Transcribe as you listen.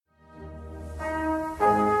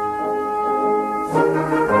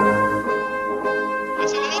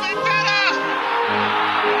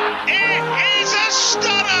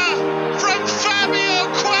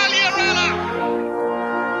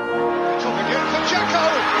Dzeko,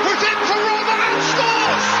 who's in for Roma and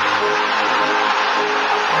scores!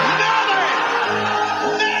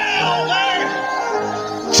 Nailed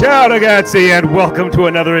it! Ciao ragazzi, and welcome to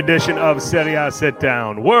another edition of Serie A Sit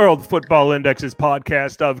Down, World Football Index's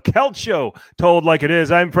podcast of Calcio, told like it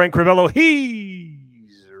is. I'm Frank Crivello. He's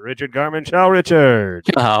Richard Garman. Ciao, Richard.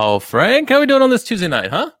 Ciao, Frank. How are we doing on this Tuesday night,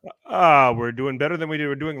 huh? We're doing better than we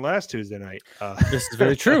were doing last Tuesday night. This is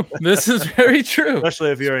very true. This is very true.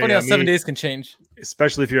 Especially if you're funny how 7 days can change.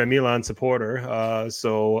 Especially if you're a Milan supporter.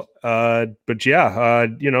 But yeah,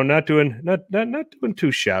 not doing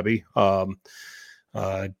too shabby.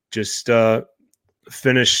 Just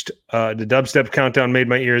finished the dubstep countdown made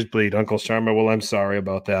my ears bleed. Uncle Sharma, well, I'm sorry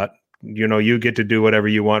about that. You know, you get to do whatever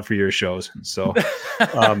you want for your shows. So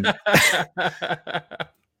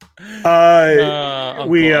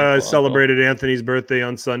we celebrated Anthony's birthday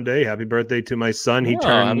on Sunday. Happy birthday to my son. He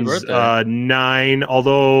turns 9,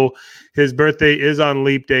 although his birthday is on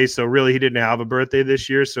leap day. So really he didn't have a birthday this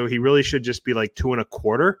year. So he really should just be like 2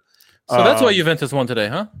 1/4. So that's why Juventus won today,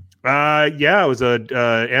 huh? Yeah, it was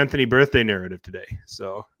a Anthony birthday narrative today.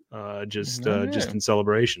 So just in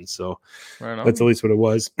celebration. So that's at least what it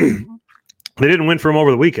was. They didn't win for him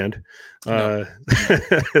over the weekend. No.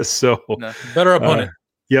 So better opponent.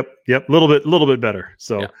 Yep. A little bit better.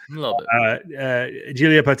 So a little bit.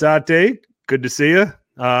 Giulia Patate, good to see you.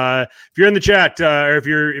 If you're in the chat, or if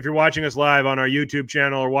you're watching us live on our YouTube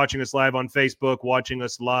channel, or watching us live on Facebook, watching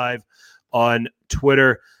us live on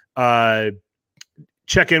Twitter,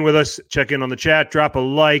 check in with us, check in on the chat, drop a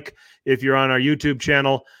like if you're on our YouTube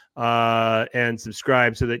channel, and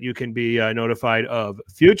subscribe so that you can be notified of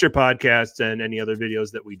future podcasts and any other videos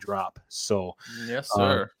that we drop. So yes,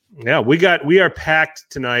 sir. We are packed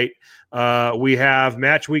tonight. We have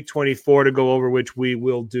match week 24 to go over, which we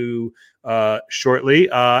will do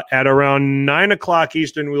shortly. At around 9 o'clock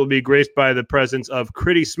Eastern, we will be graced by the presence of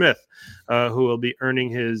Critty Smith, who will be earning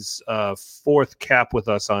his 4th cap with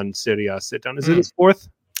us on Serie A Sit Down. Is it his 4th?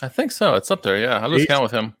 I think so. It's up there. Yeah, I lose count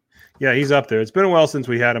with him. Yeah, he's up there. It's been a while since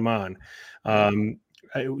we had him on.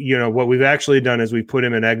 What we've actually done is we put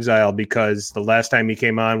him in exile because the last time he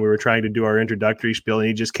came on, we were trying to do our introductory spiel, and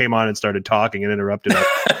he just came on and started talking and interrupted us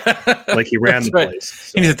like he ran the place.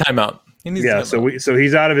 So. He needs a timeout. So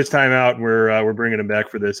he's out of his timeout, and we're bringing him back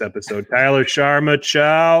for this episode. Tyler Sharma,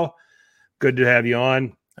 ciao. Good to have you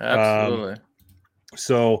on. Absolutely.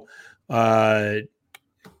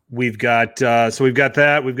 We've got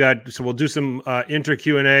that. So we'll do some inter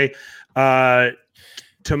Q&A. On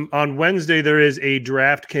Wednesday, there is a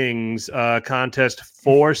DraftKings contest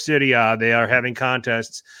for Serie A. They are having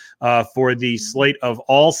contests for the slate of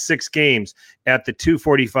all 6 games at the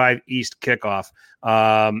 2:45 East kickoff.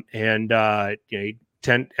 For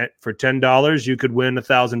 $10, you could win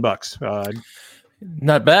 $1,000.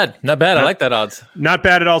 Not bad. I like that odds. Not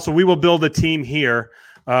bad at all. So we will build a team here.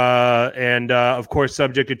 Of course,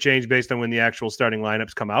 subject to change based on when the actual starting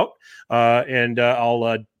lineups come out.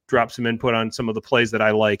 I'll drop some input on some of the plays that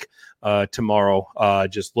I like tomorrow,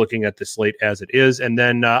 just looking at the slate as it is. And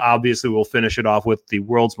then obviously we'll finish it off with the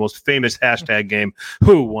world's most famous hashtag game,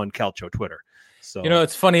 Who Won Calcio Twitter. So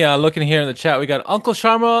it's funny, looking here in the chat, we got Uncle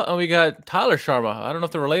Sharma and we got Tyler Sharma. I don't know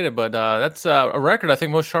if they're related, but that's a record. I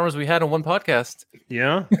think most Sharmas we had in one podcast.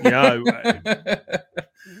 Yeah.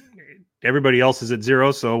 Everybody else is at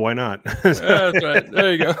 0, so why not? That's right.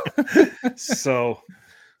 There you go. So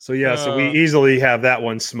we easily have that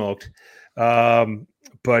one smoked. Good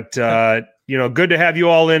to have you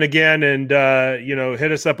all in again, and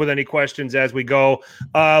hit us up with any questions as we go.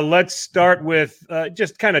 Let's start with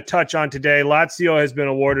just kind of touch on today. Lazio has been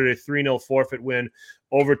awarded a 3-0 forfeit win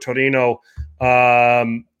over Torino.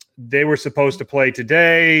 They were supposed to play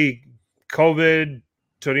today. COVID,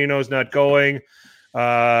 Torino's not going.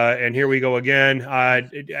 And here we go again. I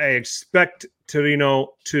expect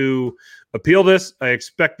Torino to appeal this. I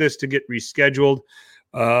expect this to get rescheduled.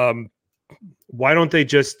 Why don't they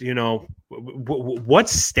just, what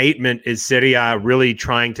statement is Serie A really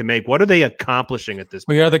trying to make? What are they accomplishing at this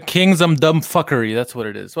point? We are the kings of dumb fuckery. That's what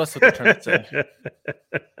it is. That's what they're trying to say.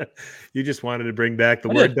 You just wanted to bring back the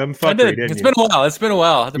word dumb fuckery, didn't you? It's been a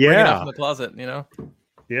while. I have to bring it out from the closet,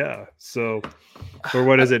 Yeah. So, or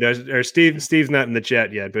what is it? Or Steve's not in the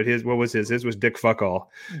chat yet, but what was his? His was Dick Fuckall.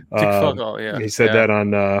 Dick Fuckall, yeah. He said that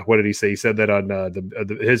on what did he say? He said that on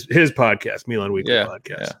his podcast, Milan Weekly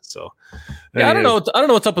podcast. Yeah. So, I don't know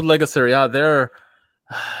what's up with Lega Serie A. They're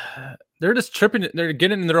just tripping. They're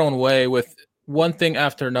getting in their own way with one thing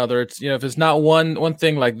after another. It's if it's not one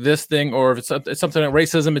thing like this thing, or if it's something like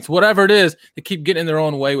racism, it's whatever it is. They keep getting in their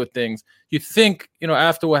own way with things. You think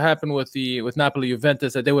after what happened with Napoli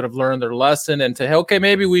Juventus that they would have learned their lesson and say, hey, okay,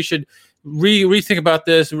 maybe we should rethink about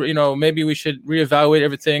this. Maybe we should reevaluate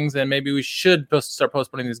everything, and maybe we should start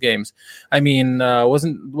postponing these games. I mean,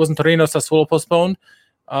 wasn't Torino Sassuolo postponed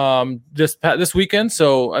this weekend?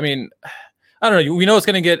 So I mean, I don't know. We know it's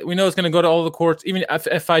going to go to all the courts. Even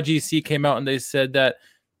FIGC came out and they said that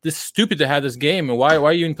this is stupid to have this game, and why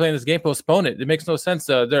are you even playing this game? Postpone it. It makes no sense.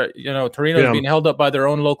 Torino is being held up by their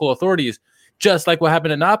own local authorities, just like what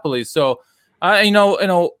happened in Napoli. So,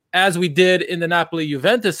 as we did in the Napoli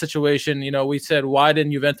Juventus situation, we said, why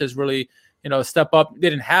didn't Juventus really, step up? They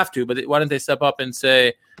didn't have to, but why didn't they step up and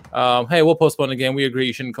say, hey, we'll postpone the game. We agree.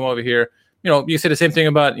 You shouldn't come over here. You say the same thing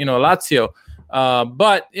about, Lazio.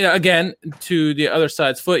 But again, to the other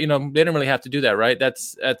side's foot, they didn't really have to do that, right?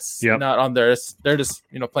 That's not on there. They're just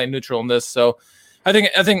playing neutral in this. So I think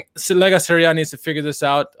Lega Serie A needs to figure this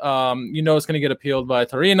out. It's going to get appealed by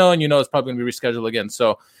Torino, and it's probably going to be rescheduled again.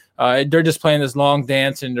 So they're just playing this long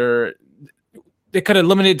dance, and they could have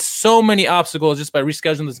eliminated so many obstacles just by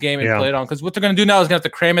rescheduling this game and play it on. Because what they're going to do now is going to have to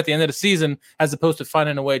cram at the end of the season, as opposed to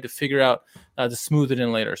finding a way to figure out to smooth it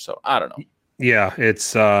in later. So I don't know. Yeah,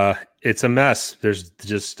 it's a mess. There's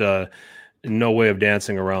just no way of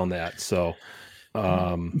dancing around that. So,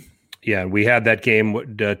 we had that game,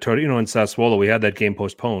 Torino and Sassuolo. We had that game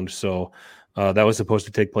postponed. So that was supposed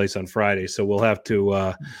to take place on Friday. So we'll have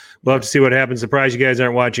to see what happens. Surprised you guys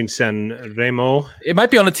aren't watching San Remo. It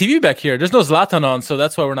might be on the TV back here. There's no Zlatan on, so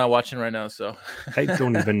that's why we're not watching right now. So I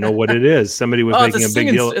don't even know what it is. Somebody was making a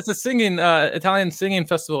big deal. It's a singing Italian singing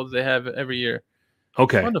festival that they have every year.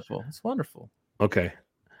 Okay. It's wonderful. Okay.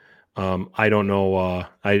 I don't know.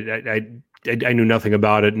 I knew nothing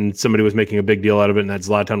about it, and somebody was making a big deal out of it, and that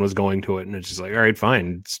Zlatan was going to it, and it's just like, all right,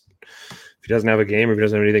 fine. If he doesn't have a game, or if he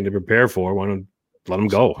doesn't have anything to prepare for, why don't let him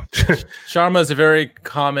go? Sharma is a very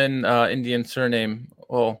common Indian surname.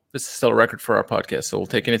 Well, this is still a record for our podcast, so we'll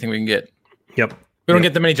take anything we can get. Yep. We don't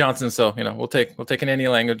get that many Johnsons, so we'll take in any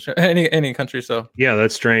language, any country. So yeah,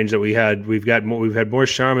 that's strange that we've had more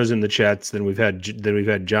Sharmas in the chats than we've had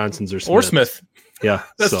Johnsons or Smiths. Or Smith. Yeah,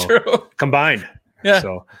 that's true. Combined. Yeah.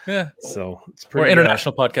 So it's pretty. We're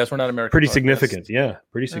international podcast. We're not American. Pretty podcast. Significant. Yeah.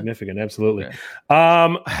 Pretty significant. Absolutely.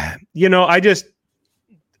 Yeah. I just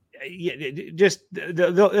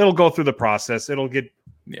it'll go through the process. It'll get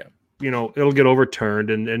it'll get overturned,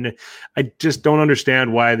 and I just don't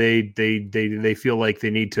understand why they feel like they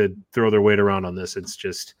need to throw their weight around on this. It's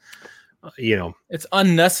just it's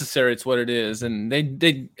unnecessary. It's what it is, and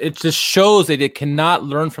it just shows that they cannot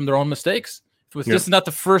learn from their own mistakes. This is not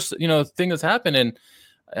the first thing that's happened, and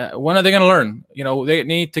when are they going to learn? They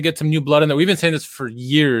need to get some new blood in there. We've been saying this for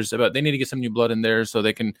years about they need to get some new blood in there so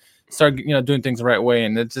they can start doing things the right way,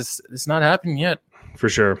 and it's not happening yet. For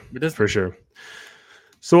sure. For sure.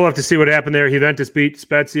 So we'll have to see what happened there. Juventus beat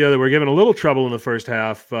Spezia. They were given a little trouble in the first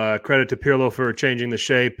half. Credit to Pirlo for changing the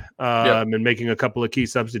shape and making a couple of key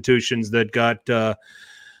substitutions that got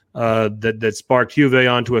that sparked Juve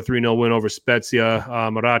onto a 3-0 win over Spezia.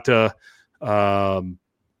 Morata,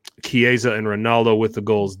 Chiesa, and Ronaldo with the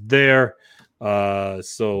goals there.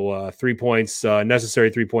 So 3 points,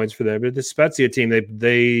 necessary 3 points for them. But the Spezia team,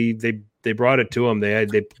 they brought it to them. They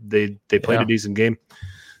played a decent game.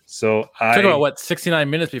 So it took about 69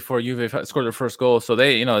 minutes before Juve scored their first goal. So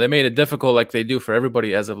they made it difficult like they do for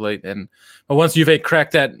everybody as of late. But once Juve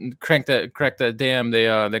cracked that dam,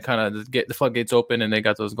 they kind of get the floodgates open and they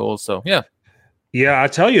got those goals. So yeah, I'll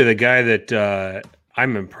tell you the guy that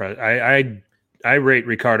I'm impressed. I rate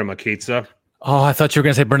Riccardo Machiza. Oh, I thought you were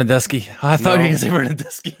going to say Bernardeschi. You were going to say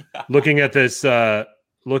Bernardeschi. Looking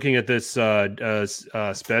at this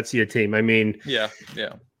Spezia team, I mean, yeah.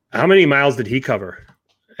 How many miles did he cover?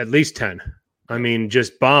 At least 10. I mean,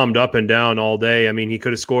 just bombed up and down all day. I mean, he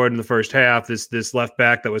could have scored in the first half. This left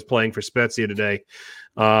back that was playing for Spezia today,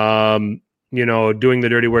 doing the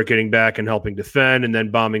dirty work, getting back and helping defend, and then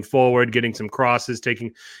bombing forward, getting some crosses,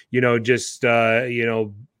 taking,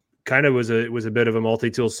 kind of was a bit of a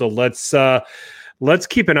multi-tool. So let's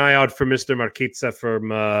keep an eye out for Mr. Machiza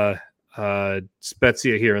from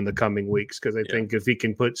Spezia here in the coming weeks, because I think if he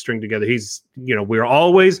can string together, he's we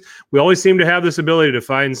always seem to have this ability to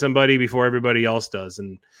find somebody before everybody else does.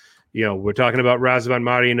 And we're talking about Razvan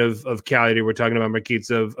Marin of Cagliari, we're talking about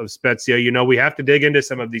Machiza of Spezia. We have to dig into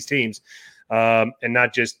some of these teams and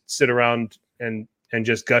not just sit around and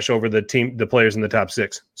just gush over the players in the top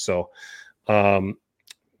six. So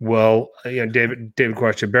David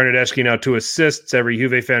question. Bernardeschi now 2 assists. Every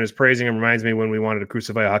Juve fan is praising him. Reminds me when we wanted to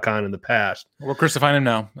crucify Hakan in the past. We're crucifying him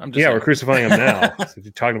now. We're crucifying him now. So if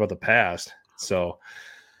you're talking about the past. So,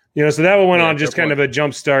 so that one went on just kind of a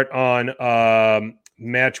jump start on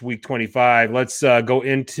match week 25. Let's go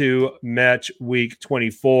into match week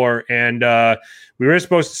 24. And we were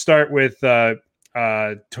supposed to start with Torino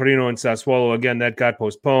and Sassuolo. Again, that got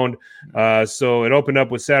postponed. So it opened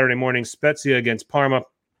up with Saturday morning Spezia against Parma.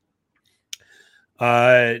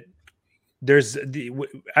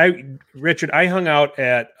 Richard, I hung out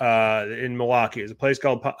at in Milwaukee. There's a place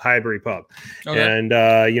called Highbury Pub. Okay. And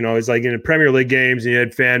it's like in the Premier League games, and you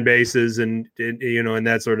had fan bases and and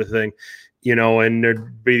that sort of thing. And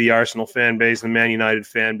there'd be the Arsenal fan base, the Man United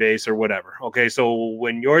fan base, or whatever. Okay, so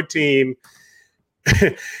when your team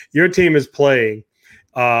is playing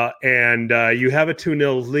and you have a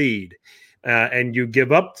 2-0 lead and you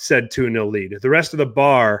give up said 2-0 lead, the rest of the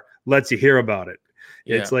bar lets you hear about it.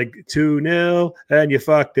 Yeah. It's like 2-0 and you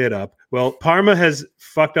fucked it up. Well, Parma has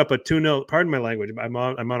fucked up a 2-0. Pardon my language. I'm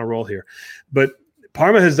on a roll here. But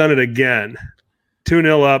Parma has done it again.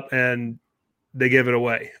 2-0 up and they give it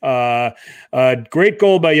away. Great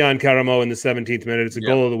goal by Jan Karamo in the 17th minute. It's a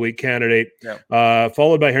goal of the week candidate.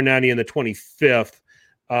 Followed by Hernani in the 25th.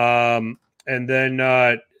 And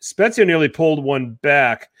then Spezia nearly pulled one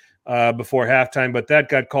back before halftime, but that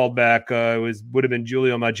got called back. Would have been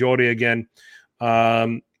Giulio Maggiore again.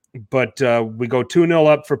 But we go 2-0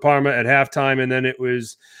 up for Parma at halftime, and then it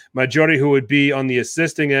was Maggiore who would be on the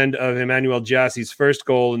assisting end of Emmanuel Jassi's first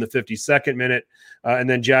goal in the 52nd minute, and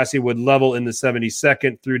then Jassi would level in the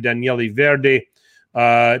 72nd through Daniele Verdi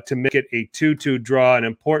to make it a 2-2 draw, an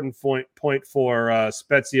important point for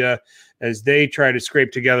Spezia as they try to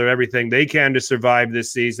scrape together everything they can to survive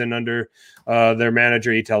this season under their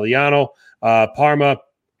manager Italiano. Parma,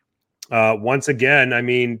 once again,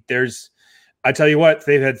 I tell you what,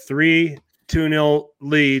 they've had 3 2-0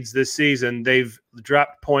 leads this season. They've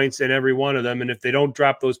dropped points in every one of them, and if they don't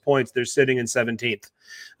drop those points, they're sitting in 17th.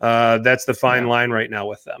 That's the fine line right now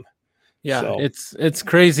with them. Yeah, so. It's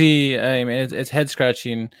crazy. I mean, it's head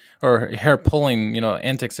scratching or hair pulling,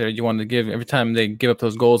 antics that you want to give every time they give up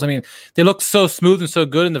those goals. I mean, they look so smooth and so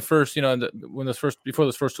good in the first, before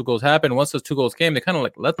those first 2 goals happened. Once those 2 goals came, they kind of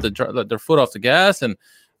like let their foot off the gas and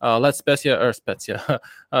let Spezia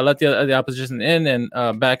let the opposition in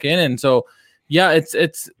and back in. And so, yeah,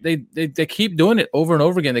 they keep doing it over and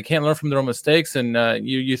over again. They can't learn from their own mistakes. And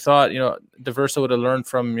you thought, D'Aversa would have learned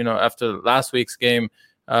from, after last week's game,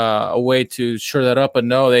 a way to shore that up, but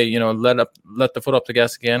no, they let the foot up the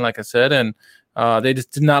gas again, like I said, and they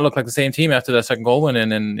just did not look like the same team after that second goal win,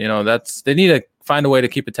 and they need to find a way to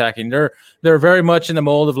keep attacking. They're very much in the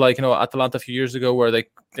mold of Atalanta a few years ago, where they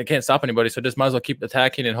can't stop anybody, so just might as well keep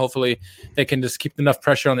attacking, and hopefully they can just keep enough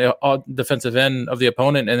pressure on the defensive end of the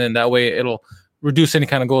opponent, and then that way it'll reduce any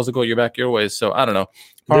kind of goals that go your way. So I don't know,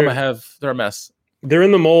 Parma they're a mess. They're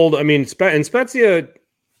in the mold. I mean, and Spezia.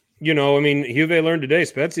 Juve learned today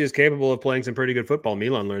Spezia is capable of playing some pretty good football.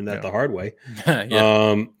 Milan learned that the hard way.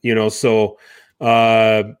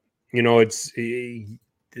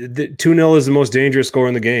 It's 2-0 is the most dangerous score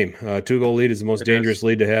in the game. 2-goal lead is the most dangerous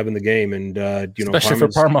lead to have in the game. And, especially for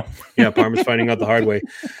Parma. Parma's finding out the hard way.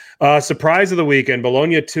 Surprise of the weekend,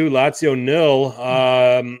 Bologna 2, Lazio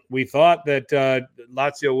 0. We thought that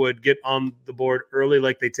Lazio would get on the board early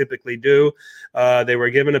like they typically do. They were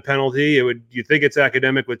given a penalty. You think it's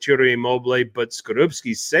academic with Ciro Immobile, but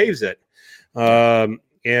Skorupski saves it.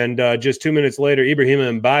 And just 2 minutes later,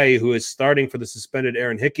 Ibrahima Mbaye, who is starting for the suspended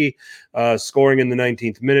Aaron Hickey, scoring in the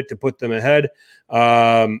 19th minute to put them ahead.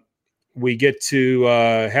 We get to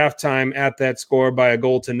halftime at that score by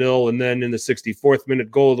 1-0, and then in the 64th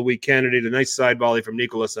minute, goal of the week candidate, a nice side volley from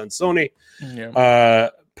Nicola Sansoni,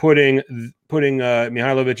 putting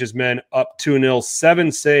Mihailovic's men up 2-0.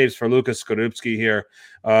 7 saves for Lukas Skorupski here.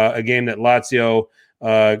 A game that Lazio,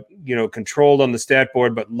 controlled on the stat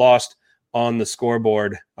board but lost on the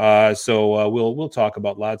scoreboard. So we'll talk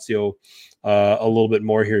about Lazio a little bit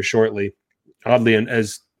more here shortly. Oddly, and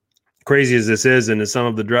as crazy as this is, and as some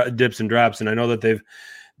of the dips and drops, and I know that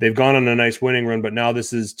they've gone on a nice winning run, but now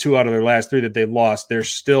this is 2 out of their last 3 that they've lost. They're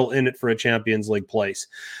still in it for a Champions League place.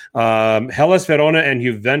 Hellas Verona and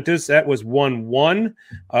Juventus, that was 1-1.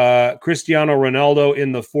 Cristiano Ronaldo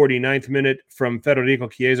in the 49th minute from Federico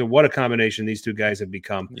Chiesa. What a combination these 2 guys have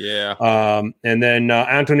become. Yeah. And then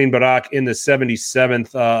Antonin Barak in the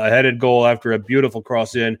 77th, a headed goal after a beautiful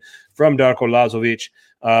cross in from Darko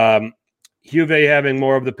Lazovic. Juve having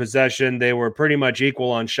more of the possession. They were pretty much equal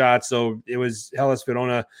on shots, so it was Hellas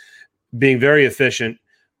Verona being very efficient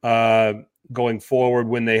going forward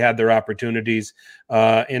when they had their opportunities.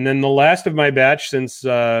 And then the last of my batch, since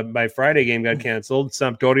my Friday game got canceled,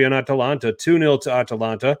 Sampdoria and Atalanta, 2-0 to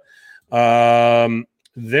Atalanta.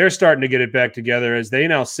 they're starting to get it back together as they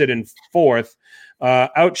now sit in fourth.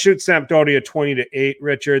 Outshoot Sampdoria 20-8,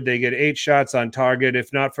 Richard. They get 8 shots on target.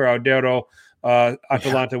 If not for Audero,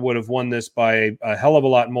 Atalanta would have won this by a hell of a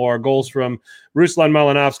lot more. Goals from Ruslan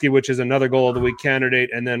Malinovsky, which is another goal of the week candidate,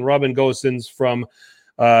 and then Robin Gosens from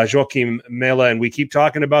Joachim Mela. And we keep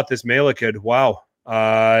talking about this Mela kid. Wow.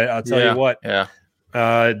 I'll tell you what. Yeah.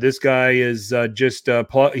 This guy is just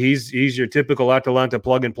he's your typical Atalanta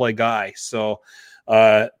plug and play guy. So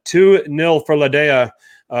 2-0 for Ladea,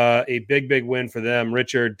 a big win for them.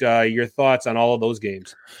 Richard, your thoughts on all of those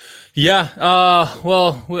games? Yeah,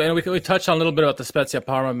 well, we touched on a little bit about the Spezia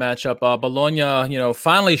Parma matchup. Bologna,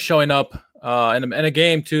 finally showing up in a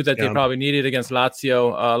game too that they probably needed against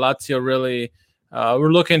Lazio. Lazio really.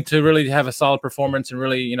 We're looking to really have a solid performance and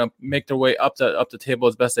really, make their way up the table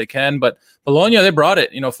as best they can. But Bologna, they brought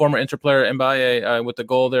it. Former Inter player Mbaye with the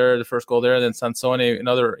goal there, the first goal there, and then Sansone,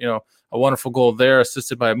 another, a wonderful goal there,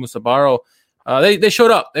 assisted by Musa Barrow. They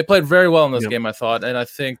showed up. They played very well in this game, I thought, and I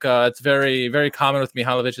think it's very, very common with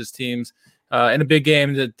Mihalovic's teams. In a big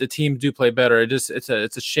game, the team do play better. It's a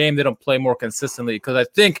shame they don't play more consistently, because I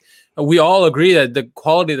think we all agree that the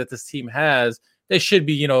quality that this team has, they should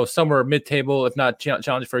be, somewhere mid-table, if not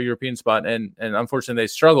challenging for a European spot. And unfortunately, they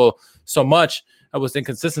struggle so much with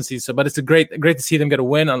inconsistency. So, but it's great to see them get a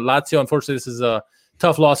win on Lazio. Unfortunately, this is a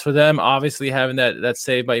tough loss for them. Obviously, having that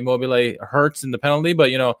save by Immobile hurts in the penalty. But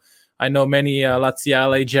I know many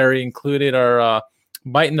Laziale, Jerry included, are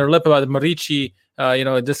biting their lip about Marici.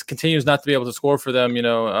 It just continues not to be able to score for them.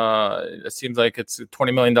 It seems like it's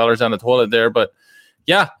 $20 million down the toilet there, but.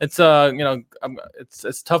 Yeah, it's it's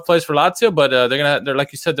a tough place for Lazio, but they're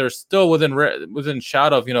like you said, they're still within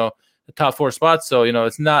shout of the top 4 spots. So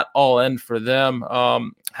it's not all end for them.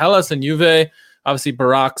 Hellas and Juve, obviously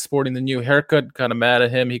Barak sporting the new haircut. Kind of mad at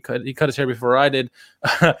him. He cut his hair before I did.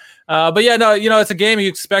 But yeah, no, it's a game you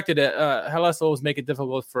expected it. Hellas always make it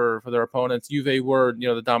difficult for their opponents. Juve were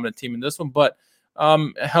the dominant team in this one, but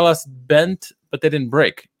Hellas bent, but they didn't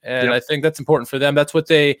break. And I think that's important for them. That's what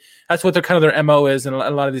their kind of their MO is in a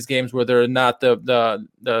lot of these games where they're not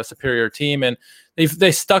the superior team, and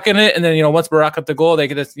they stuck in it. And then once Barak got the goal, they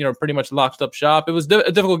get pretty much locked up shop. It was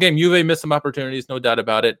a difficult game. Juve missed some opportunities, no doubt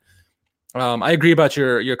about it. I agree about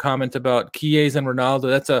your comment about Chiesa and Ronaldo.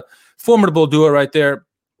 That's a formidable duo right there.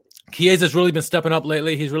 Chiesa's really been stepping up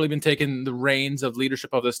lately. He's really been taking the reins of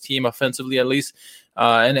leadership of this team, offensively at least.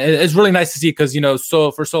 And it's really nice to see, because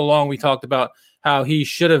for so long we talked about how he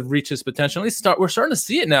should have reached his potential. We're starting to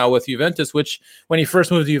see it now with Juventus, which when he first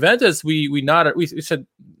moved to Juventus, we said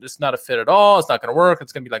it's not a fit at all. It's not going to work.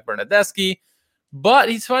 It's going to be like Bernardeschi. But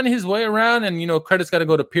he's finding his way around, and credit's got to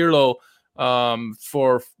go to Pirlo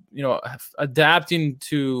for adapting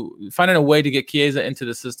to finding a way to get Chiesa into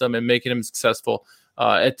the system and making him successful.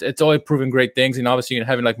 It's always proven great things, and obviously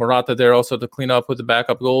having like Morata there also to clean up with the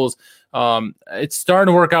backup goals. It's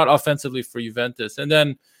starting to work out offensively for Juventus, and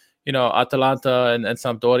then Atalanta and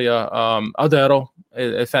Sampdoria. Audero,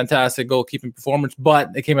 a fantastic goalkeeping performance, but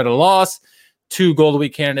it came at a loss. 2 goal of the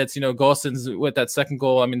week candidates. Gosens with that second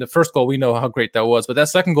goal. I mean, the first goal we know how great that was, but that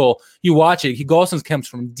second goal, you watch it. Gosens comes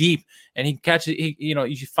from deep, and he catches.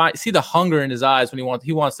 You see the hunger in his eyes when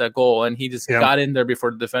he wants that goal, and he just got in there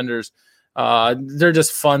before the defenders. They're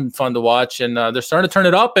just fun to watch, and they're starting to turn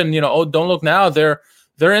it up. And don't look now, they're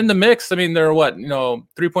in the mix. I mean, they're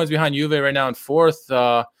 3 points behind Juve right now in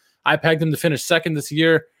 4th. I pegged them to finish 2nd this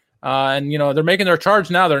year, and they're making their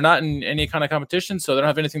charge now. They're not in any kind of competition, so they don't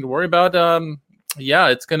have anything to worry about. They're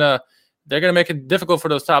gonna make it difficult for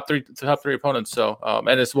those top three opponents. So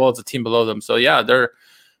and as well as the team below them. So yeah, they're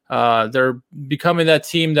becoming that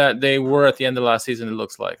team that they were at the end of last season. It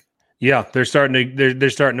looks like. Yeah, they're starting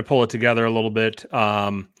to pull it together a little bit.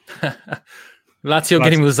 Lazio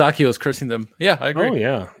getting Luzacchio is cursing them. Yeah, I agree.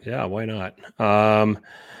 Oh yeah, why not?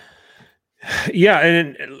 Yeah,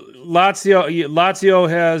 and Lazio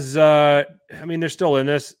has. I mean, they're still in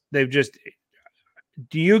this. They've just.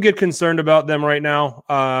 Do you get concerned about them right now?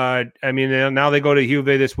 I mean, now they go to Juve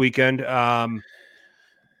this weekend. Coming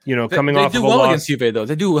off of a loss. They do well against Juve, though.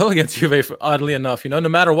 They do well against Juve, oddly enough. No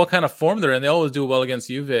matter what kind of form they're in, they always do well against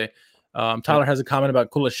Juve. Tyler has a comment about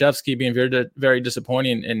Kulusevski being very, very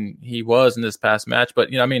disappointing, and he was in this past match. But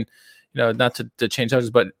not to change subjects,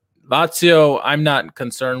 but Lazio, I'm not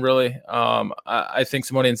concerned really. I think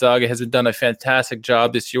Simone Inzaghi has done a fantastic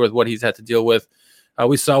job this year with what he's had to deal with.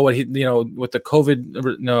 We saw what with the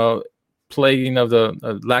COVID, plaguing of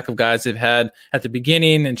the lack of guys they've had at the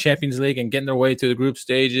beginning in Champions League and getting their way to the group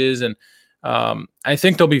stages, and I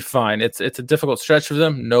think they'll be fine. It's a difficult stretch for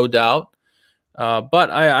them, no doubt. But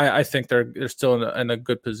I think they're still in a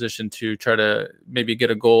good position to try to maybe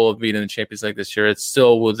get a goal of being in the Champions League this year. It's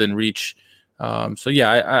still within reach. So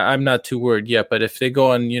yeah, I'm not too worried yet. But if they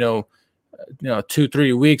go on,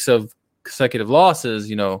 2-3 weeks of consecutive losses,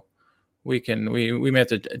 we may have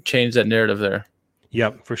to change that narrative there.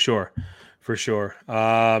 Yep, for sure.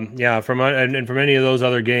 Yeah, from any of those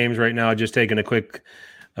other games right now, just taking a quick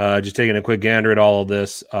gander at all of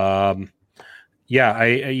this.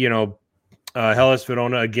 Hellas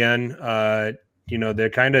Verona again. They're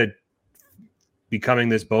kind of becoming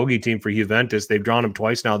this bogey team for Juventus. They've drawn them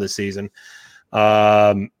twice now this season.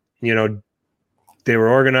 They were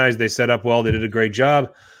organized. They set up well. They did a great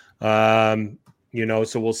job.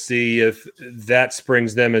 So we'll see if that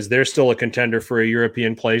springs them as they're still a contender for a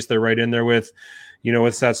European place. They're right in there with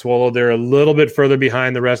Sassuolo. They're a little bit further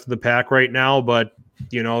behind the rest of the pack right now, but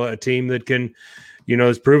a team that can,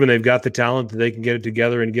 has proven they've got the talent that they can get it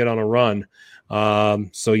together and get on a run.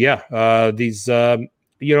 These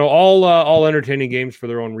all entertaining games for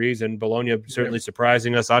their own reason. Bologna certainly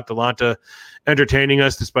surprising us. Atalanta entertaining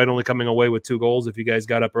us despite only coming away with 2 goals. If you guys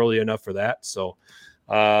got up early enough for that, so.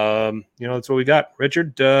 That's what we got.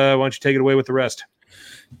 Richard, why don't you take it away with the rest?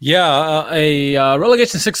 Yeah, a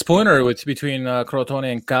relegation 6-pointer between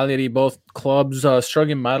Crotone and Cagliari. Both clubs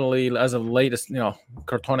struggling mightily as of late.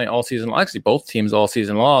 Crotone all season long. Actually, both teams all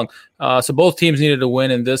season long. So both teams needed to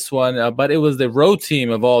win in this one, but it was the road team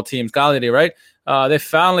of all teams, Cagliari, right? They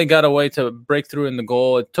finally got a way to break through in the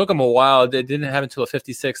goal. It took them a while. They didn't have until a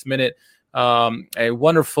 56th minute. A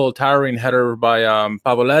wonderful towering header by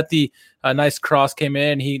Pavoletti. A nice cross came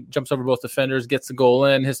in. He jumps over both defenders, gets the goal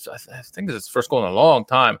in. I think it's his first goal in a long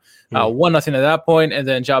time. 1-0 at that point, and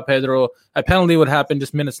then João Pedro. A penalty would happen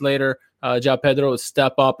just minutes later. João Pedro would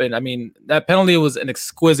step up, and I mean that penalty was an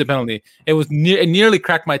exquisite penalty. It was it nearly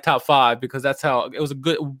cracked my top 5 because that's how it was a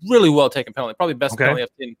good, really well taken penalty. Probably best penalty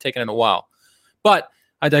I've taken in a while. But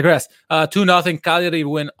I digress. 2-0 Cagliari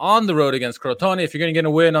win on the road against Crotone. If you're going to get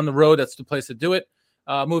a win on the road, that's the place to do it.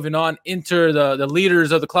 Moving on, Inter, the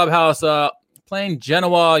leaders of the clubhouse, playing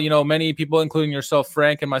Genoa. Many people, including yourself,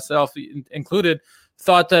 Frank, and myself included,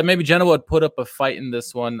 thought that maybe Genoa would put up a fight in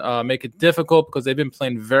this one, make it difficult because they've been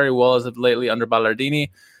playing very well as of lately under Ballardini.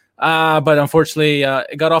 But unfortunately,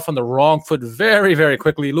 it got off on the wrong foot very, very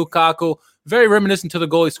quickly. Lukaku, very reminiscent to the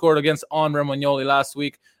goal he scored against Romagnoli last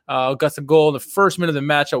week. Got the goal in the first minute of the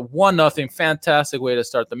matchup, 1-0. Fantastic way to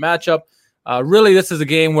start the matchup. Really, this is a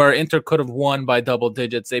game where Inter could have won by double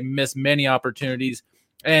digits. They missed many opportunities.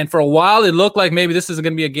 And for a while, it looked like maybe this is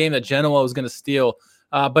going to be a game that Genoa was going to steal.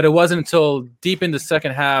 But it wasn't until deep in the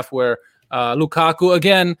second half where Lukaku,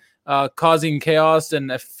 again, causing chaos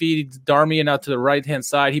and feeds Darmian out to the right-hand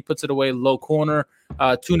side. He puts it away low corner,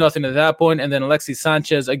 2-0 at that point. And then Alexis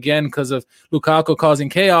Sanchez, again, because of Lukaku causing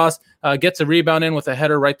chaos, gets a rebound in with a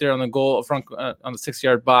header right there on the goal front on the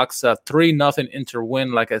 6-yard box. 3-0 Inter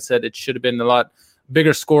win. Like I said, it should have been a lot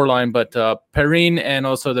bigger scoreline, but Perin and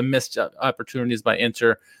also the missed opportunities by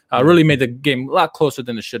Inter really made the game a lot closer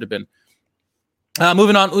than it should have been.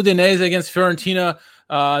 Moving on, Udinese against Fiorentina.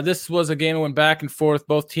 This was a game that went back and forth.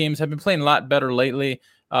 Both teams have been playing a lot better lately,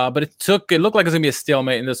 but it looked like it was going to be a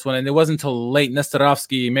stalemate in this one, and it wasn't until late.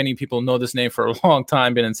 Nestorovsky, many people know this name for a long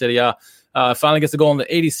time, been in Serie A, finally gets the goal in the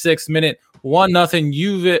 86th minute,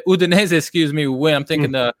 1-0 Udinese, win. I'm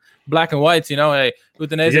thinking the black and whites, hey,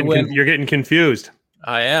 Udinese win. You're getting confused.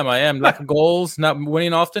 I am. Lack of goals, not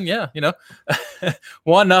winning often. Yeah, 1-0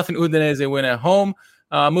 Udinese win at home.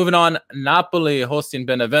 Moving on, Napoli hosting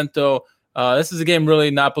Benevento. This is a game really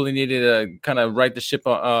Napoli needed to kind of right the ship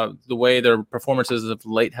the way their performances of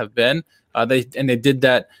late have been. They did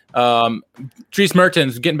that. Dries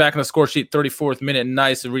Mertens getting back on the score sheet, 34th minute,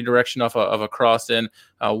 nice redirection of a cross in,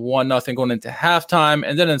 1-0 going into halftime.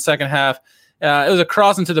 And then in the second half, it was a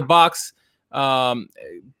cross into the box.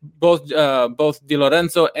 Both Di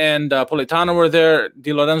Lorenzo and Politano were there.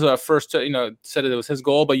 Di Lorenzo at first, said it was his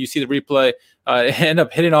goal, but you see the replay, it ended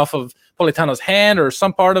up hitting off of Politano's hand or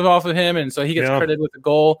some part off of him, and so he gets credited with the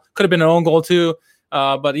goal. Could have been an own goal too,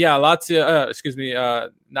 but yeah,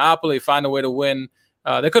 Napoli find a way to win.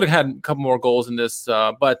 They could have had a couple more goals in this,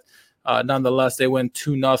 but nonetheless, they win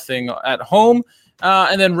 2-0 at home.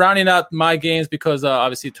 And then rounding out my games, because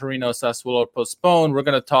obviously Torino, Sassuolo are postponed, we're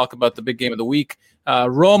going to talk about the big game of the week.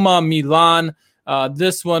 Roma, Milan.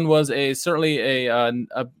 This one was certainly a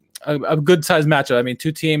good sized matchup. I mean,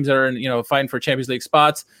 two teams are fighting for Champions League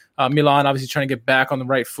spots. Milan obviously trying to get back on the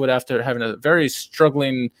right foot after having a very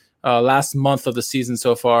struggling last month of the season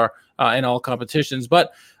so far in all competitions.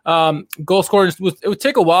 But goal scoring, it would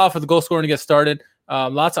take a while for the goal scoring to get started.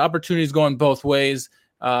 Lots of opportunities going both ways.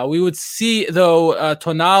 We would see, though,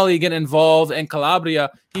 Tonali get involved, and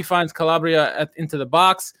Calabria, he finds Calabria into the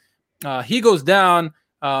box. He goes down.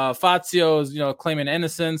 Fazio's, claiming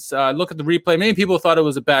innocence. Look at the replay. Many people thought it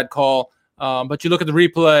was a bad call, but you look at the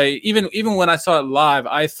replay. Even when I saw it live,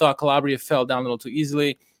 I thought Calabria fell down a little too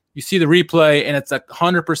easily. You see the replay, and it's a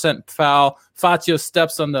 100% foul. Fazio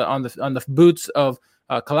steps on the boots of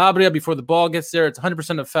Calabria before the ball gets there. It's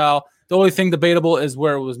 100% a foul. The only thing debatable is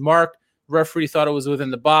where it was marked. Referee thought it was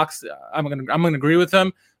within the box. I'm gonna agree with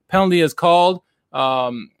him. Penalty is called.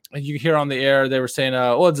 You hear on the air they were saying,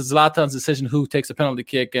 it's Zlatan's decision who takes a penalty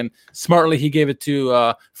kick, and smartly he gave it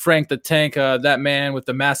to Frank the Tank, that man with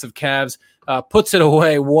the massive calves, puts it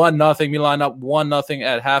away 1-0. Milan up 1-0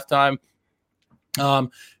 at halftime.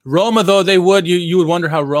 Roma, though, you would wonder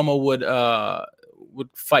how Roma would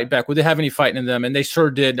fight back. Would they have any fight in them? And they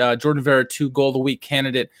sure did. Jordan Veretout, goal of the week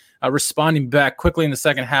candidate, responding back quickly in the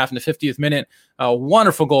second half in the 50th minute.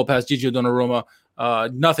 Wonderful goal past Gigio Donnarumma.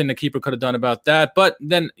 Nothing the keeper could have done about that. But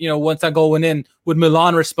then, once that goal went in, would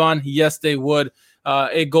Milan respond? Yes, they would.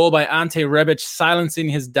 A goal by Ante Rebic, silencing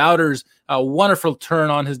his doubters. A wonderful turn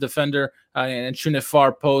on his defender and shooting it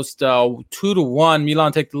far post. 2-1.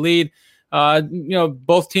 Milan take the lead.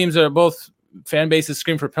 Both fan bases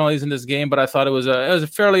scream for penalties in this game, but I thought it was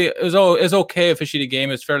okay officiated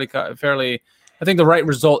game. It's fairly. I think the right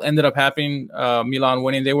result ended up happening. Milan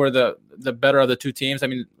winning. They were the better of the two teams. I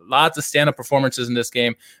mean, lots of stand-up performances in this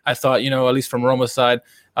game. I thought, at least from Roma's side,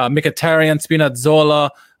 Mkhitaryan, Spinazzola,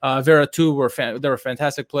 Veretout they were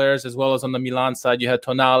fantastic players, as well as on the Milan side, you had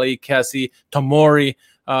Tonali, Kessie, Tomori,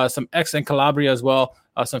 some excellent Calabria as well,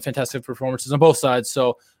 some fantastic performances on both sides.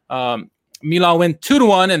 So Milan win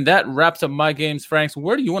 2-1, and that wraps up my games. Franks,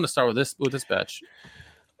 where do you want to start with this batch?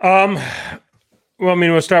 Well,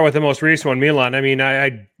 we'll start with the most recent one, Milan.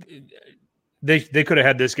 They could have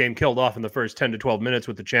had this game killed off in the first 10 to 12 minutes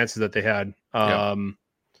with the chances that they had.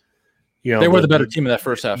 They were the better team in that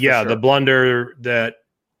first half. Yeah, sure. The blunder that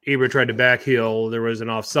Ibra tried to backheel, there was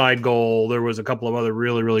an offside goal. There was a couple of other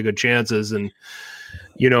really, really good chances. And,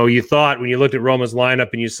 you thought when you looked at Roma's lineup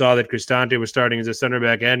and you saw that Cristante was starting as a center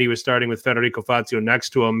back and he was starting with Federico Fazio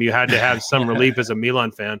next to him, you had to have some relief as a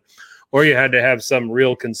Milan fan, or you had to have some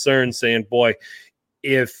real concern saying, boy,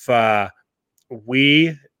 if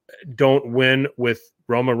we don't win with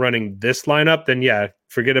Roma running this lineup, then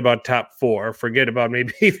forget about top 4, forget about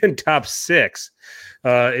maybe even top 6.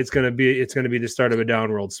 It's going to be the start of a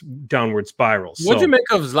downward spiral. What do you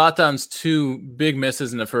make of Zlatan's 2 big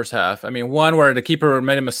misses in the first half? One where the keeper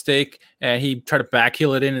made a mistake and he tried to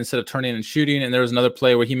backheel it in instead of turning and shooting, and there was another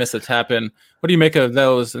play where he missed a tap in. What do you make of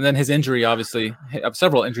those? And then his injury, obviously,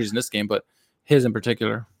 several injuries in this game, but his in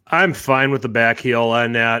particular. I'm fine with the backheel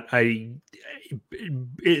on that.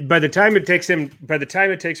 By the time it takes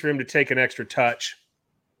for him to take an extra touch,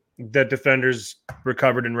 that defender's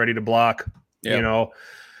recovered and ready to block. Yeah.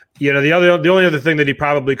 The only other thing that he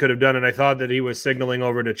probably could have done, and I thought that he was signaling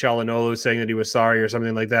over to Çalhanoğlu saying that he was sorry or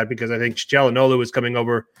something like that, because I think Çalhanoğlu was coming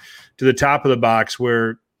over to the top of the box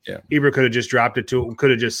where Ibra could have just dropped it to him,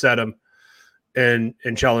 could have just set him, and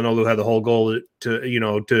Çalhanoğlu had the whole goal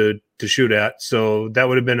to shoot at. So that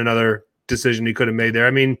would have been another decision he could have made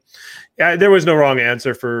there. There was no wrong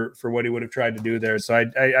answer for what he would have tried to do there. So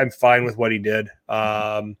I'm fine with what he did.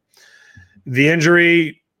 The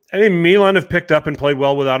injury, Milan have picked up and played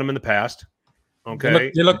well without him in the past.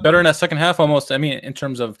 Okay. They look better in that second half almost. In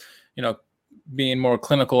terms of, being more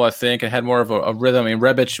clinical, I think, and had more of a rhythm.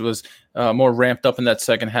 Rebic was more ramped up in that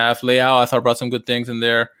second half. Leao, I thought, brought some good things in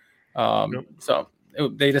there. So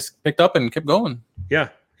they just picked up and kept going. Yeah.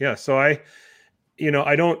 So I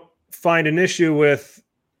don't find an issue with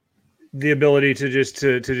the ability to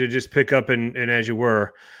just pick up and as you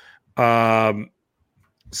were.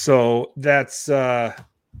 So that's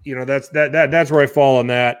that's where I fall on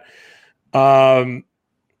that.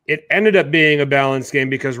 It ended up being a balanced game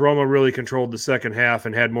because Roma really controlled the second half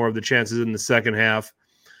and had more of the chances in the second half.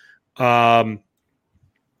 I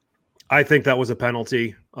think that was a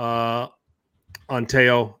penalty on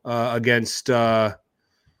Theo against or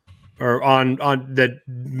on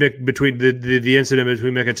that between the incident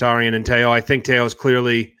between Mkhitaryan and Theo. I think Theo's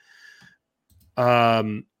clearly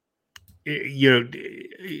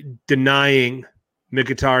denying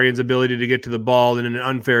Mkhitaryan's ability to get to the ball in an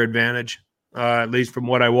unfair advantage, at least from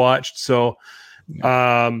what I watched. So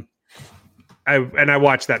I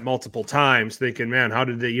watched that multiple times thinking, man, how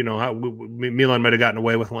did they, how Milan might have gotten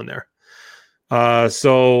away with one there. But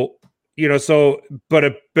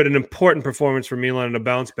an important performance for Milan and a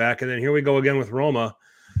bounce back. And then here we go again with Roma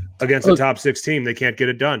against the top 6 team. They can't get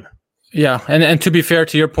it done. Yeah, and to be fair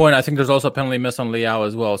to your point, I think there's also a penalty miss on Leao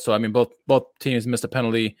as well. So I mean, both teams missed a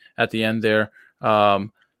penalty at the end there.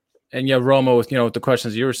 And yeah, Roma, with the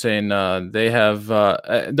questions you were saying, they have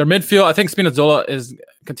their midfield. I think Spinazzola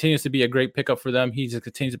continues to be a great pickup for them. He just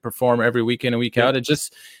continues to perform every week in and week out. It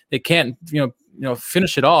just they can't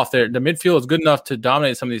finish it off. The midfield is good enough to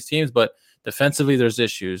dominate some of these teams, but defensively there's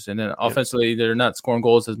issues, and then offensively they're not scoring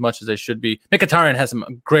goals as much as they should be. Mkhitaryan has some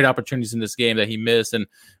great opportunities in this game that he missed, and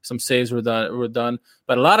some saves were done.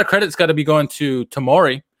 But a lot of credit's got to be going to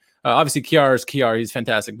Tomori. Obviously, Kjaer is Kjaer; he's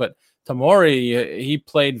fantastic, but Tomori, he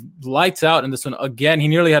played lights out in this one again. He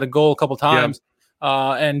nearly had a goal a couple times.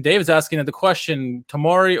 And Dave's asking the question: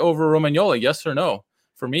 Tomori over Romagnoli, yes or no?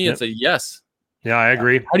 For me, it's a yes. Yeah, I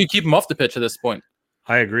agree. How do you keep him off the pitch at this point?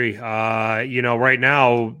 I agree. Right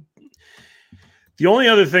now, the only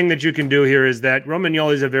other thing that you can do here is that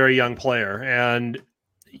Romagnoli is a very young player, and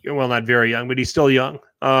not very young, but he's still young.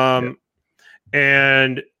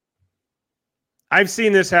 And I've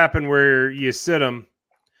seen this happen where you sit him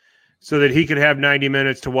so that he could have 90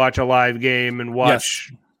 minutes to watch a live game and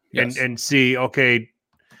watch and see, okay,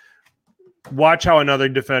 watch how another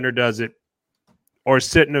defender does it, or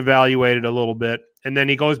sit and evaluate it a little bit. And then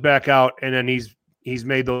he goes back out, and then he's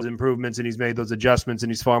made those improvements and he's made those adjustments,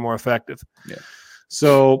 and he's far more effective. Yeah.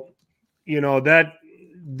 So,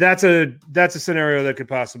 that's a scenario that could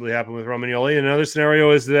possibly happen with Romagnoli. Another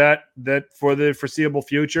scenario is that for the foreseeable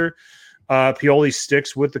future, Pioli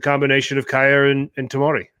sticks with the combination of Kjaer and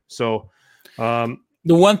Tomori. So, the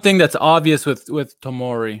one thing that's obvious with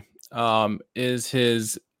Tomori is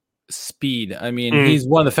his speed. I mean, he's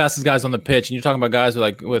one of the fastest guys on the pitch, and you're talking about guys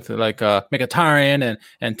with Mkhitaryan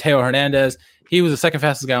and Theo Hernandez. He was the second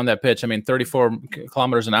fastest guy on that pitch. I mean, 34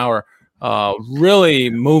 kilometers an hour.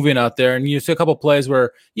 Really moving out there, and you see a couple plays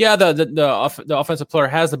where, the offensive player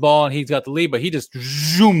has the ball and he's got the lead, but he just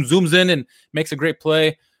zooms in and makes a great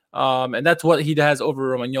play. And that's what he has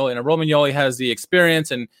over Romagnoli. And Romagnoli has the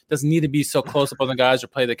experience and doesn't need to be so close up on the guys or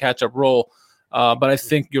play the catch-up role. But I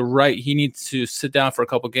think you're right. He needs to sit down for a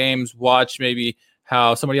couple games, watch maybe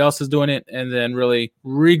how somebody else is doing it, and then really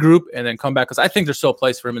regroup and then come back. Because I think there's still a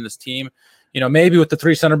place for him in this team. Maybe with the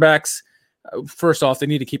three center backs, first off, they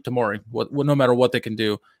need to keep Tomori, no matter what they can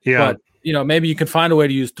do. Yeah. But, maybe you can find a way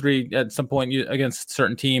to use three at some point against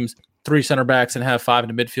certain teams, three center backs, and have five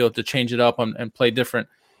in the midfield to change it up and play different.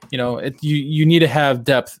 You need to have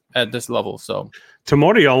depth at this level. So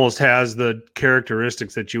Tomori almost has the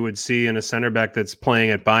characteristics that you would see in a center back that's playing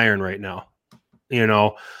at Bayern right now.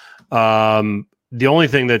 The only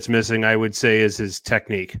thing that's missing, I would say, is his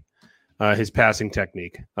technique. His passing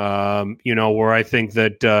technique, where I think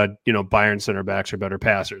that, Bayern center backs are better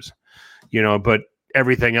passers, but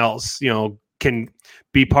everything else, can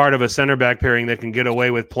be part of a center back pairing that can get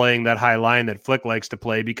away with playing that high line that Flick likes to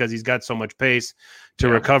play because he's got so much pace to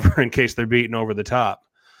recover in case they're beaten over the top.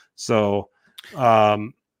 So, who I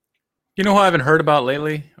haven't heard about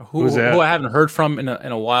lately, who I haven't heard from in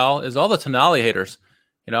a while, is all the Tonali haters.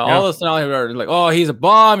 All those Tonali are like, oh, he's a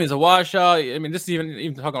bomb, he's a washout. I mean, this is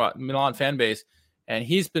even talking about Milan fan base, and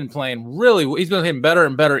he's been playing he's been playing better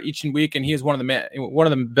and better each week, and he is one of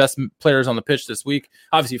the best players on the pitch this week.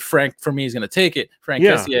 Obviously, Frank, for me, is going to take it, Frank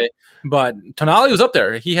Kessié. But Tonali was up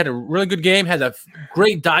there. He had a really good game, had a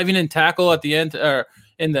great diving and tackle at the end, or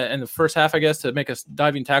in the first half, I guess, to make a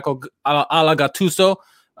diving tackle a la Gattuso.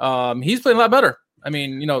 He's playing a lot better. I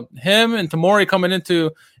mean, him and Tomori coming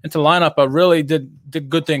into lineup really did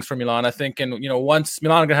good things for Milan, I think. And, once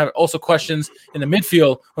Milan are going to have also questions in the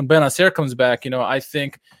midfield when Benacer comes back, I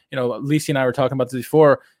think, Lisi and I were talking about this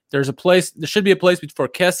before. There should be a place for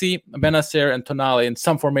Kessie, Benacer, and Tonali in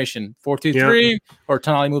some formation, 4-2-3, or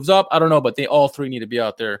Tonali moves up. I don't know, but they all three need to be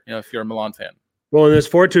out there, if you're a Milan fan. Well, in this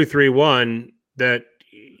 4-2-3-1 that,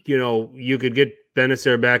 you could get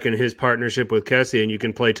Benacer back in his partnership with Kessie, and you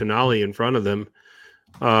can play Tonali in front of them.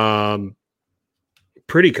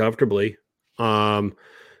 Pretty comfortably.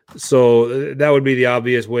 So that would be the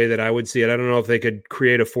obvious way that I would see it. I don't know if they could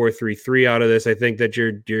create a 4-3-3 out of this. I think that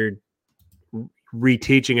you're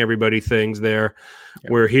reteaching everybody things there.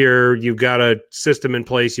 Where here you've got a system in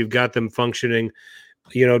place, you've got them functioning.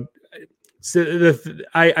 I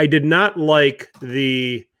did not like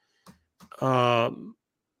the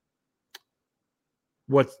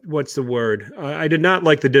what's the word? I did not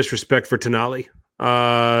like the disrespect for Tonali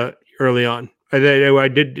early on. I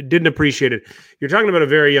didn't appreciate it. You're talking about a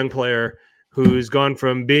very young player who's gone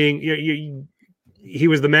from being he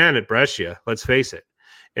was the man at Brescia, let's face it,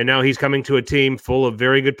 and now he's coming to a team full of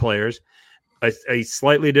very good players, a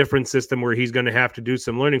slightly different system where he's going to have to do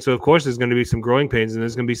some learning. So of course there's going to be some growing pains and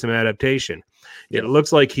there's going to be some adaptation. It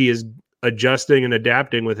looks like he is adjusting and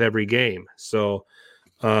adapting with every game. So,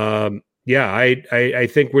 I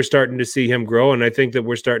think we're starting to see him grow, and I think that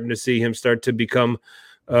we're starting to see him start to become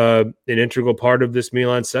an integral part of this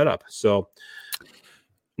Milan setup. So,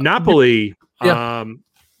 Napoli, good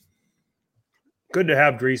to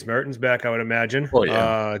have Dries Mertens back, I would imagine.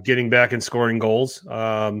 Getting back and scoring goals.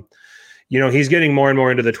 He's getting more and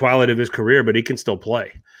more into the twilight of his career, but he can still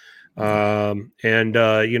play. This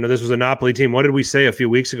was a Napoli team. What did we say a few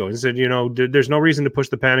weeks ago? He said, there's no reason to push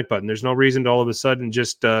the panic button. There's no reason to all of a sudden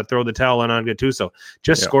just throw the towel on Gattuso.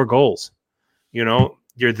 Just score goals.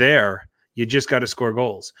 You're there. You just got to score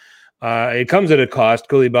goals. It comes at a cost.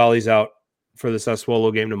 Koulibaly's out for the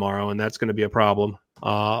Sassuolo game tomorrow, and that's going to be a problem.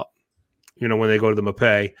 When they go to the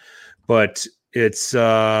Mapei, but it's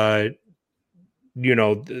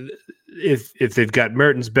if they've got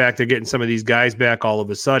Mertens back, they're getting some of these guys back all of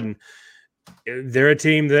a sudden. They're a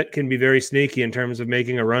team that can be very sneaky in terms of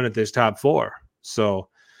making a run at this top four. So,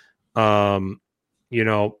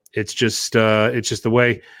 it's just the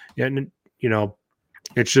way,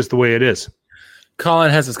 it's just the way it is.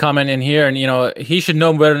 Colin has his comment in here, and he should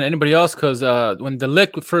know better than anybody else because when De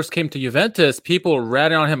Ligt first came to Juventus, people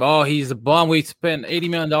ratted on him. Oh, he's a bum. We spent $80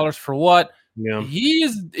 million for what? Yeah, he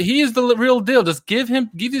is the real deal. Just give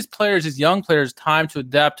these players, these young players, time to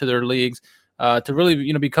adapt to their leagues, to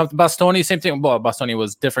really become. Bastoni, same thing. Well, Bastoni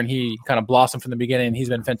was different. He kind of blossomed from the beginning. He's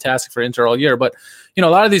been fantastic for Inter all year. But a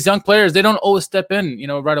lot of these young players, they don't always step in,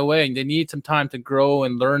 right away, and they need some time to grow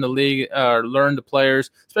and learn the league, learn the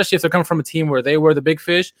players, especially if they're coming from a team where they were the big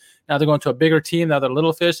fish. Now they're going to a bigger team. Now they're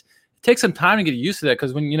little fish. It takes some time to get used to that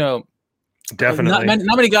because when definitely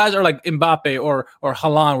not many guys are like Mbappe or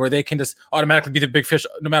Haaland where they can just automatically be the big fish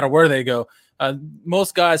no matter where they go.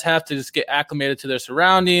 Most guys have to just get acclimated to their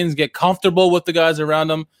surroundings, get comfortable with the guys around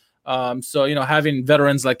them. So having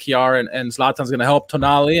veterans like Chiar and Zlatan's going to help.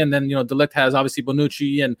 Tonali, and then De Ligt has obviously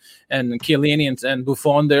Bonucci and Chiellini and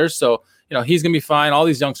Buffon there. So he's going to be fine. All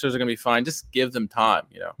these youngsters are going to be fine. Just give them time.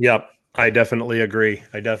 Yep, I definitely agree.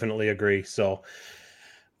 So.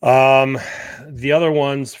 The other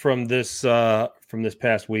ones from this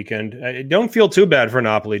past weekend, I don't feel too bad for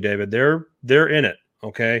Napoli, David. They're in it.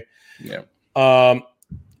 Okay. Yeah.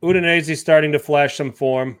 Udinese starting to flash some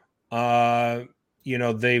form.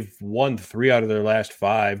 They've won 3 out of their last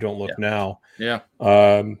 5. Don't look now. Yeah.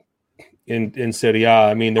 In Serie A,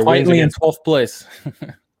 I mean, they're quietly in 12th place.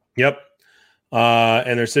 Yep.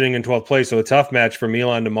 And they're sitting in 12th place. So a tough match for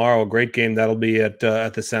Milan tomorrow. A great game. That'll be at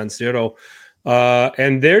the San Siro.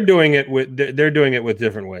 And they're doing it with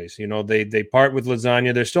different ways. They part with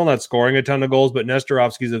Lasagna. They're still not scoring a ton of goals, but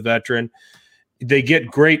Nestorovsky's a veteran. They get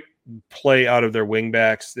great play out of their wing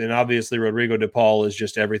backs, and obviously Rodrigo De Paul is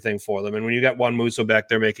just everything for them. And when you got Juan Musso back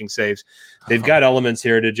there making saves, they've got elements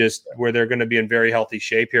here to just where they're going to be in very healthy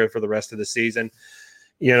shape here for the rest of the season.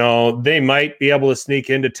 They might be able to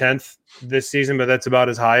sneak into 10th this season, but that's about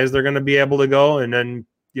as high as they're going to be able to go. And then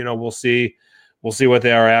we'll see what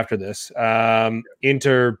they are after this.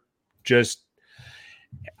 Inter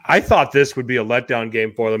I thought this would be a letdown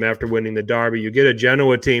game for them after winning the derby. You get a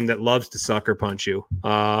Genoa team that loves to sucker punch you.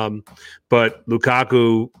 But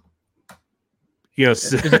Lukaku,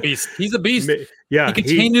 he's a beast. He's a beast. Yeah, he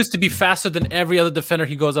continues to be faster than every other defender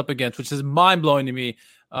he goes up against, which is mind-blowing to me.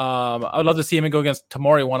 I would love to see him go against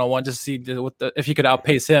Tomori one-on-one just to see if he could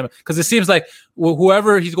outpace him. Because it seems like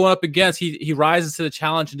whoever he's going up against, he rises to the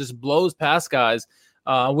challenge and just blows past guys,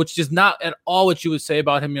 which is not at all what you would say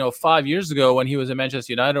about him, 5 years ago when he was at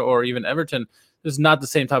Manchester United or even Everton. This is not the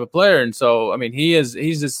same type of player. And so, I mean, he's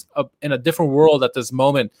just in a different world at this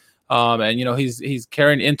moment. And he's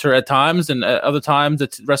carrying Inter at times, and at other times the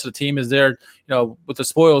rest of the team is there, with the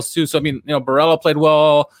spoils too. So I mean, Barella played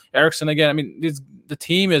well, Eriksson again. I mean, the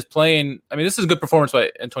team is playing. I mean, this is a good performance by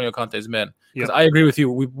Antonio Conte's men. Because I agree with you.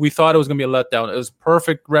 We thought it was going to be a letdown. It was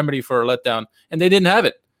perfect remedy for a letdown, and they didn't have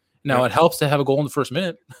it. Now it helps to have a goal in the first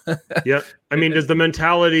minute. Yeah, I mean, is the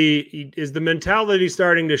mentality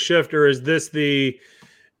starting to shift, or is this the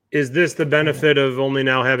benefit of only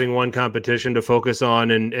now having one competition to focus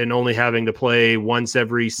on and only having to play once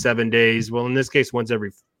every 7 days? Well, in this case, once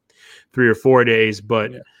every 3 or 4 days,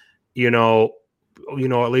 but at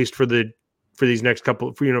least for these next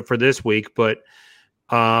couple, for this week. But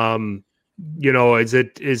is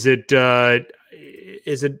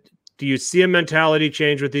it? Do you see a mentality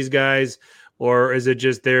change with these guys, or is it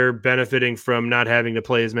just they're benefiting from not having to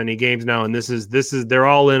play as many games now? And this is they're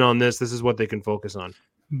all in on this. This is what they can focus on.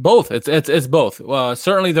 Both. It's both.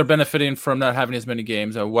 Certainly they're benefiting from not having as many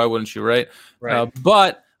games. Why wouldn't you, right?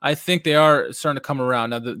 But I think they are starting to come around.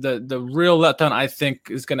 Now, the real letdown, I think,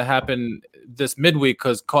 is going to happen this midweek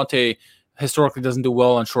because Conte historically doesn't do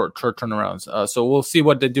well on short turnarounds. So we'll see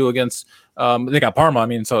what they do against. They got Parma. I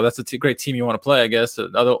mean, so that's a great team you want to play, I guess.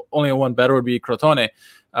 Only one better would be Crotone.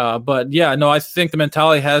 But yeah, no, I think the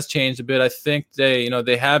mentality has changed a bit. I think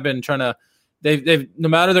they have been trying to. They've no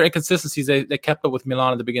matter their inconsistencies, they kept up with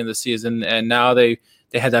Milan at the beginning of the season, and now they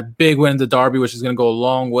had that big win in the derby, which is going to go a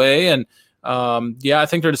long way. And I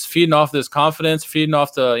think they're just feeding off this confidence, feeding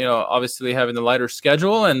off the obviously having the lighter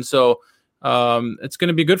schedule, and so it's going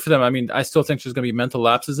to be good for them. I mean, I still think there's going to be mental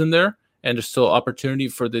lapses in there, and there's still opportunity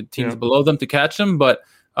for the teams below them to catch them. But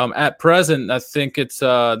at present, I think it's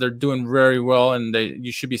they're doing very well, and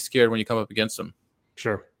you should be scared when you come up against them.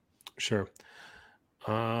 Sure.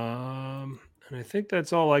 And I think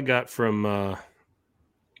that's all I got from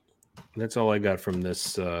this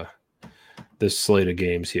this slate of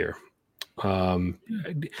games here.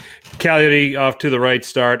 Cagliari off to the right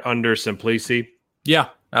start under Simplici. Yeah,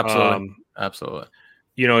 absolutely. Absolutely.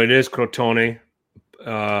 It is Crotone.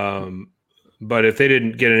 But if they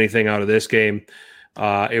didn't get anything out of this game,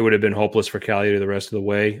 it would have been hopeless for Cagliari the rest of the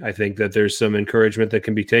way. I think that there's some encouragement that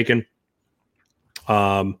can be taken.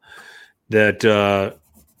 That'll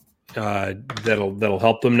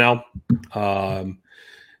help them now. And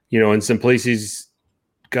Simplici's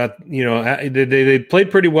got, they played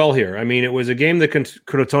pretty well here. I mean, it was a game that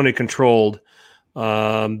Crotone controlled.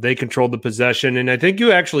 They controlled the possession, and I think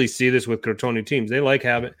you actually see this with Crotone teams. They like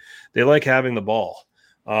having the ball.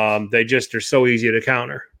 They just are so easy to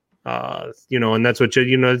counter. And that's what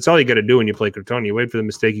it's all you got to do when you play Crotone. You wait for the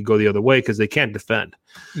mistake, you go the other way because they can't defend.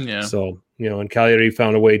 Yeah. So and Cagliari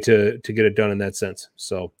found a way to get it done in that sense.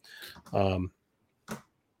 So.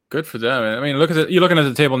 Good for them. I mean, you're looking at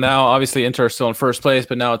the table now. Obviously, Inter is still in first place,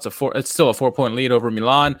 but now it's still a 4-point lead over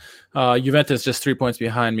Milan. Juventus just 3 points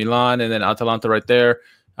behind Milan, and then Atalanta right there.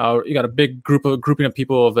 You got a big grouping of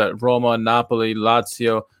people of Roma, Napoli,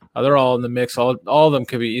 Lazio. They're all in the mix. All of them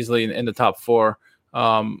could be easily in the top four.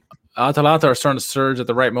 Atalanta are starting to surge at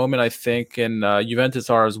the right moment, I think, and Juventus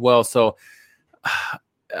are as well. So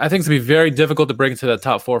I think it's going to be very difficult to break into that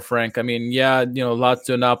top four, Frank. I mean,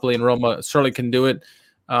 Lazio, Napoli, and Roma certainly can do it.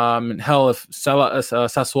 Hell, if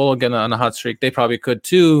Sassuolo get on a hot streak, they probably could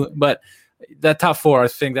too. But that top four, I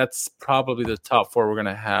think that's probably the top four we're going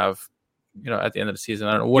to have, at the end of the season.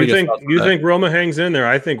 I don't know. What do you think? You think Roma hangs in there?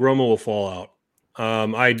 I think Roma will fall out.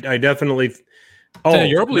 I definitely.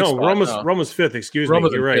 Europa League spot, Roma's fifth. Excuse me.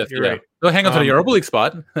 You're right. You're right. They'll hang on to the Europa League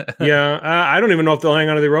spot. I don't even know if they'll hang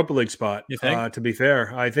on to the Europa League spot. You think? To be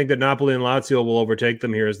fair, I think that Napoli and Lazio will overtake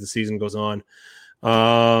them here as the season goes on.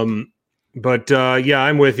 But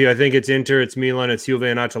I'm with you. I think it's Inter, it's Milan, it's Juve,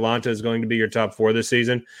 and Atalanta is going to be your top four this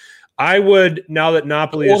season. I would, now that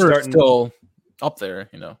Napoli is starting still up there,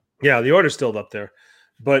 Yeah, the order's still up there.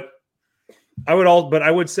 But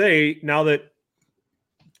I would say now that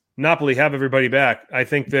Napoli have everybody back, I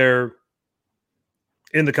think they're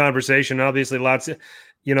in the conversation. Obviously, Lazio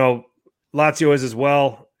is as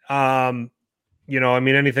well. Anything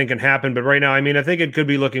can happen, but right now, I think it could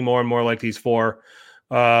be looking more and more like these four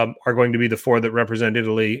are going to be the four that represent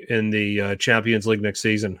Italy in the Champions League next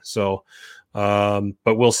season. So, but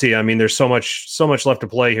we'll see. There's so much left to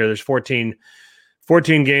play here. There's 14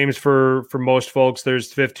 games for most folks.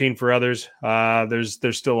 There's 15 for others.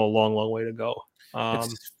 There's still a long way to go.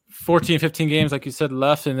 It's 14, 15 games, like you said,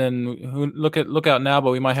 left, and then look out now.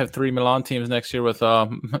 But we might have 3 Milan teams next year with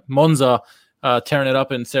Monza tearing it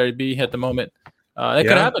up in Serie B at the moment. It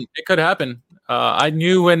could happen. It could happen. I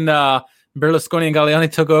knew when Berlusconi and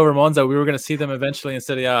Galliani took over Monza, we were going to see them eventually in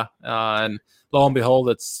Serie A, and lo and behold,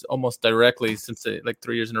 it's almost directly since 3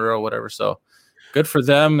 years in a row, whatever. So good for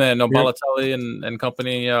them and Balotelli and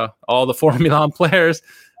company, all the former Milan players.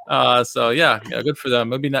 Good for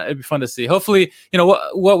them. It'd be fun to see. Hopefully,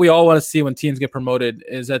 what we all want to see when teams get promoted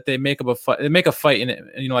is that they make a fight. They make a fight in it.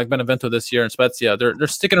 Like Benevento this year and Spezia, they're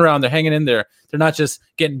sticking around. They're hanging in there. They're not just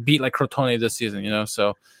getting beat like Crotone this season.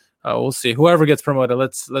 So we'll see. Whoever gets promoted,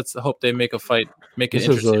 let's hope they make a fight. Make it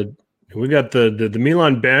interesting. We got the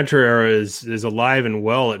Milan banter era is alive and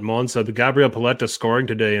well at Monza. The Gabriel Paletta scoring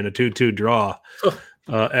today in a 2-2 draw.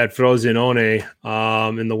 At Frosinone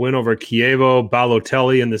in the win over Chievo.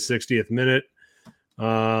 Balotelli in the 60th minute.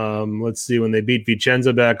 Let's see, when they beat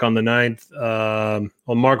Vicenza back on the 9th.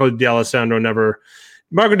 Marco D'Alessandro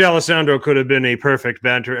could have been a perfect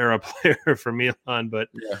banter era player for Milan, but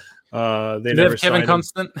they never signed Kevin him.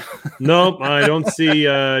 Constant. Nope, I don't see.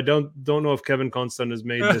 Don't know if Kevin Constant has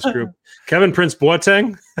made this group. Kevin Prince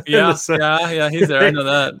Boateng. Yeah, he's there. I know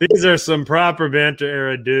that. These are some proper banter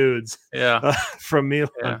era dudes. Yeah, from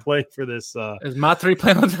Milan playing for this. Is Matri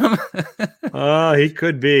playing with them? He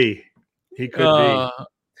could be. He could be.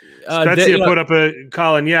 Spezia put up a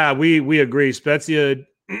Colin. Yeah, we agree. Spezia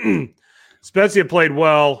played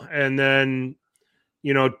well, and then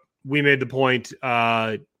we made the point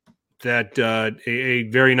that a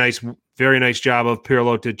very nice job of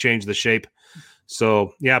Pirlo to change the shape.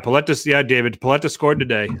 So David Paletta scored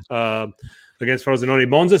today against Frosinone.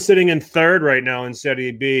 Monza sitting in third right now in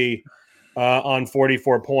Serie B on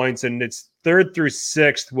 44 points, and it's third through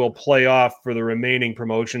sixth will play off for the remaining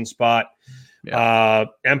promotion spot. Yeah.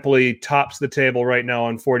 Empoli tops the table right now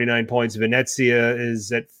on 49 points. Venezia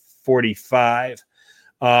is at 45.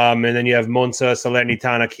 And then you have Monza,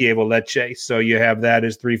 Salernitana, Chievo, Lecce. So you have that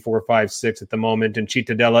as 3, 4, 5, 6 at the moment. And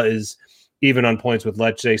Cittadella is even on points with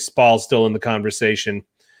Lecce. Spal's still in the conversation,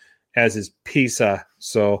 as is Pisa.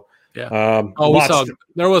 So yeah. We saw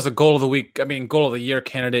there was a goal of the week. I mean, goal of the year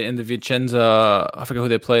candidate in the Vicenza. I forget who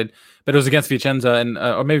they played, but it was against Vicenza and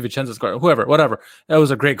or maybe Vicenza scored. Whatever. That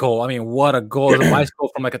was a great goal. I mean, what a goal! It was a nice goal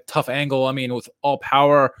from like a tough angle. I mean, with all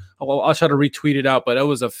power. I'll try to retweet it out, but it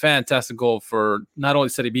was a fantastic goal for not only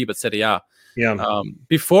Serie B but Serie A. Yeah.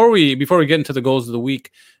 Before we get into the goals of the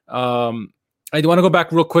week, I do want to go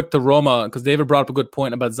back real quick to Roma because David brought up a good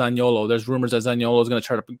point about Zaniolo. There's rumors that Zaniolo is going to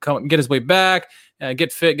try to get his way back,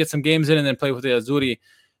 get fit, get some games in, and then play with the Azzurri.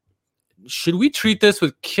 Should we treat this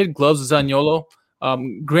with kid gloves with Zaniolo?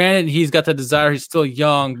 Granted, he's got the desire. He's still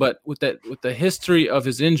young, but with the history of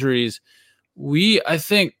his injuries, I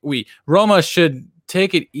think Roma should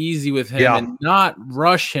take it easy with him and not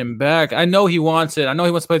rush him back. I know he wants it. I know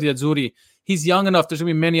he wants to play with the Azzurri. He's young enough. There's going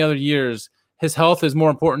to be many other years. His health is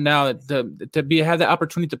more important now have the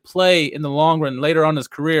opportunity to play in the long run later on in his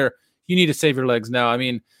career. You need to save your legs now. I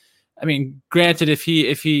mean, granted, if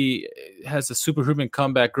he has a superhuman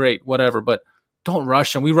comeback, great, whatever. But don't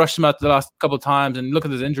rush him. We rushed him out the last couple of times, and look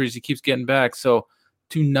at his injuries. He keeps getting back. So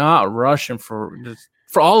do not rush him for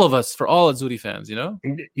all of us, for all Azzurri fans.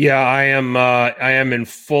 Yeah, I am in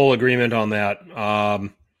full agreement on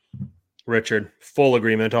that. Richard, full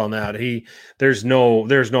agreement on that. There's no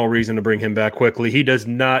reason to bring him back quickly. He does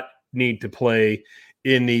not need to play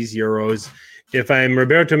in these Euros. If I'm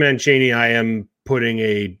Roberto Mancini, I am putting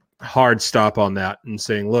a hard stop on that and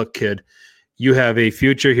saying, look, kid, you have a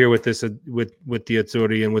future here with this with the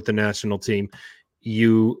Azzurri and with the national team.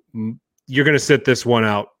 You're going to sit this one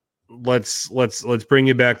out. Let's bring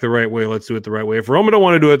you back the right way. Let's do it the right way. If Roma don't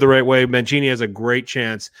want to do it the right way, Mancini has a great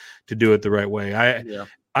chance to do it the right way.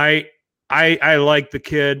 I like the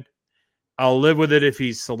kid. I'll live with it if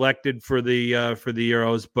he's selected for the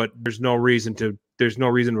Euros, but there's no reason to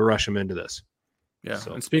rush him into this. Yeah.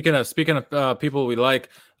 So. And speaking of people we like,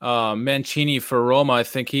 Mancini for Roma, I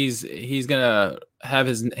think he's gonna have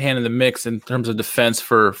his hand in the mix in terms of defense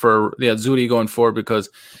for the Azzurri going forward because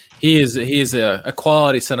he is a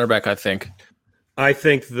quality center back. I think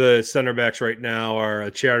the center backs right now are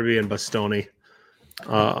Acerbi and Bastoni.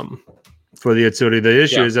 For the Azzurri, the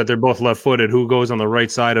issue is that they're both left-footed. Who goes on the right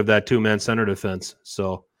side of that two-man center defense?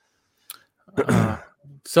 So,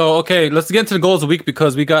 okay, let's get into the goals of the week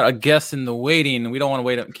because we got a guest in the waiting. We don't want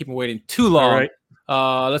to keep him waiting too long. All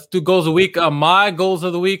right. Let's do goals of the week. My goals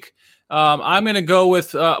of the week. I'm going to go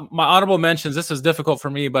with my honorable mentions. This is difficult for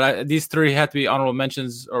me, but these three have to be honorable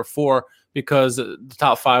mentions or four because the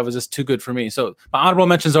top five was just too good for me. So my honorable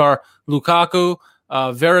mentions are Lukaku,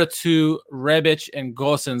 Veretout, Rebic, and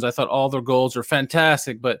Gosens. I thought all their goals were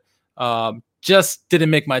fantastic, but just didn't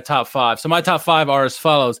make my top five. So my top five are as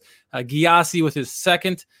follows. Gyasi with his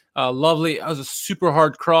second. Lovely. That was a super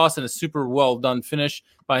hard cross and a super well done finish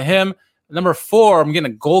by him. Number 4, I'm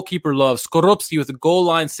getting a goalkeeper love. Skorupski with a goal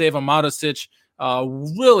line save on Marusic.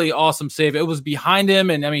 Really awesome save. It was behind him,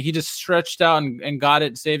 and he just stretched out and got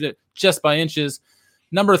it, saved it just by inches.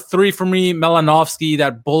 Number 3 for me, Melanovsky,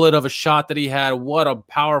 that bullet of a shot that he had. What a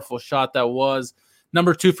powerful shot that was.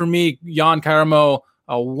 Number 2 for me, Jan Karamo,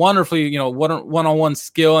 a wonderfully, one-on-one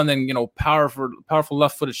skill, and then, powerful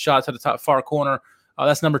left-footed shot to the top far corner.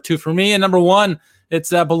 That's number 2 for me. And number 1, it's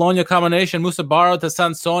that Bologna combination, Musa Barrow to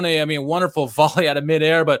Sansone. Wonderful volley out of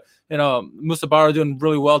midair, but, Musa Barrow doing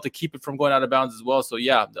really well to keep it from going out of bounds as well. So,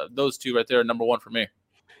 yeah, those two right there, number 1 for me.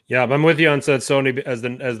 Yeah, I'm with you on Sansone as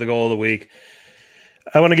the goal of the week.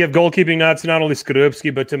 I want to give goalkeeping nods to not only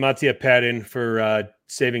Skorupski, but to Mattia Perin for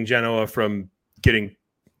saving Genoa from getting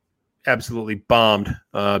absolutely bombed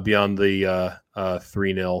beyond the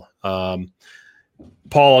 3-0.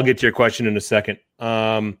 Paul, I'll get to your question in a second.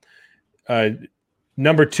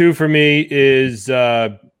 Number 2 for me is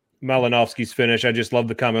Malinovsky's finish. I just love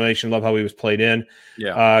the combination, love how he was played in.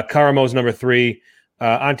 Yeah. Karamo's number 3.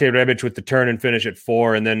 Ante Rebic with the turn and finish at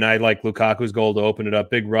 4. And then I like Lukaku's goal to open it up.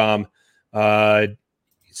 Big Rom.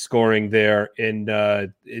 scoring there in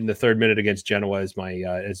the third minute against Genoa as my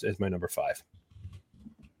number 5.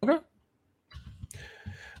 Okay.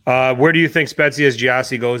 Where do you think Spezia's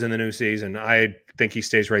Gyasi goes in the new season? I think he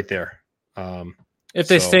stays right there. If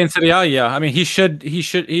they stay in Serie A, yeah. I mean, he should.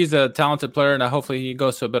 He's a talented player, and hopefully he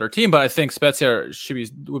goes to a better team. But I think Spezia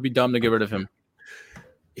would be dumb to get rid of him.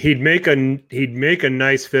 He'd make a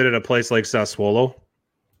nice fit at a place like Sassuolo.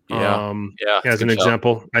 Yeah. As an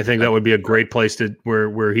example, I think that would be a great place to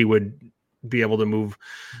where he would be able to move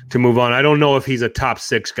on. I don't know if he's a top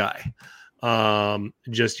 6 guy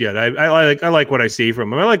just yet. I like what I see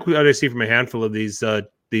from him. I like what I see from a handful of these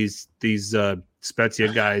Spezia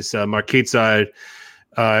guys. Marquezza,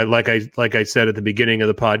 like I said at the beginning of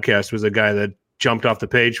the podcast, was a guy that jumped off the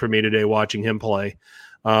page for me today watching him play.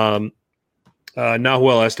 Nahuel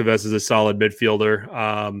Estevez is a solid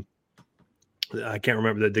midfielder. I can't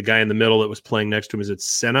remember the guy in the middle that was playing next to him. Is it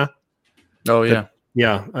Senna? Oh yeah,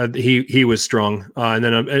 he was strong. And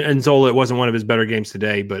then and Zola, it wasn't one of his better games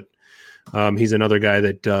today, but he's another guy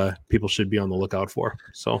that people should be on the lookout for.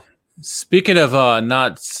 So speaking of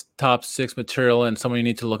not top 6 material and someone you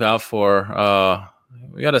need to look out for,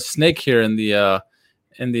 we got a snake here in the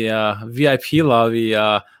VIP lobby.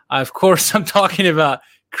 Of course, I'm talking about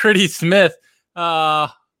Critty Smith.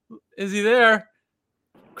 Is he there?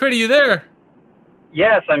 Critty, you there?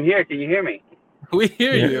 Yes, I'm here. Can you hear me? We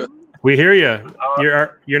hear you. We hear you.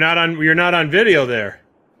 You're not on video there.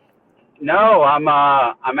 No, I'm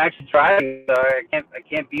actually driving, so I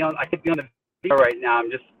can't be on the video right now.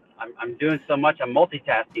 I'm doing so much. I'm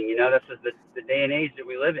multitasking. You know, this is the day and age that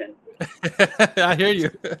we live in. I hear you.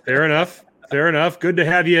 Fair enough. Good to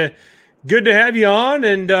have you. Good to have you on,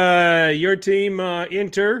 and your team,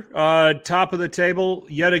 Inter, top of the table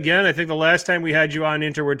yet again. I think the last time we had you on,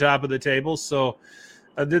 Inter were top of the table. So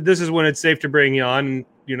this is when it's safe to bring you on.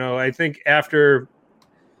 You know, I think after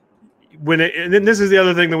and then this is the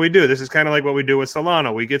other thing that we do. This is kind of like what we do with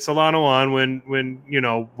Solano. We get Solano on when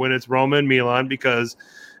it's Roma and Milan, because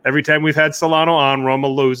every time we've had Solano on, Roma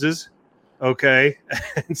loses. Okay,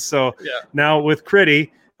 and so now with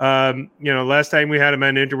Critty. Last time we had him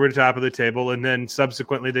at Inter, we're top of the table, and then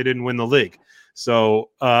subsequently they didn't win the league. So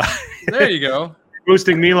there you go,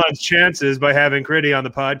 boosting Milan's chances by having Critty on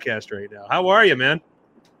the podcast right now. How are you, man?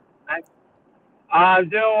 I'm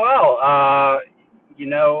doing well.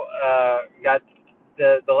 Got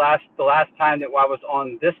the last time that I was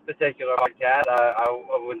on this particular podcast, I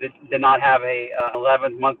did not have an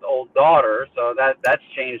 11-month-old daughter, so that's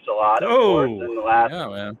changed a lot. Of course, in the last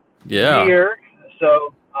year.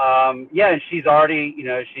 So. And she's already,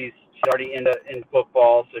 she's already in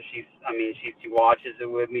football. So she watches it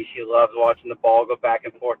with me. She loves watching the ball go back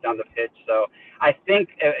and forth down the pitch. So I think,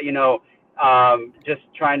 just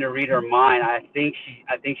trying to read her mind, I think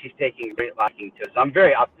she's taking a great liking to it. So I'm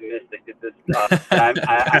very optimistic that this,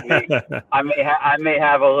 I may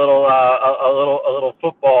have a little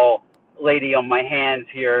football lady on my hands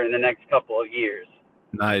here in the next couple of years.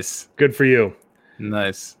 Nice. Good for you.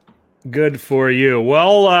 Nice. Good for you.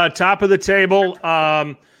 Well, top of the table.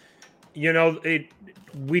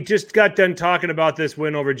 We just got done talking about this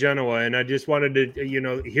win over Genoa, and I just wanted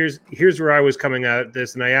to, here's where I was coming at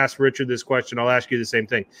this, and I asked Richard this question. I'll ask you the same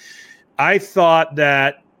thing. I thought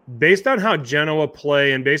that based on how Genoa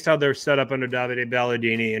play and based on how they're set up under Davide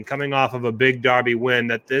Ballardini and coming off of a big derby win,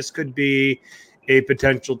 that this could be a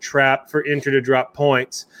potential trap for Inter to drop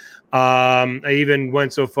points. I even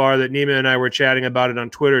went so far that Nima and I were chatting about it on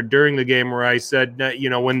Twitter during the game, where I said,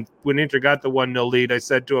 when Inter got the 1-0 lead, I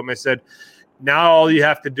said to him, now all you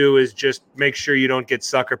have to do is just make sure you don't get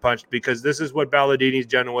sucker punched, because this is what Ballardini's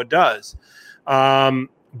Genoa does.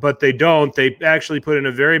 But they don't. They actually put in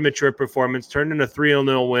a very mature performance, turned in a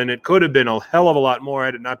 3-0 win. It could have been a hell of a lot more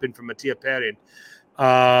had it not been for Mattia Perin.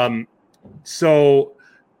 So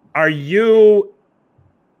are you...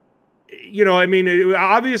 it was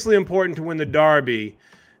obviously important to win the derby,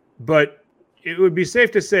 but it would be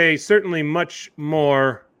safe to say certainly much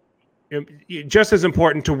more, just as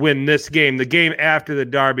important to win this game, the game after the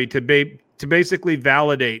derby, to basically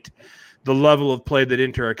validate the level of play that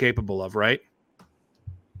Inter are capable of, right?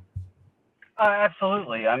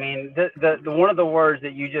 Absolutely. I mean, the one of the words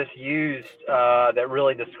that you just used that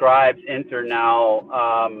really describes Inter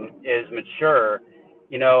now is mature.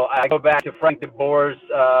 I go back to Frank de Boer's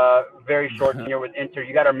very short tenure with Inter.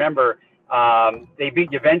 You got to remember, they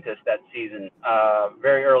beat Juventus that season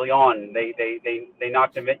very early on. They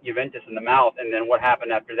knocked Juventus in the mouth, and then what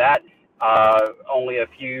happened after that? Only a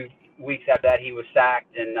few weeks after that, he was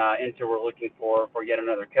sacked, and Inter were looking for yet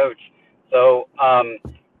another coach. So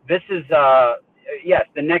this is yes,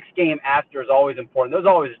 the next game after is always important. There's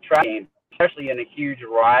always a trap game. especially in a huge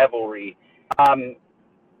rivalry.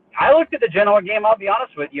 I looked at the Genoa game, I'll be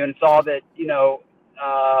honest with you, and saw that,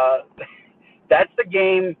 that's the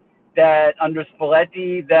game that under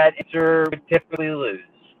Spalletti that Inter would typically lose.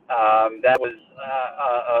 That was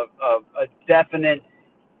a definite,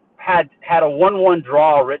 had a 1-1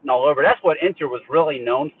 draw written all over. That's what Inter was really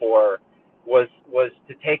known for, was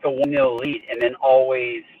to take a 1-0 lead and then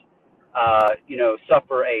always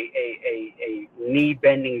suffer a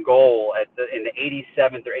knee-bending goal in the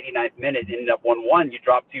 87th or 89th minute. Ended up 1-1. You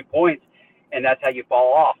drop 2 points, and that's how you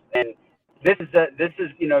fall off. And this is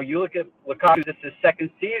you look at Lukaku. This is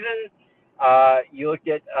second season. You look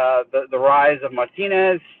at the rise of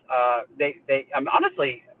Martinez.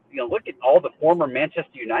 Honestly, look at all the former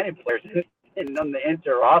Manchester United players on the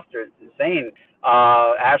Inter roster. It's insane.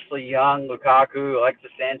 Ashley Young, Lukaku,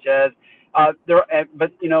 Alexis Sanchez. But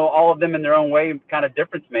all of them in their own way, kind of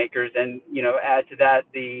difference makers. And add to that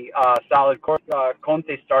the solid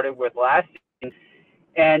Conte started with last season.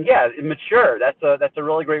 And yeah, mature. That's a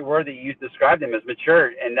really great word that you described him as,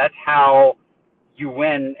 mature. And that's how you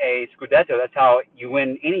win a Scudetto. That's how you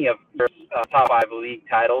win any of your top 5 league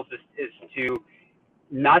titles. Is to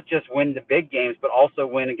not just win the big games, but also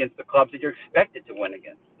win against the clubs that you're expected to win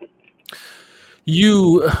against.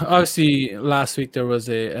 You obviously last week there was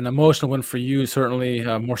an emotional win for you, certainly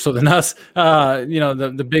more so than us.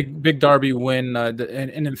 The big derby win,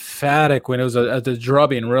 an emphatic win. It was a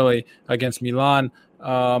drubbing really against Milan.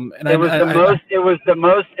 It was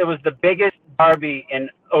the biggest derby in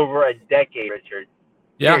over a decade, Richard.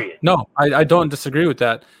 Yeah, period. No, I don't disagree with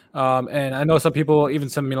that. And I know some people, even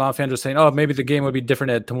some Milan fans, are saying, "Oh, maybe the game would be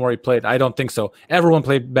different had Tomori played." I don't think so. Everyone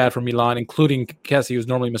played bad for Milan, including Kessie, who's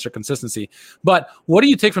normally Mr. Consistency. But what do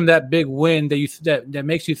you take from that big win that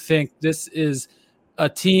makes you think this is a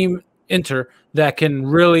team, Inter, that can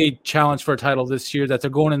really challenge for a title this year, that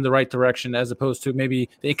they're going in the right direction, as opposed to maybe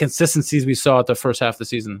the inconsistencies we saw at the first half of the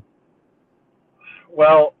season?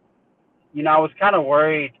 Well, I was kind of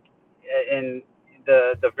worried in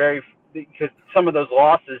because some of those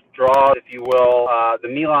losses, draws, if you will, the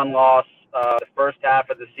Milan loss, the first half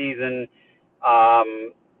of the season,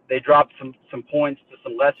 they dropped some points to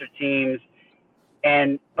some lesser teams.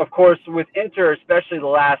 And, of course, with Inter, especially the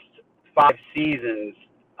last 5 seasons,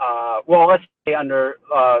 let's say under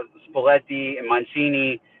Spalletti and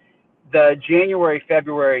Mancini, the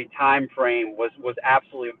January-February time frame was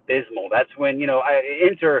absolutely abysmal. That's when,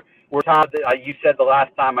 Inter were top. You said the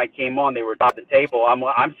last time I came on, they were top of the table. I'm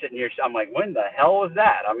sitting here. I'm like, when the hell was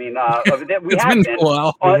that? I mean, we have been.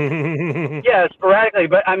 Well. Yeah, sporadically.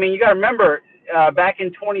 But I mean, you got to remember, back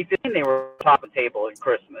in 2015, they were top of the table at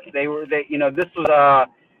Christmas. This was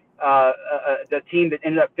the team that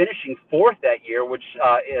ended up finishing 4th that year, which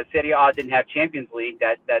Serie A didn't have Champions League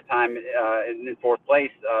that time in 4th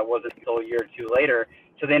place. Wasn't until a year or 2 later.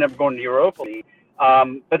 So they ended up going to the Europa League.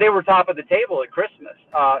 But they were top of the table at Christmas.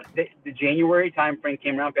 The January time frame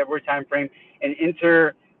came around, February time frame, and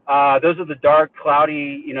Inter. Those are the dark,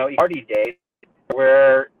 cloudy, Icardi days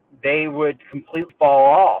where they would completely fall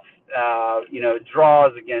off.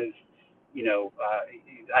 Draws against,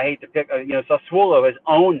 I hate to pick, Sassuolo has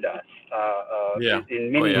owned us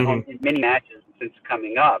in many matches since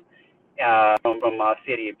coming up from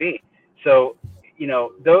Serie B. So. These are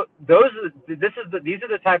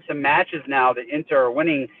the types of matches now that Inter are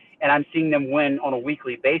winning, and I'm seeing them win on a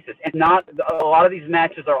weekly basis. And not a lot of these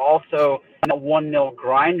matches are also 1-0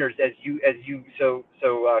 grinders, as you so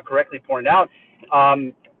correctly pointed out.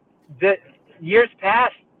 The years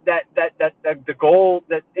past that the goal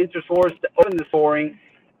that Inter scores to open the scoring,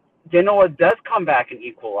 Genoa does come back and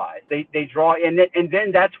equalize. They draw, and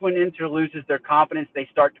then that's when Inter loses their confidence. They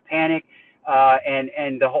start to panic.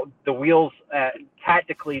 And the wheels,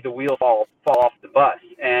 tactically, the wheels fall off the bus,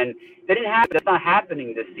 and that didn't happen. That's not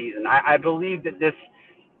happening this season. I believe that this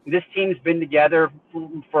team's been together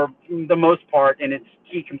for the most part, and its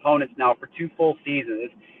key components now for 2 full seasons,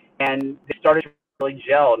 and they started to really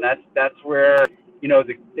gel, and that's where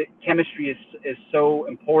the chemistry is so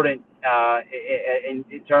important in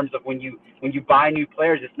terms of when you buy new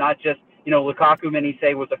players. It's not just Lukaku, many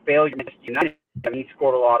say, was a failure at Manchester United. I mean, he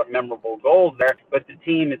scored a lot of memorable goals there, but the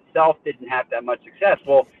team itself didn't have that much success.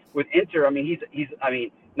 Well, with Inter, I mean, he's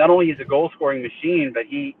not only is a goal-scoring machine, but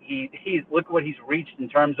he's look what he's reached in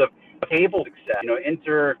terms of table success.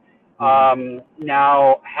 Inter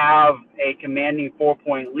now have a commanding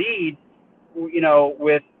 4-point lead.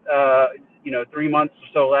 With 3 months or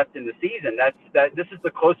so left in the season. This is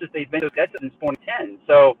the closest they've been to that since 2010.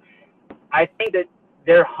 So I think that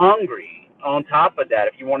they're hungry. On top of that,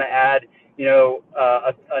 if you want to add,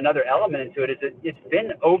 another element into it is that it's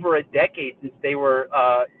been over a decade since they were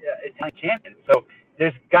Italian champions. So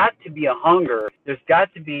there's got to be a hunger. There's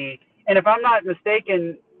got to be, and if I'm not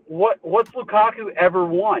mistaken, what's Lukaku ever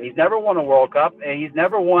won? He's never won a World Cup, and he's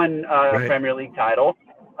never won a Premier League title.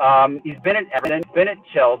 He's been at Everton, he's been at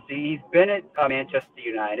Chelsea, he's been at Manchester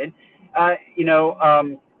United.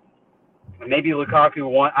 Maybe Lukaku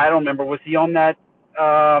won. I don't remember. Was he on that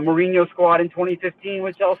Mourinho squad in 2015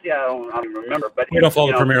 with Chelsea? I don't remember. But we don't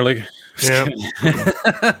follow the Premier League. Yeah.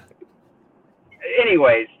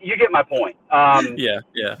 Anyways, you get my point. Yeah.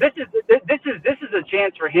 This is a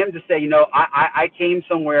chance for him to say, I came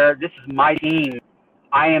somewhere. This is my team.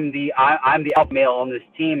 I'm the alpha male on this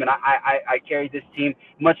team, and I carried this team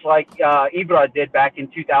much like Ibra did back in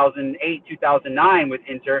 2008, 2009 with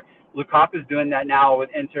Inter. Lukaku's doing that now with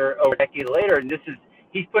Inter over a decade later, and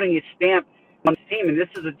he's putting his stamp on his team. And this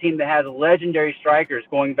is a team that has legendary strikers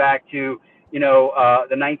going back to the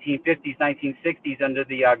 1950s, 1960s under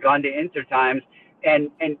the Grande Inter times, and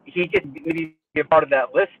he gets maybe be a part of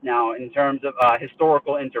that list now in terms of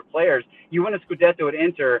historical Inter players. You win a Scudetto at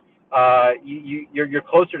Inter, you're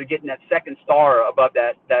closer to getting that second star above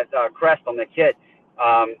that crest on the kit.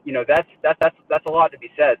 That's a lot to be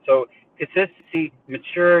said. So consistency,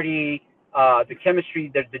 maturity, the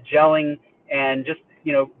chemistry, the gelling, and just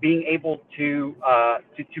being able to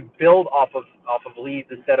build off of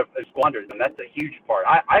leads instead of squanders them. That's a huge part.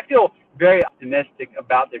 I feel very optimistic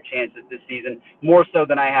about their chances this season, more so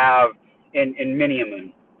than I have in many a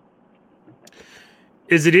moon.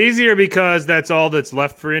 Is it easier because that's all that's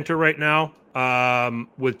left for Inter right now,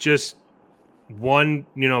 with just one,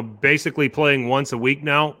 basically playing once a week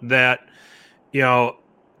now, that,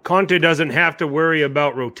 Conte doesn't have to worry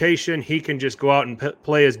about rotation. He can just go out and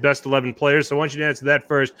play his best 11 players. So I want you to answer that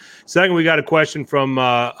first. Second, we got a question from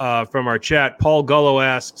our chat. Paul Gullo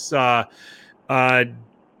asks,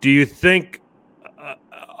 do you think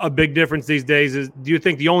a big difference these days is? Do you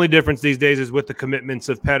think the only difference these days is with the commitments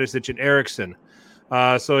of Perisic and Eriksen?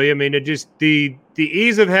 It just the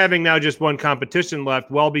ease of having now just one competition left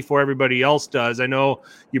well before everybody else does. I know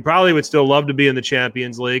you probably would still love to be in the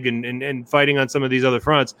Champions League and fighting on some of these other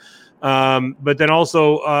fronts. But then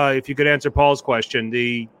also, if you could answer Paul's question,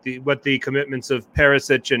 what the commitments of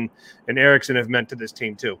Perisic and Eriksen have meant to this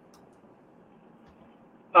team too.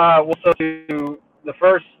 So to the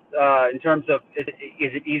first, in terms of is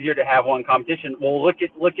it easier to have one competition? Well, look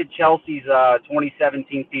at Chelsea's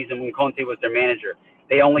 2017 season when Conte was their manager.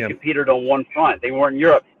 They only competed on one front. They weren't in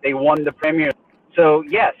Europe. They won the Premier. So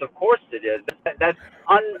yes, of course it is. That's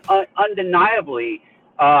undeniably.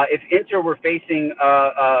 If Inter were facing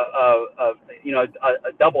a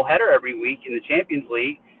double header every week in the Champions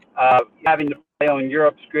League, having to play on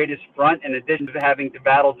Europe's greatest front in addition to having to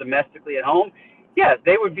battle domestically at home, yes,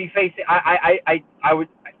 they would be facing. I would.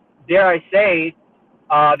 Dare I say,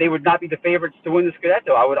 they would not be the favorites to win the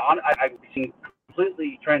Scudetto. I'm being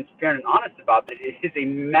completely transparent and honest about it. It is a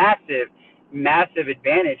massive, massive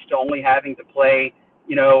advantage to only having to play,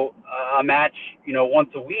 a match, once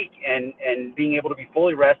a week, and being able to be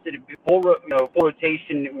fully rested, full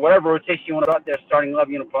rotation, whatever rotation you want to put out there, starting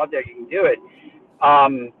 11 you want to put out there, you can do it.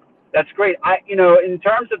 That's great. In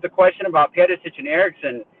terms of the question about Perisic and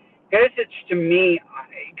Eriksen, Perisic, to me,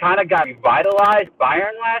 kind of got revitalized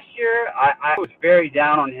Bayern last year. I was very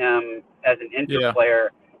down on him as an Inter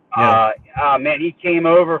player. Man, he came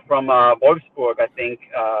over from Wolfsburg, I think,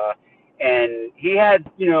 and he had,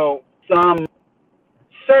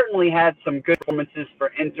 certainly had some good performances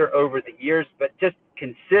for Inter over the years, but just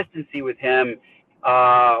consistency with him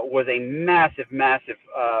was a massive, massive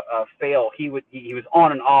fail. He was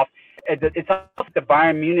on and off. It's like the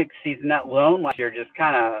Bayern Munich season, that loan last year just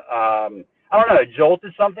kind of, I don't know,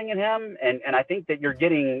 jolted something in him. And I think that you're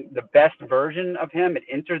getting the best version of him at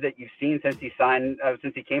Inter that you've seen since he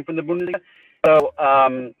came from the Bundesliga. So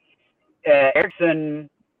Eriksen,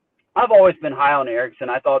 I've always been high on Eriksen.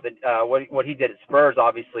 I thought that what he did at Spurs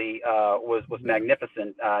obviously was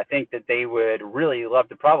magnificent. I think that they would really love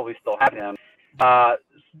to probably still have him.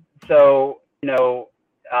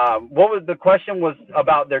 What was the question? Was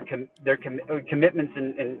about their commitments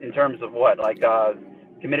in terms of what, like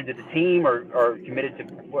committed to the team or committed to?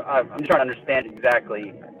 I'm trying to understand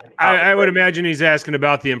exactly. I would imagine he's asking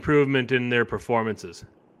about the improvement in their performances.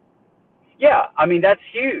 Yeah, I mean that's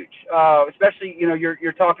huge. Especially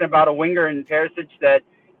you're talking about a winger in Perisic that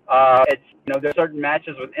there's certain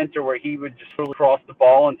matches with Inter where he would just really cross the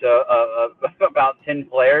ball into about 10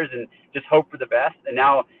 players and just hope for the best. And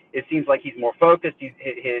now it seems like he's more focused.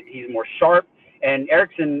 He's more sharp. And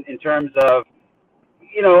Eriksen, in terms of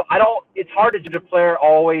It's hard to judge a player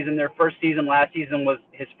always in their first season. Last season was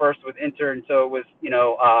his first with Inter, and so it was,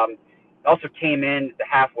 also came in at the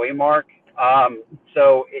halfway mark.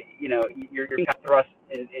 You're thrust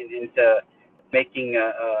into making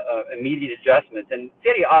immediate adjustments. And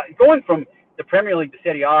Serie A, going from the Premier League to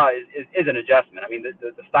Serie A is an adjustment. I mean,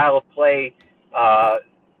 the style of play,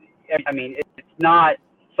 it's not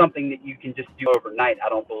something that you can just do overnight, I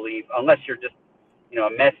don't believe, unless you're just,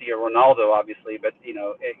 Messi or Ronaldo, obviously. But,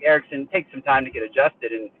 Eriksen takes some time to get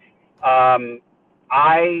adjusted. And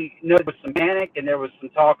I know there was some panic and there was some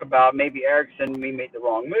talk about maybe Eriksen, we made the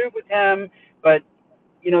wrong move with him. But,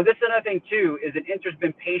 this is another thing, too, is that Inter's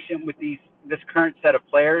been patient with this current set of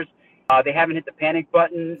players. They haven't hit the panic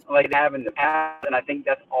button like they have in the past. And I think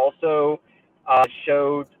that's also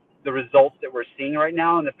showed the results that we're seeing right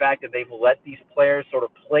now, and the fact that they've let these players sort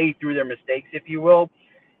of play through their mistakes, if you will.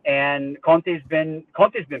 And Conte's been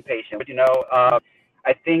patient. But,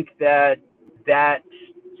 I think that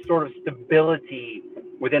sort of stability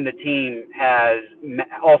within the team has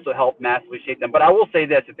also helped massively shape them. But I will say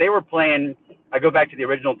this: if they were playing, I go back to the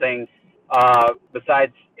original thing.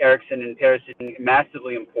 Besides Eriksen and Perisic,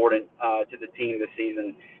 massively important to the team this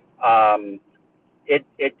season.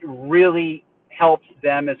 It really helps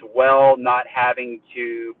them as well, not having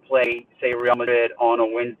to play, say, Real Madrid on a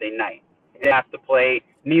Wednesday night. They have to play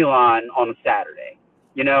Milan on a Saturday.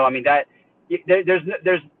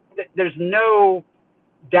 There's no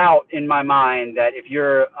doubt in my mind that if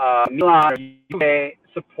you're a Milan or Juve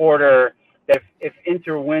supporter, that if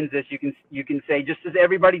Inter wins this, you can say, just as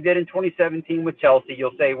everybody did in 2017 with Chelsea,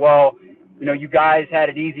 you'll say, well, you guys had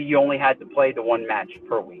it easy. You only had to play the one match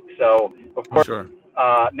per week. So, of course, sure.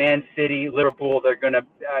 Man City, Liverpool, they're going to,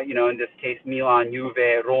 in this case, Milan,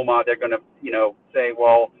 Juve, Roma, they're going to say,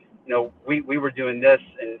 well, we were doing this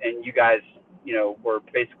and you guys, were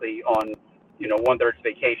basically on, 1/3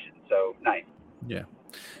 vacation. So nice. Yeah.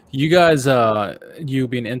 You guys, you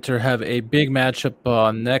being Inter, have a big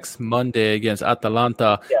matchup next Monday against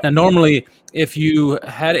Atalanta. Yeah. And normally, if you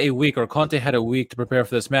had a week or Conte had a week to prepare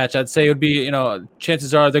for this match, I'd say it would be,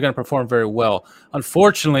 chances are they're going to perform very well.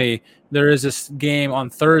 Unfortunately, there is this game on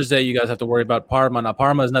Thursday you guys have to worry about Parma. Now,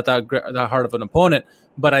 Parma is not that hard of an opponent,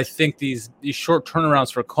 but I think these short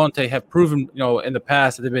turnarounds for Conte have proven, in the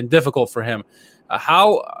past that they've been difficult for him.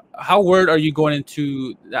 How worried are you going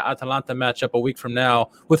into the Atalanta matchup a week from now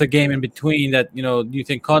with a game in between that, do you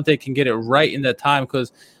think Conte can get it right in that time?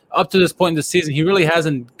 Because up to this point in the season, he really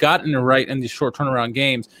hasn't gotten it right in these short turnaround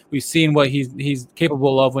games. We've seen what he's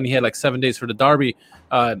capable of when he had like 7 days for the derby.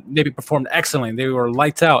 They performed excellently. They were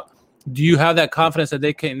lights out. Do you have that confidence that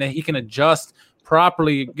he can adjust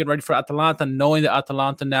properly, get ready for Atalanta, knowing that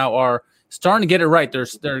Atalanta now are starting to get it right?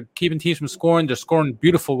 They're keeping teams from scoring. They're scoring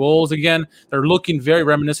beautiful goals again. They're looking very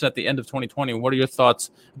reminiscent at the end of 2020. What are your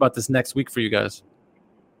thoughts about this next week for you guys?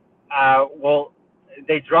 Well,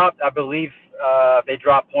 they dropped, I believe,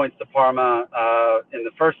 points to Parma in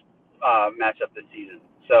the first matchup this season.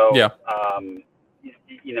 So, yeah.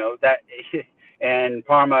 That, and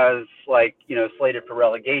Parma is slated for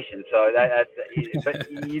relegation. So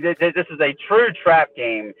this is a true trap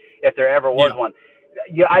game if there ever was one.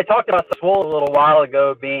 Yeah, I talked about Sassuolo a little while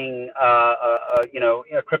ago being a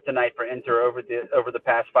kryptonite for Inter over the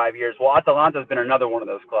past 5 years. Well, Atalanta has been another one of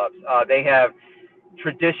those clubs. They have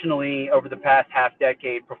traditionally over the past half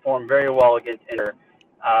decade performed very well against Inter.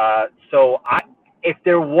 If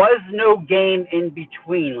there was no game in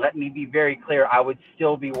between, let me be very clear, I would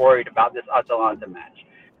still be worried about this Atalanta match.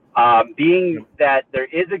 Being that there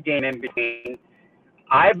is a game in between,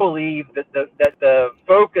 I believe that the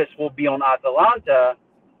focus will be on Atalanta,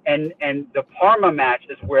 and the Parma match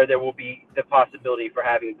is where there will be the possibility for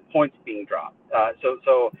having points being dropped.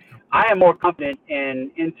 So I am more confident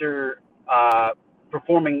in Inter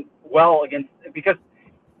performing well because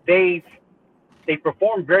they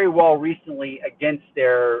performed very well recently against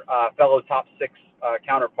their fellow top six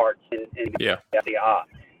counterparts in Serie A.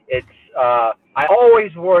 It's I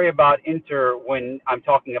always worry about Inter when I'm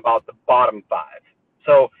talking about the bottom five.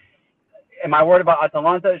 So am I worried about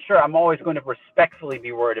Atalanta? Sure, I'm always going to respectfully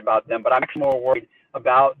be worried about them, but I'm actually more worried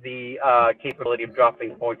about the capability of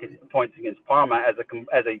dropping points against Parma as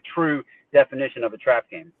a true definition of a trap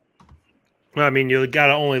game. Well, I mean, you got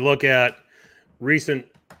to only look at recent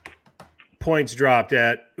points dropped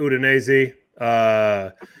at Udinese,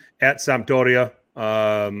 at Sampdoria,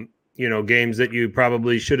 games that you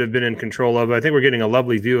probably should have been in control of. I think we're getting a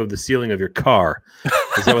lovely view of the ceiling of your car.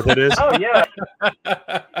 Is that what that is? Oh, yeah.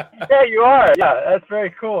 Yeah, you are. Yeah, that's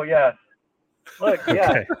very cool. Yeah. Look,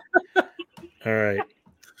 yeah. Okay. All right.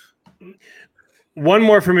 One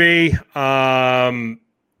more for me.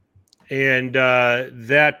 and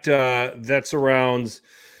that surrounds,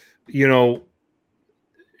 Samir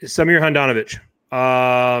Handanovic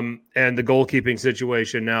and the goalkeeping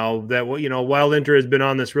situation. Now that while Inter has been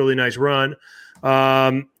on this really nice run,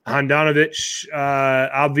 Handanovic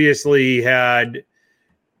obviously had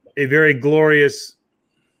a very glorious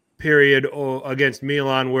period against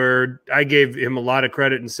Milan where I gave him a lot of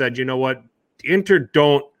credit and said, you know what, Inter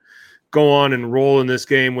don't go on and roll in this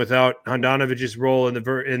game without Handanovic's role in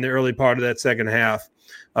the early part of that second half,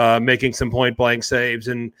 making some point blank saves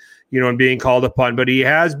and being called upon. But he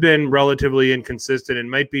has been relatively inconsistent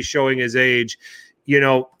and might be showing his age.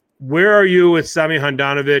 Where are you with Sami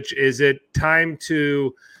Handanovic? Is it time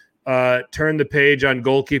to turn the page on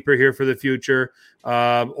goalkeeper here for the future,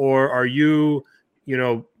 or are you,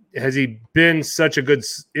 has he been such a good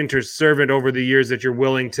Inter servant over the years that you're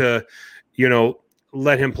willing to,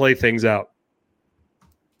 let him play things out?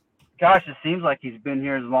 Gosh, it seems like he's been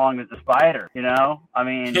here as long as the spider, in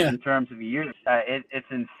terms of years. It's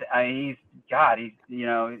insane.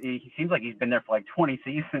 He seems like he's been there for like 20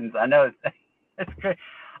 seasons. I know it's great.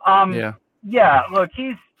 Yeah, look,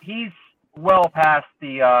 he's well past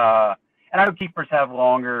the, and I know keepers have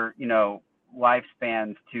longer,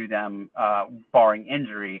 lifespans to them, barring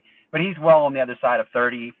injury, but he's well on the other side of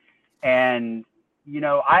 30. And,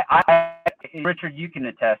 Richard, you can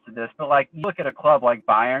attest to this, but like, you look at a club like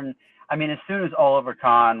Bayern, I mean, as soon as Oliver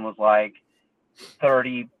Kahn was like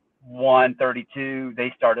 31, 32,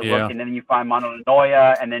 they started looking, and then you find Manuel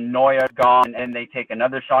Neuer, and then Neuer gone, and they take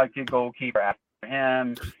another shot to goalkeeper after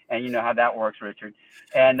him, and you know how that works, Richard.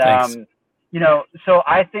 And, so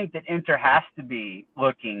I think that Inter has to be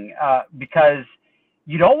looking, because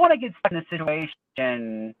you don't want to get stuck in a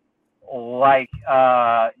situation like,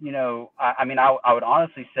 I would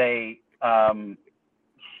honestly say,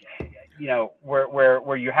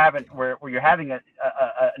 where you're having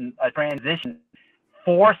a transition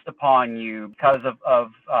forced upon you because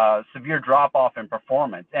of severe drop off in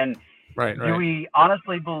performance. And do we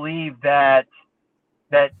honestly believe that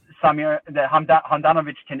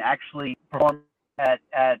Handanovic can actually perform at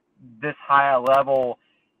this high a level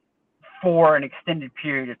for an extended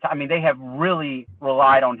period of time? I mean, they have really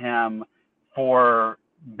relied on him for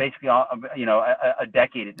basically, a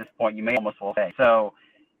decade at this point. You may almost well say. So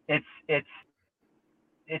it's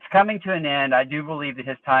coming to an end. I do believe that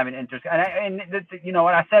his time in Inter, and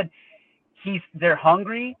I said they're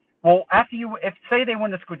hungry. Well, if say they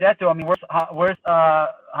win the Scudetto, I mean, where's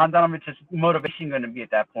Handanovic's motivation going to be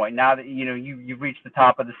at that point? Now that you've reached the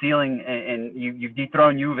top of the ceiling and you've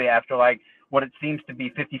dethroned Juve after like what it seems to be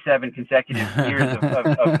 57 consecutive years of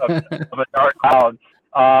a dark cloud.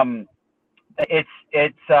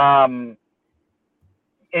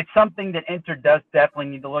 It's something that Inter does definitely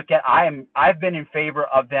need to look at. I've been in favor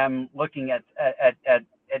of them looking at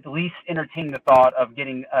least entertaining the thought of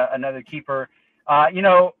getting another keeper.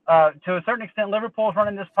 To a certain extent, Liverpool's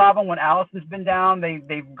running this problem. When Alisson's been down,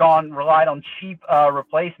 they've relied on cheap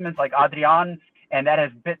replacements like Adrian, and that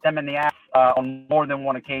has bit them in the ass on more than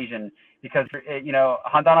one occasion because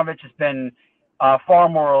Handanovic has been far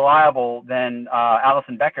more reliable than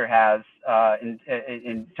Alisson Becker has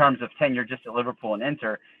in terms of tenure just at Liverpool and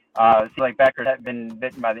Inter. It seems like Becker has been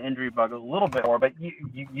bitten by the injury bug a little bit more, but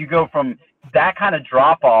you go from that kind of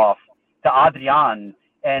drop off to Adrian.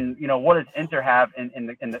 And what does Inter have in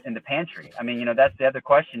the pantry? I mean, that's the other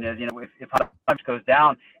question is, if Handanovic goes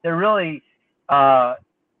down, there really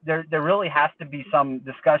has to be some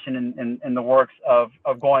discussion in the works of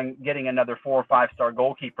getting another 4 or 5 star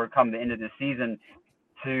goalkeeper come the end of the season.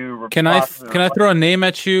 Can I throw a name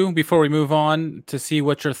at you before we move on to see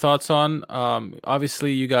what your thoughts on?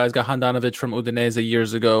 Obviously, you guys got Handanovic from Udinese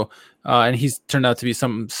years ago, and he's turned out to be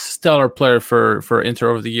some stellar player for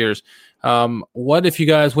Inter over the years. What if you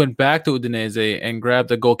guys went back to Udinese and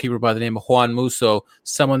grabbed a goalkeeper by the name of Juan Musso,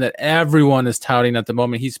 someone that everyone is touting at the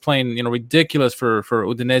moment? He's playing, ridiculous for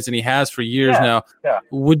Udinese, and he has for years now. Yeah.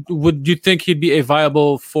 Would you think he'd be a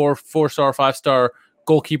viable 4-star, 5-star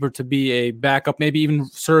goalkeeper to be a backup, maybe even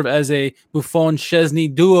serve as a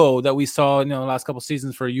Buffon-Szczesny duo that we saw, the last couple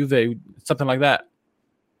seasons for Juve, something like that?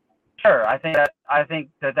 Sure, I think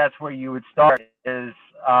that's where you would start is.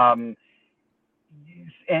 And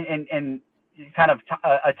kind of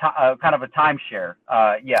a timeshare.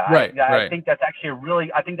 Right. I think that's actually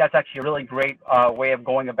a really great way of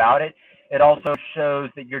going about it. It also shows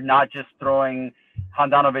that you're not just throwing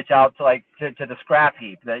Handanovic out to the scrap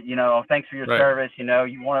heap. That thanks for your service. We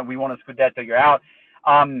want a Scudetto. You're out.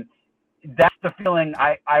 That's the feeling.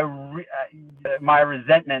 My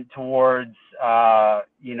resentment towards Jurgen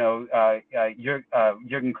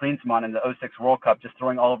Klinsmann in the 2006 World Cup, just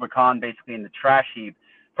throwing Oliver Kahn basically in the trash heap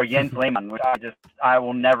for Jens Lehmann, which I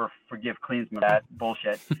will never forgive Klinsmann that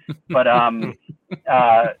bullshit. But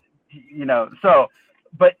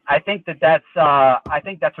but I think that's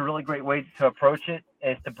a really great way to approach it,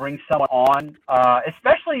 is to bring someone on,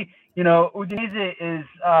 especially, Udinese is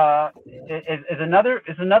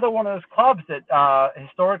another one of those clubs that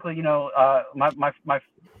historically, my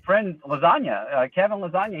friend Lasagna, Kevin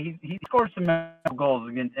Lasagna, he scored some goals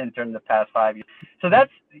against Inter in the past 5 years. So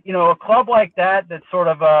that's, a club like that's sort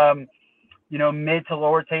of mid to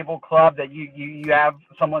lower table club that you have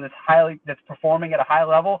someone that's performing at a high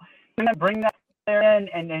level, and then bring that there in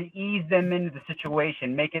and ease them into the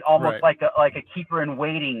situation, make it almost like a keeper in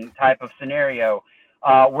waiting type of scenario,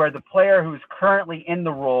 where the player who's currently in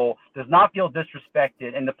the role does not feel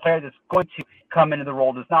disrespected, and the player that's going to come into the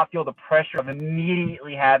role does not feel the pressure of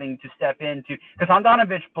immediately having to step into. Because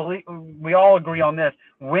Handanovic, we all agree on this,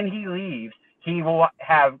 when he leaves, he will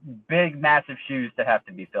have big, massive shoes that have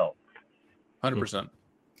to be filled. 100%.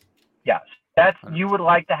 Yeah, you would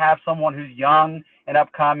like to have someone who's young and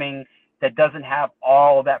upcoming, that doesn't have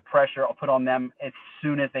all that pressure put on them as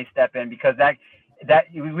soon as they step in, because that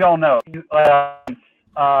we all know.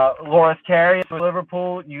 Loris Karius with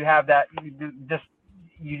Liverpool, you have that.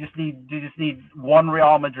 You just need one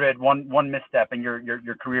Real Madrid, one misstep, and your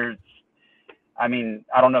career. I mean,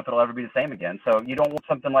 I don't know if it'll ever be the same again. So you don't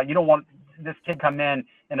want this kid come in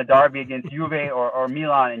a derby against Juve or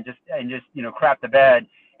Milan and just crap the bed,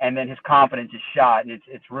 and then his confidence is shot and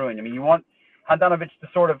it's ruined. I mean, you want Handanovic to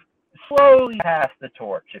sort of slowly pass the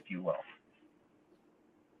torch, if you will.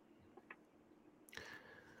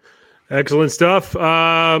 Excellent stuff.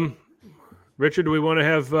 Richard, do we want to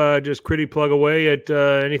have just Critty plug away at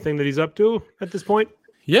anything that he's up to at this point?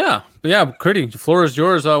 Yeah, Critty, the floor is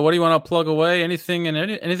yours. What do you want to plug away? Anything and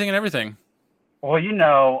everything. Well,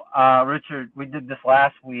 Richard, we did this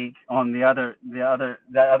last week on that other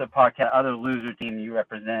podcast, other loser team you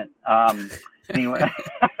represent. Anyway.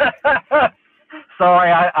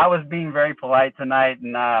 Sorry, I was being very polite tonight,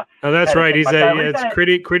 and that's right. It's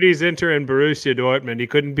Critty's Inter and Borussia Dortmund. He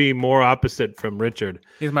couldn't be more opposite from Richard.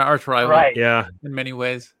 He's my arch rival. Right. Yeah. In many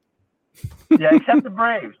ways. Yeah, except the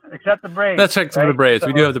Braves. That's right. Right? The Braves. So,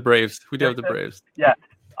 we do have the Braves. Yeah.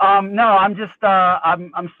 No, I'm just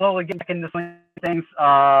I'm slowly getting back into swing things.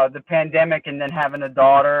 The pandemic and then having a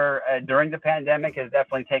daughter during the pandemic has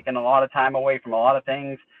definitely taken a lot of time away from a lot of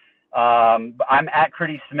things. I'm at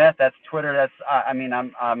Critty Smith. That's Twitter. That's I'm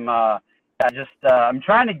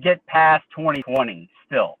trying to get past 2020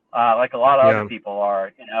 still, like a lot of other people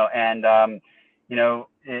are, and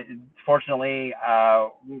fortunately,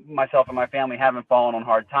 myself and my family haven't fallen on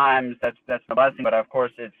hard times. That's a blessing, but of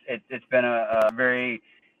course it's been a very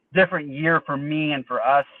different year for me and for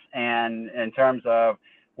us, and in terms of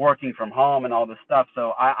working from home and all this stuff.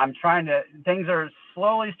 So I'm trying to, things are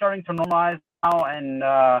slowly starting to normalize now, and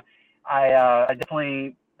I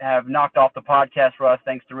definitely have knocked off the podcast for us,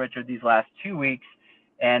 thanks to Richard, these last 2 weeks.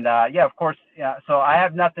 And of course, so I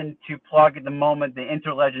have nothing to plug at the moment. The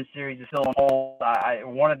Interlegend series is still on hold.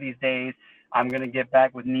 One of these days, I'm going to get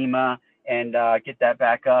back with Nima and get that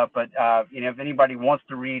back up. But if anybody wants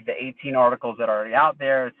to read the 18 articles that are already out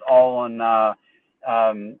there, it's all on. I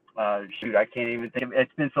can't even think.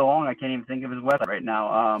 It's been so long, I can't even think of his website right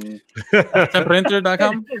now.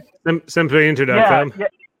 Sempreinter.com. Sempreinter.com.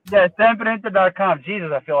 Yeah, Sempreinter.com.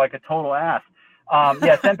 Jesus, I feel like a total ass.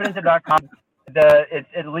 Sempreinter.com.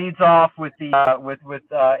 It leads off with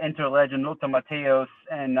Interlegend Lothar Matthäus,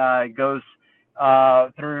 and goes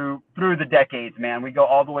through the decades, man. We go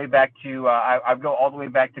all the way back to I go all the way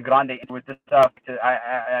back to Grande with this stuff.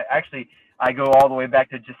 I go all the way back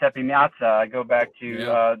to Giuseppe Meazza. I go back to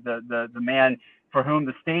the man for whom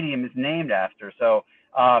the stadium is named after. So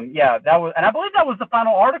that was, and I believe that was the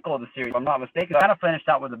final article of the series, if I'm not mistaken. I kind of finished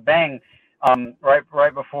out with a bang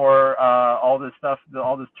right before all this stuff,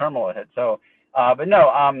 all this turmoil hit. So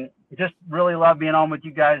just really love being on with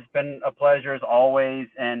you guys. It's been a pleasure as always,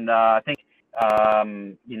 and I think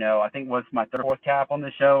what's my third or fourth cap on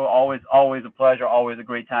the show. Always a pleasure. Always a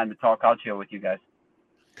great time to talk calcio with you guys.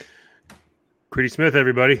 Critty Smith,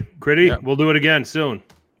 everybody. Critty, we'll do it again soon.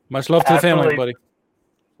 Much love to the family, buddy.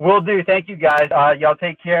 Will do. Thank you, guys. Y'all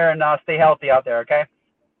take care and stay healthy out there, okay?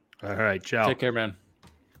 All right. Ciao. Take care, man.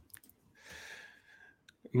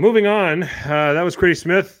 Moving on. That was Critty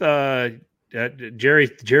Smith.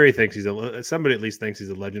 Jerry thinks somebody at least thinks he's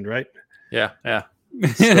a legend, right? Yeah.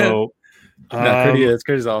 So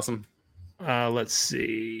Critty's awesome. Let's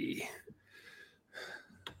see.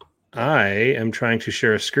 I am trying to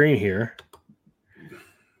share a screen here.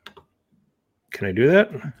 Can I do that?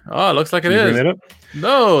 Oh, it looks like it is.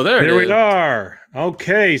 No, there we are.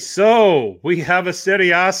 Okay, so we have a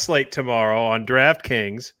Serie A slate tomorrow on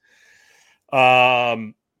DraftKings.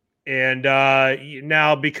 And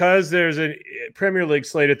now because there's a Premier League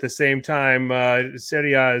slate at the same time,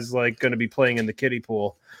 Serie A is like going to be playing in the kiddie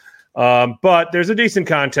pool. But there's a decent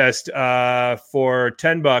contest for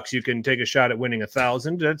 $10. You can take a shot at winning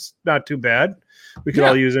 1,000. That's not too bad. We could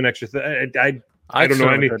all use an extra. I don't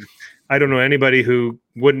know I don't know anybody who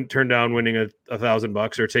wouldn't turn down winning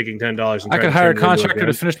 $1,000 or taking $10. I could hire a contractor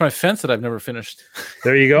to finish my fence that I've never finished.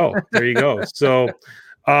 There you go. So,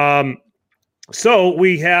 so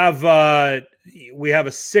we have all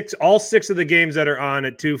six of the games that are on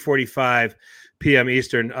at 2:45 p.m.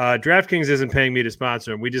 Eastern. DraftKings isn't paying me to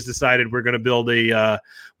sponsor them. We just decided we're going to build a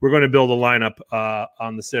lineup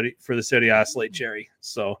on the city for the Serie A slate, Jerry.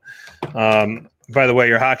 So, by the way,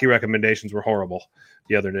 your hockey recommendations were horrible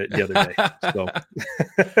the other day. So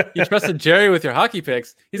you trusted Jerry with your hockey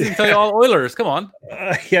picks. He's going to tell you all Oilers. Come on.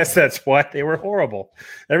 Yes, that's why they were horrible.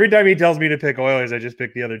 Every time he tells me to pick Oilers, I just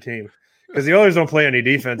pick the other team because the Oilers don't play any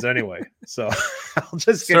defense anyway. So I'll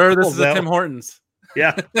just get Sir, this is a Tim Hortons.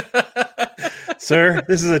 Yeah. Sir,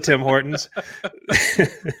 this is a Tim Hortons.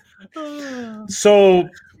 So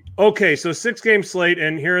 6-game slate,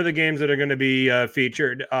 and here are the games that are going to be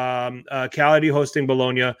featured. Cagliari hosting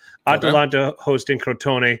Bologna, Atalanta hosting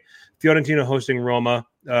Crotone, Fiorentina hosting Roma,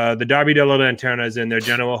 the Derby della Lanterna is in there,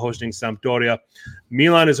 Genoa hosting Sampdoria,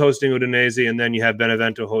 Milan is hosting Udinese, and then you have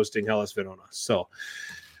Benevento hosting Hellas Verona. So,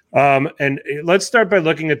 and let's start by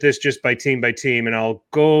looking at this just by team, and I'll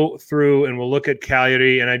go through and we'll look at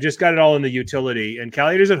Cagliari, and I just got it all in the utility. And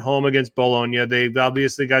Cagliari's at home against Bologna. They've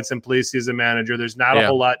obviously got Simplici as a manager. There's not a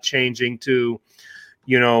whole lot changing to,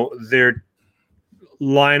 their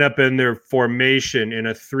lineup and their formation in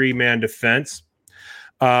a 3-man defense.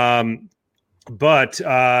 But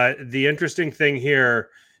the interesting thing here,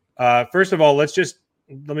 first of all, let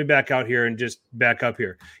me back out here and just back up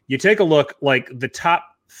here. You take a look, like the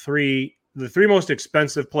three most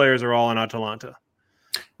expensive players are all in Atalanta.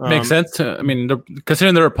 Makes sense.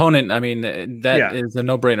 Considering their opponent, that is a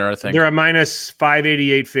no-brainer, I think. They're a minus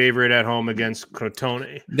 588 favorite at home against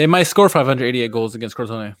Crotone. They might score 588 goals against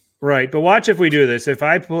Crotone. Right, but watch if we do this. If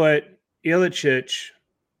I put Ilicic,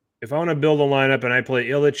 if I want to build a lineup and I play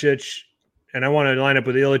Ilicic, and I want to line up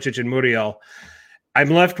with Ilicic and Muriel, I'm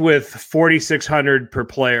left with 4,600 per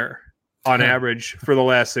player on average for the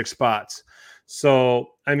last 6 spots.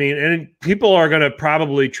 So, and people are going to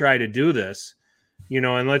probably try to do this,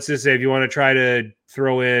 and let's just say if you want to try to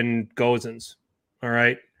throw in Gozens, all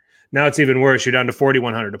right, now it's even worse. You're down to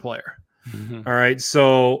 4,100 a player. Mm-hmm. All right.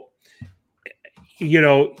 So,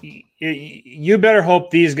 you better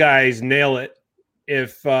hope these guys nail it.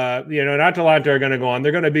 If, and Atalanta are going to go on,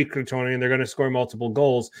 they're going to beat Crotone and they're going to score multiple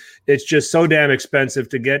goals. It's just so damn expensive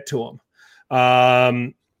to get to them.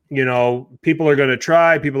 People are going to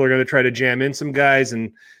try to jam in some guys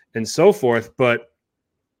and so forth, but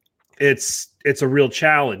it's a real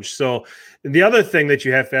challenge. So the other thing that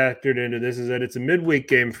you have factored into this is that it's a midweek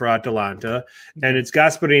game for Atalanta and it's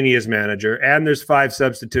Gasperini as manager and there's 5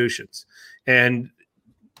 substitutions and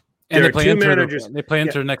they play Inter. They play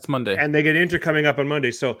Inter next Monday and they get Inter coming up on Monday.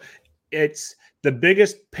 So it's the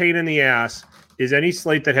biggest pain in the ass is any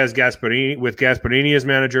slate that has Gasperini as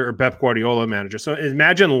manager or Pep Guardiola manager. So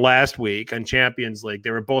imagine last week on Champions League,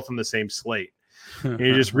 they were both on the same slate. And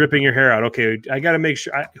you're just ripping your hair out. Okay, I got to make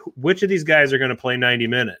sure which of these guys are going to play 90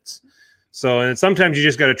 minutes. So, and sometimes you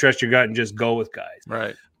just got to trust your gut and just go with guys.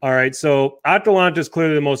 Right. All right. So Atalanta is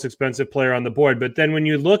clearly the most expensive player on the board. But then when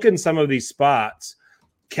you look in some of these spots,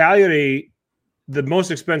 Cagliari, the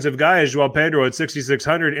most expensive guy is João Pedro at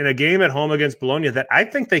 6,600 in a game at home against Bologna that I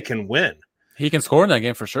think they can win. He can score in that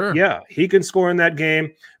game for sure. Yeah, he can score in that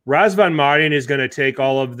game. Razvan Marin is going to take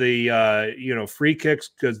all of the free kicks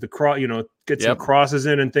because the get some crosses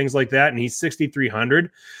in and things like that, and he's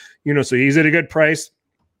 6,300. So he's at a good price.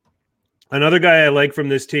 Another guy I like from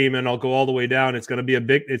this team, and I'll go all the way down. It's going to be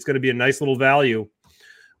a nice little value.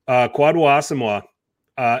 Kwadwo Asamoah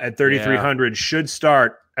at 3,300 should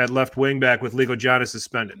start at left wing back with Ligo Giannis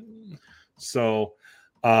suspended. So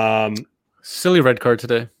silly red card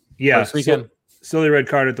today. Yeah, silly red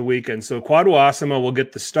card at the weekend. So Kwadwo Asamoah will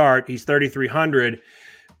get the start. He's 3,300.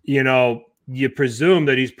 You presume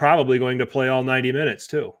that he's probably going to play all 90 minutes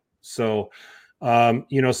too. So,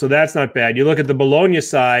 so that's not bad. You look at the Bologna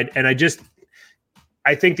side, and I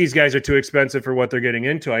think these guys are too expensive for what they're getting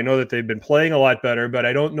into. I know that they've been playing a lot better, but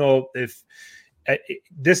I don't know if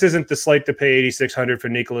this isn't the slate to pay 8,600 for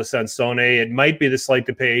Nicolas Sansone. It might be the slate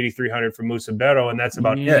to pay 8,300 for Musa Bero, and that's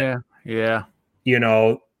about it. Yeah.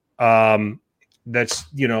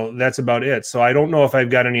 that's about it. So I don't know if I've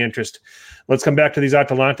got any interest. Let's come back to these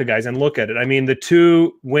Atalanta guys and look at it. I mean, the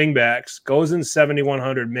two wingbacks, Gosens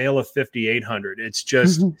 7,100, Mela 5,800. It's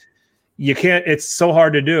just you can't. It's so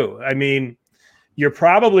hard to do. I mean, you're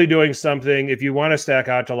probably doing something if you want to stack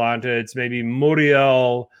Atalanta. It's maybe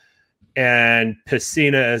Muriel and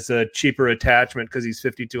Pessina as a cheaper attachment because he's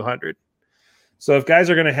 5,200. So if guys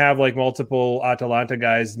are going to have like multiple Atalanta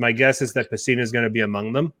guys, my guess is that Pessina is going to be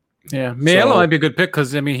among them. Yeah, Melo might be a good pick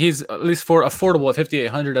because I mean he's at least affordable at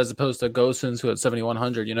 5,800 as opposed to Gosens who at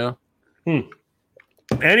 7,100.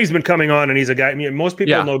 And he's been coming on, and he's a guy. I mean, most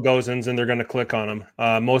people know Gosens, and they're going to click on him.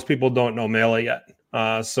 Most people don't know Mela yet,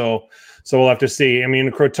 so we'll have to see. I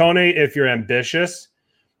mean, Crotone, if you're ambitious,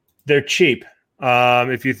 they're cheap.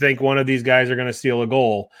 If you think one of these guys are going to steal a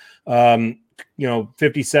goal,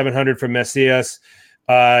 5,700 from Messias.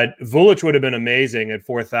 Vulic would have been amazing at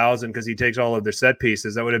 4,000 because he takes all of their set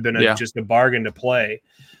pieces. That would have been just a bargain to play.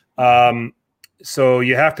 So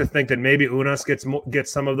you have to think that maybe Unas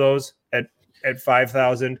gets some of those at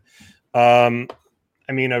 5,000. I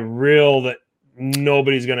mean, a real that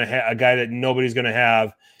nobody's going to have, a guy that nobody's going to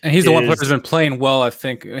have. And he's the one player who's been playing well. I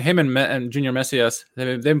think him and Junior Messias,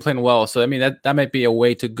 they've been playing well. So I mean, that might be a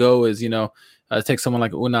way to go. Is take someone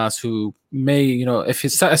like Unas who may, if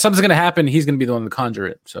something's going to happen, he's going to be the one to conjure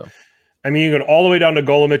it. So, I mean, you go all the way down to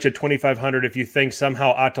Golomich at 2,500 if you think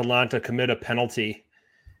somehow Atalanta commit a penalty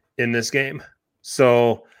in this game.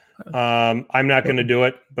 So, I'm not going to do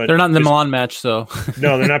it. But they're not in the Milan match, so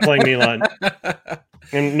no, they're not playing Milan.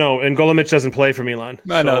 And Golomich doesn't play for Milan.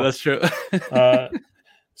 I know that's true.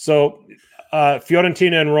 So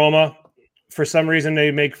Fiorentina and Roma, for some reason, they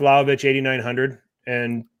make Vlahovic 8,900,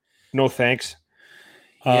 and no thanks.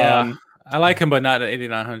 Yeah, I like him, but not at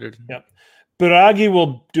 8,900. Yep. Biraghi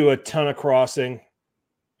will do a ton of crossing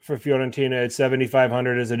for Fiorentina at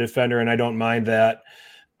 7,500 as a defender, and I don't mind that.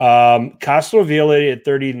 Castroville at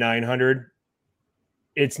 3,900.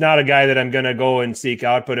 It's not a guy that I'm going to go and seek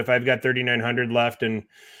out, but if I've got 3,900 left and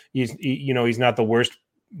he's not the worst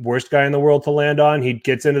guy in the world to land on, he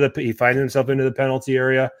finds himself into the penalty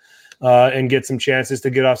area and gets some chances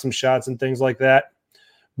to get off some shots and things like that.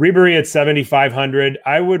 Ribery at 7,500.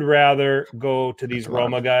 I would rather go to these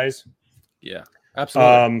Roma guys. Yeah,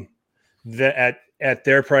 absolutely. At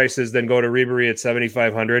their prices than go to Ribery at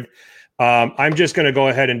 7,500. I'm just going to go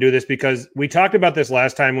ahead and do this because we talked about this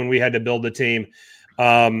last time when we had to build the team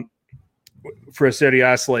for a Serie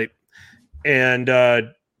A slate. And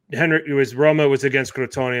Roma was against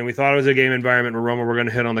Crotone, and we thought it was a game environment where Roma were going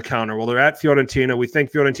to hit on the counter. Well, they're at Fiorentina. We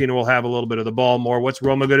think Fiorentina will have a little bit of the ball more. What's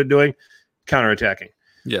Roma good at doing? Counterattacking.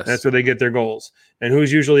 Yes. That's where they get their goals. And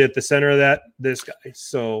who's usually at the center of that? This guy.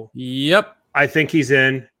 So yep. I think he's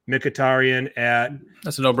in. Mkhitaryan at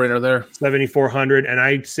that's a no-brainer there. 7,400. And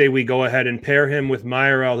I say we go ahead and pair him with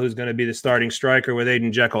Mayoral, who's going to be the starting striker with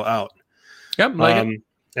Aiden Dzeko out. Yep,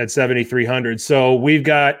 at 7,300. So we've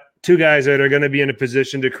got two guys that are going to be in a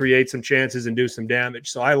position to create some chances and do some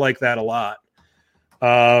damage. So I like that a lot.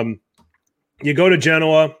 You go to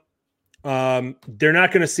Genoa. They're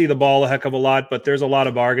not going to see the ball a heck of a lot, but there's a lot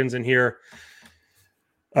of bargains in here.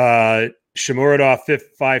 Shomurodov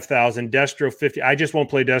 5,000, Destro 50. I just won't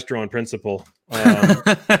play Destro on principle.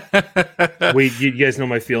 You guys know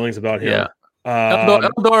my feelings about him. Yeah.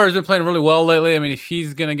 Eldor has been playing really well lately. I mean, if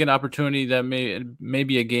he's going to get an opportunity, that may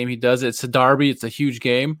be a game he does. It's a derby. It's a huge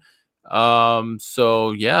game.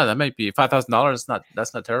 So yeah, that might be $5,000.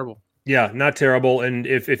 That's not terrible. Yeah, not terrible. And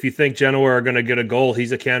if you think Genoa are going to get a goal,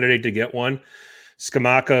 he's a candidate to get one.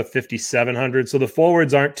 Scamacca 5,700. So the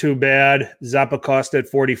forwards aren't too bad. Zappacosta at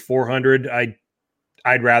 4,400.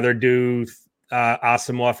 I'd rather do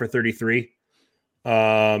Asamoah for 33.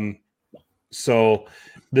 So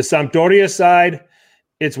the Sampdoria side,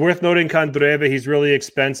 it's worth noting Candreva. He's really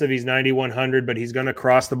expensive. He's 9,100, but he's going to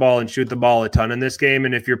cross the ball and shoot the ball a ton in this game.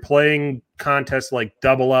 And if you're playing contests like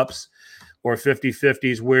double ups or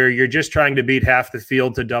 50-50s where you're just trying to beat half the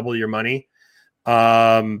field to double your money,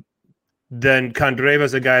 then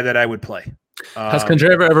Candreva's a guy that I would play. Has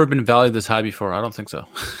Candreva ever been valued this high before? I don't think so.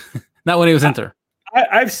 Not when he was Inter.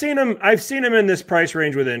 I've seen him in this price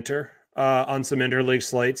range with Inter on some interleague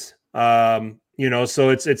slates. So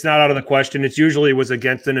it's not out of the question. It usually was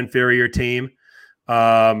against an inferior team.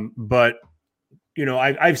 But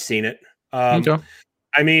I've seen it. Okay.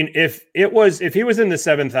 I mean, if he was in the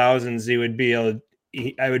 7,000s,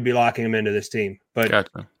 I would be locking him into this team, but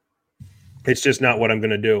gotcha. It's just not what I'm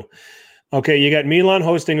going to do. Okay. You got Milan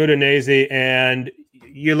hosting Udinese, and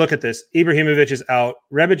you look at this. Ibrahimovic is out.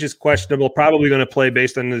 Rebic is questionable, probably going to play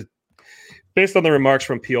based on the remarks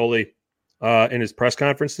from Pioli in his press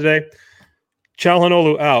conference today.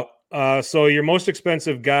 Çalhanoğlu out. So your most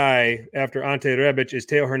expensive guy after Ante Rebic is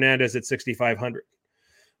Teo Hernandez at 6,500.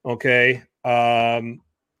 Okay.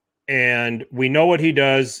 And we know what he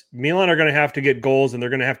does. Milan are going to have to get goals, and they're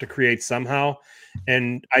going to have to create somehow.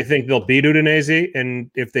 And I think they'll beat Udinese. And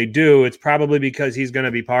if they do, it's probably because he's going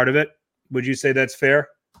to be part of it. Would you say that's fair?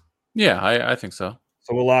 Yeah, I think so.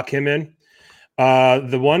 So we'll lock him in.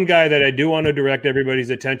 The one guy that I do want to direct everybody's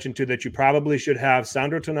attention to that you probably should have,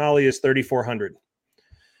 Sandro Tonali, is 3,400.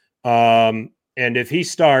 And if he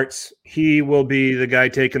starts, he will be the guy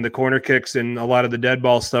taking the corner kicks and a lot of the dead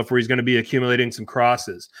ball stuff where he's going to be accumulating some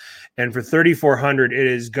crosses. And for 3,400, it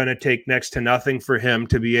is going to take next to nothing for him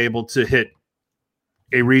to be able to hit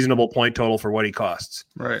a reasonable point total for what he costs.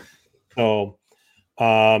 Right. So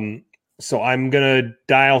I'm going to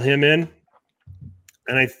dial him in.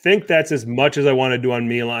 And I think that's as much as I want to do on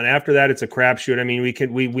Milan. After that, it's a crapshoot. I mean,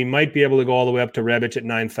 we might be able to go all the way up to Rebic at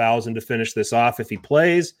 9,000 to finish this off if he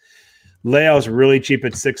plays. Leao's really cheap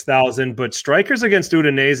at 6,000, but strikers against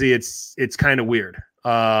Udinese, it's kind of weird.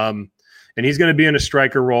 And he's going to be in a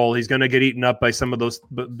striker role. He's going to get eaten up by some of those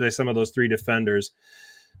three defenders.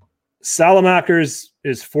 Salamakers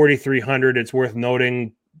is 4,300. It's worth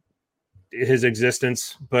noting his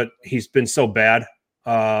existence, but he's been so bad.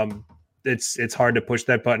 It's hard to push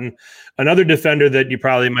that button. Another defender that you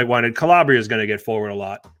probably might want, Calabria, is going to get forward a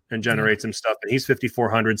lot and generate some stuff, and he's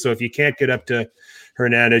 5,400. So if you can't get up to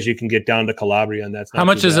Hernandez, you can get down to Calabria, and that's not how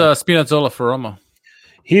much is Spinazzola for Roma?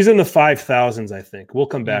 He's in the 5,000s, I think. We'll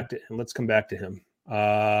come back to him. Let's come back to him.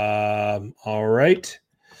 All right,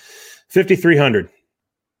 5,300.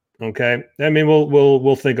 Okay, I mean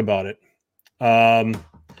we'll think about it. I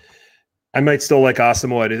might still like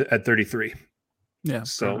Asimo at 33. Yeah.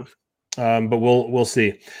 So, but we'll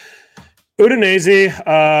see. Udinese,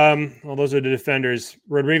 well, those are the defenders.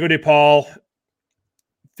 Rodrigo De Paul,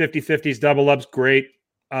 50-50s, double ups, great.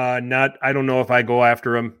 I don't know if I go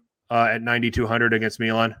after him at 9,200 against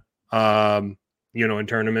Milan, in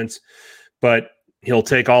tournaments, but he'll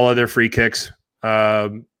take all of their free kicks.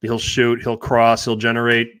 He'll shoot, he'll cross, he'll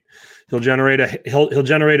generate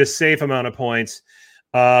a safe amount of points.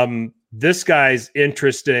 This guy's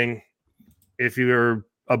interesting if you're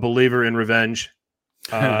a believer in revenge.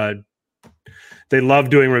 They love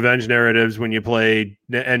doing revenge narratives when you play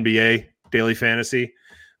NBA daily fantasy.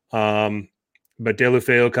 But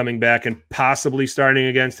Deulofeu coming back and possibly starting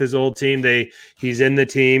against his old team. He's in the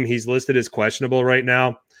team. He's listed as questionable right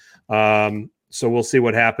now. So we'll see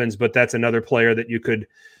what happens. But that's another player that you could,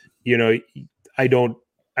 I don't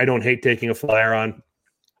hate taking a flyer on.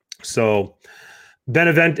 So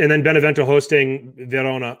Benevento hosting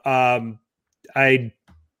Verona.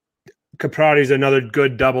 Caprari is another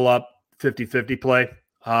good double up 50-50 play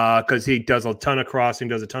because he does a ton of crossing,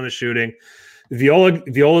 does a ton of shooting.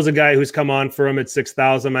 Viola's a guy who's come on for him at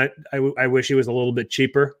 6,000. I wish he was a little bit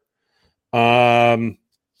cheaper. Let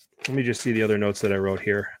me just see the other notes that I wrote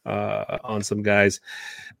here on some guys.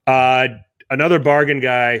 Another bargain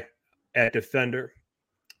guy at defender,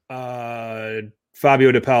 Fabio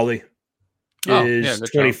De Paoli is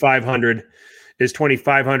 2,500. Is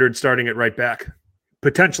 2,500 starting at right back,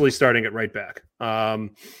 potentially starting at right back. A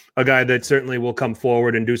guy that certainly will come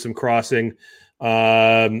forward and do some crossing.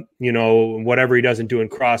 Whatever he doesn't do in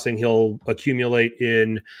crossing, he'll accumulate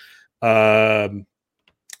in other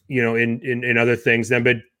things. Then,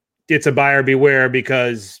 but it's a buyer beware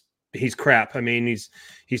because he's crap. I mean, he's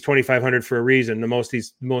 2,500 for a reason. The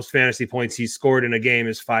most fantasy points he's scored in a game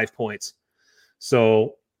is 5 points.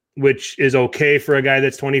 So, which is okay for a guy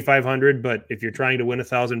that's 2,500, but if you're trying to win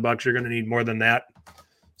 $1,000, you're going to need more than that.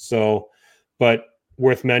 So, but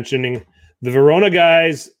worth mentioning, the Verona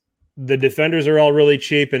guys, the defenders are all really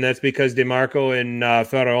cheap, and that's because DeMarco and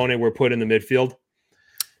Faraone were put in the midfield.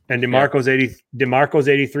 And DeMarco's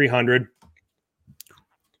 8,300.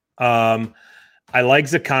 I like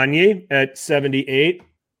Zaccagni at 78.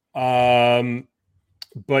 But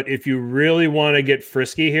if you really want to get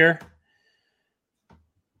frisky here,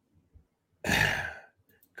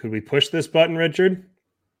 could we push this button, Richard?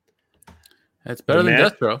 That's better than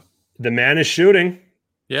Destro. The man is shooting.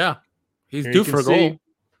 Yeah. He's due for a goal.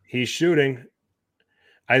 He's shooting.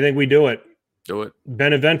 I think we do it. Do it.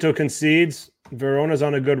 Benevento concedes. Verona's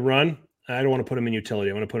on a good run. I don't want to put him in utility.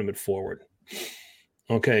 I want to put him at forward.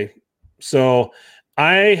 Okay. So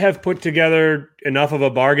I have put together enough of a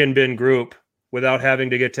bargain bin group without having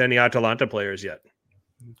to get to any Atalanta players yet.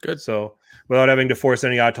 Good. So without having to force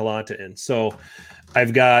any Atalanta in. So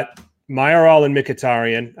I've got Mayoral and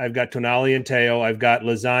Mkhitaryan. I've got Tonali and Teo. I've got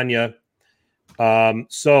Lasagna.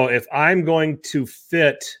 So if I'm going to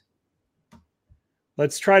fit,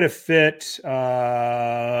 let's try to fit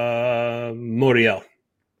Muriel.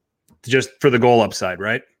 just for the goal upside,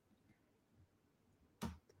 right?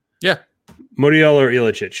 Yeah. Muriel or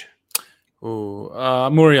Ilicic? Ooh,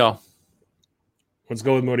 Muriel. Let's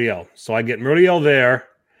go with Muriel. So I get Muriel there.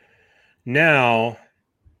 Now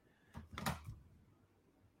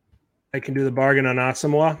I can do the bargain on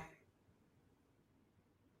Asamoah.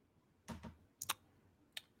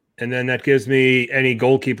 And then that gives me any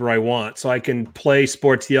goalkeeper I want. So I can play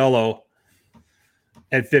Sportiello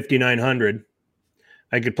at 5,900.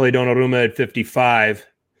 I could play Donnarumma at 55.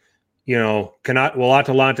 Will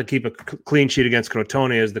Atalanta keep a clean sheet against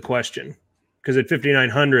Crotone is the question. Because at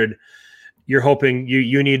 5,900, you're hoping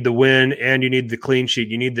you need the win and you need the clean sheet.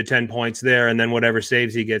 You need the 10 points there, and then whatever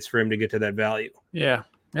saves he gets for him to get to that value. Yeah.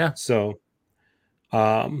 So,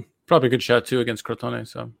 probably a good shot too against Crotone.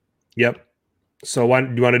 So, yep. So,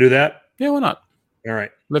 do you want to do that? Yeah, why not? All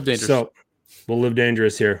right. Live dangerous. So, we'll live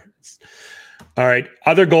dangerous here. All right.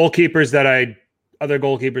 Other goalkeepers that I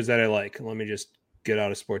like. Let me just get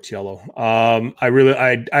out of Sportiello.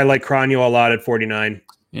 I like Cranio a lot at 49.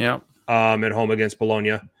 Yeah. At home against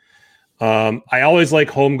Bologna. I always like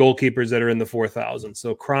home goalkeepers that are in the 4,000.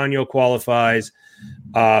 So Cranio qualifies.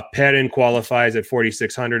 Perin qualifies at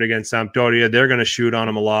 4,600 against Sampdoria. They're going to shoot on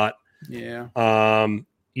him a lot. Yeah.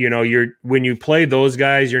 When you play those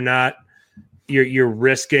guys, you're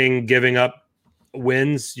risking giving up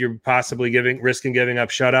wins. You're possibly risking giving up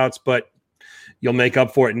shutouts, but you'll make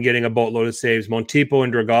up for it in getting a boatload of saves. Montipo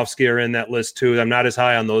and Dragovski are in that list too. I'm not as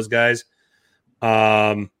high on those guys.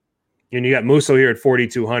 And you got Musso here at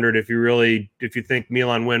 4,200. If you think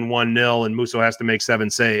Milan win 1-0 and Musso has to make 7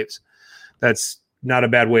 saves, that's not a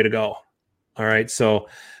bad way to go. All right. So,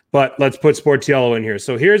 but let's put Sportiello in here.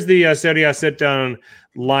 So here's the Serie A sit down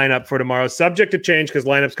lineup for tomorrow, subject to change because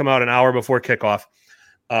lineups come out an hour before kickoff.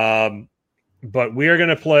 But we are going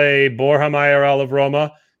to play Borja Mayoral of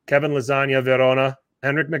Roma, Kevin Lasagna of Verona,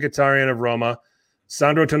 Henrik Mkhitaryan of Roma,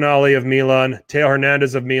 Sandro Tonali of Milan, Teo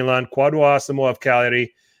Hernandez of Milan, Kwadwo Asamoah of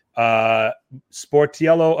Cagliari,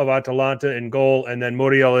 Sportiello of Atalanta in goal, and then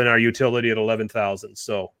Muriel in our utility at 11,000.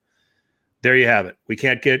 So there you have it. We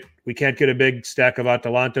can't get a big stack of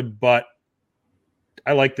Atalanta, but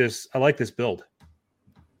I like this build.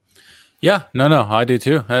 Yeah, no, I do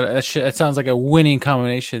too. It sounds like a winning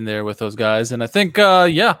combination there with those guys, and I think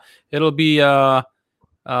it'll be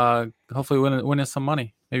hopefully winning some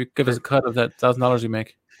money. Maybe give us a cut of that $1,000 you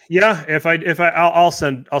make. Yeah, I'll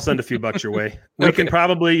send a few bucks your way. We can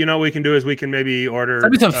probably, we can do is we can maybe order.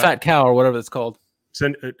 Send me some fat cow or whatever it's called.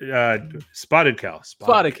 Send spotted cow.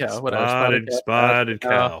 Spotted cow. Whatever. Spotted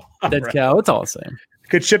cow. Dead cow. It's all the same.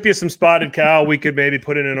 Could ship you some spotted cow. We could maybe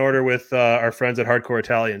put in an order with our friends at Hardcore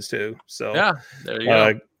Italians too. So yeah, there you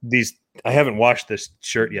go. I haven't washed this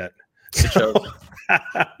shirt yet. So.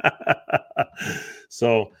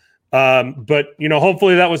 But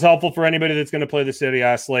hopefully that was helpful for anybody that's going to play the Serie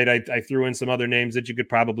A slate. I threw in some other names that you could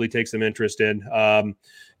probably take some interest in.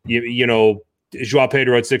 Joao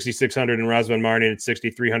Pedro at 6,600 and Razvan Marnin at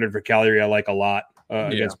 6,300 for Cagliari. I like a lot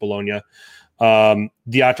against Bologna.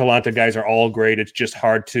 The Atalanta guys are all great. It's just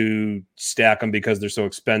hard to stack them because they're so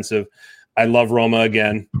expensive. I love Roma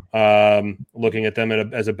again. Looking at them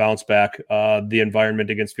as a bounce back. The environment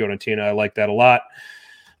against Fiorentina, I like that a lot.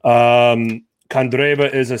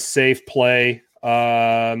 Candreva is a safe play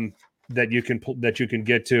that you can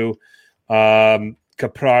get to.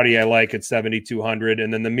 Caprari I like at 7,200,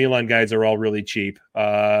 and then the Milan guys are all really cheap.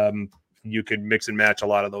 You could mix and match a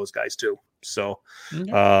lot of those guys too. So,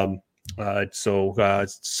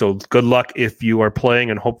 so good luck if you are playing,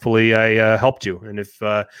 and hopefully I helped you. And if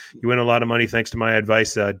you win a lot of money thanks to my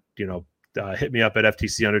advice, hit me up at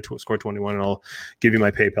FTC_21, and I'll give you my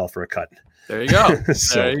PayPal for a cut. There you go.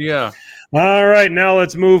 There you go. All right, now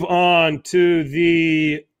let's move on to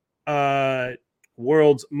the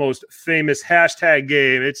world's most famous hashtag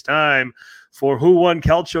game. It's time for Who Won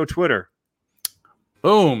Calcio Twitter.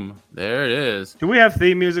 Boom. There it is. Do we have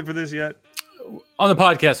theme music for this yet? On the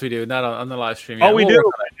podcast we do, not on the live stream. Oh, we do?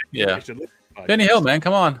 Yeah. Benny Hill, man.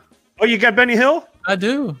 Come on. Oh, you got Benny Hill? I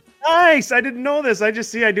do. Nice. I didn't know this. I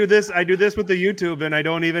just see I do this with the YouTube, and I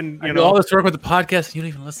don't even, do all this work with the podcast, and you don't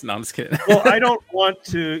even listen. No, I'm just kidding. Well, I don't want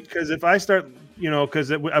to, because if I start,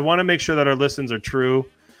 because I want to make sure that our listens are true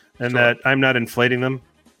and that I'm not inflating them.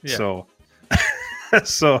 Yeah.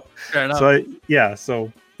 So fair enough.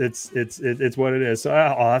 So it's what it is. So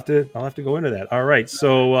I'll have to go into that. All right.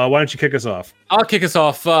 So why don't you kick us off? I'll kick us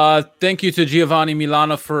off. Thank you to Giovanni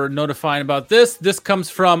Milano for notifying about this. This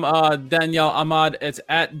comes from Daniel Ahmad. It's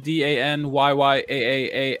at DANYYAAAL.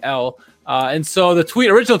 And so the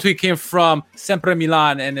original tweet came from Sempre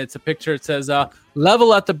Milan, and it's a picture. It says,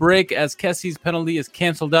 level at the break as Kessi's penalty is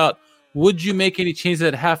canceled out. would you make any changes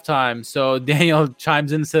at halftime? So Daniel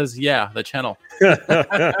chimes in and says, yeah, the channel.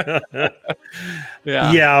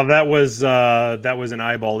 Yeah, that was an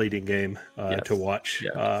eyeball-eating game to watch.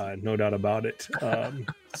 Yes. No doubt about it.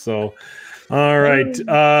 So, all right.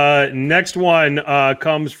 Next one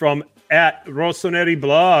comes from at Rossoneri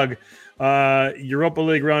blog. Europa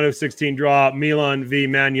League round of 16 draw, Milan v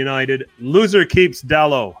Man United. Loser keeps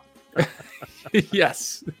Dallo.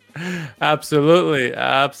 Yes, absolutely.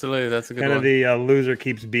 That's a good one. Kind of the loser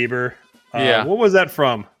keeps Bieber. What was that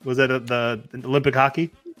from? Was that the Olympic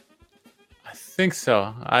hockey? I think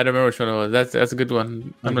so. I don't remember which one it was. That's a good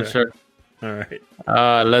one. I'm not sure. All right.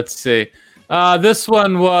 Let's see. This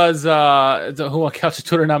one was the Who Won Couch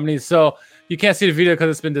Twitter nominees. So you can't see the video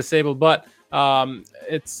because it's been disabled, but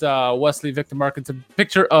it's Wesley Victor Mark. It's a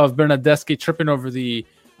picture of Bernardeschi tripping over the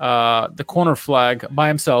corner flag by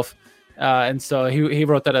himself. And so he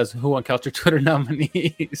wrote that as Who Won Culture Twitter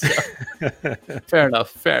nominee. So, fair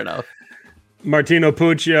enough. Martino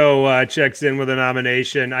Puccio checks in with a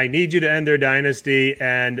nomination. I need you to end their dynasty,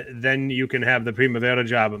 and then you can have the Primavera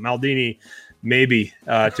job. Maldini, maybe,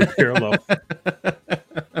 to Pirlo.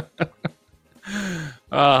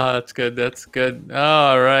 That's good.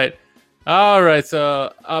 All right.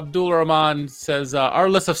 So Abdul Rahman says our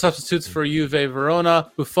list of substitutes for Juve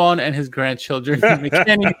Verona, Buffon and his grandchildren.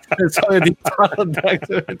 McKennie is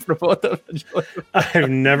for both of them. I've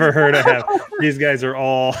never heard of him. These guys are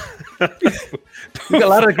all a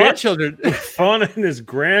lot of grandchildren. Buffon and his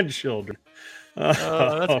grandchildren.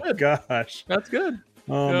 That's good. Gosh, that's good.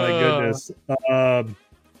 Oh my goodness.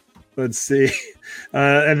 Let's see,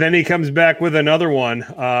 and then he comes back with another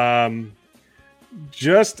one.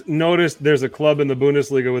 Just noticed there's a club in the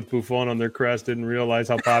Bundesliga with Buffon on their crest. Didn't realize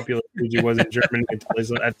how popular Fuji was in Germany until I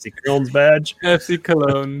saw FC Cologn's badge. FC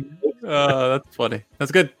Cologne. That's funny.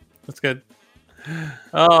 That's good.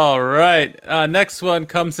 All right. Next one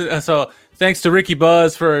comes in. So thanks to Ricky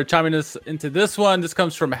Buzz for chiming us into this one. This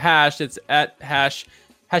comes from Hash. It's at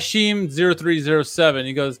Hashim0307.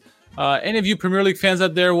 He goes, any of you Premier League fans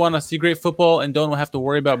out there want to see great football and don't have to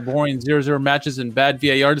worry about boring 0-0 matches and bad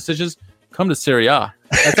VAR decisions? Come to Serie A.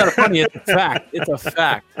 That's not funny. It's a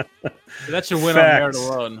fact. So that should win on merit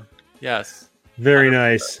alone. Yes. Very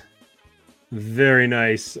 100%.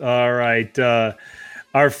 Nice. All right.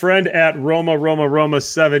 Our friend at Roma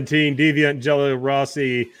 17, Deviant Jello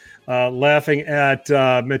Rossi, laughing at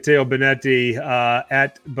Matteo Bonetti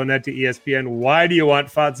at Bonetti ESPN. Why do you want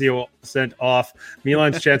Fazio sent off?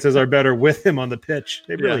 Milan's chances are better with him on the pitch.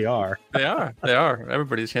 They really are. They are.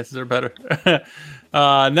 Everybody's chances are better.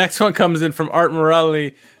 Next one comes in from Art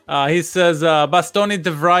Morelli. He says Bastoni,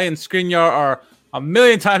 De Vrij, and Skriniar are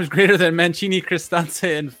 1,000,000 times greater than Mancini,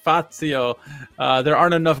 Cristante, and Fazio. There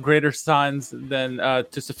aren't enough greater signs than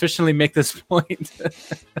to sufficiently make this point.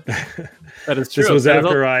 That is true. This was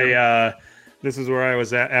after this is where I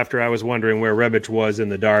was at after I was wondering where Rebic was in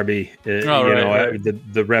the derby. The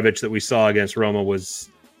Rebic that we saw against Roma was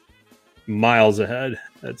miles ahead.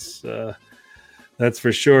 That's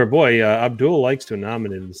for sure. Boy, Abdul likes to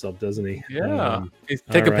nominate himself, doesn't he? Yeah.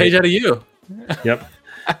 Take a page out of you. Yep.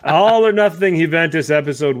 All or Nothing Juventus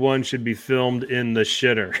episode 1 should be filmed in the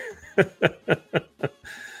shitter.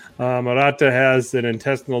 Morata has an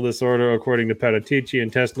intestinal disorder, according to Paratici.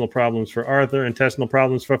 Intestinal problems for Arthur. Intestinal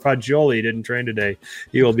problems for Fagioli. He didn't train today.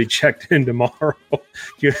 He will be checked in tomorrow.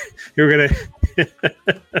 You're going to...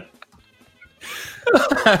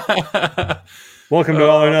 Welcome to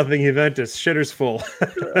All or Nothing Juventus. Shitter's full.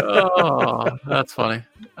 Oh, that's funny.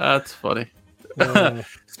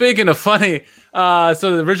 Speaking of funny, so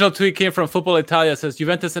the original tweet came from Football Italia. It says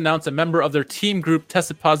Juventus announced a member of their team group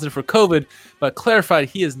tested positive for COVID, but clarified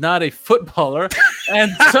he is not a footballer.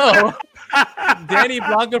 And so Danny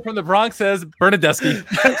Blanco from the Bronx says Bernardeschi.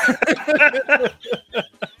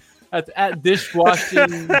 That's at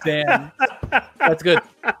Dishwashing Dan. That's good.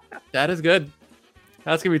 That is good.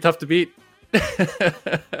 That's gonna be tough to beat. I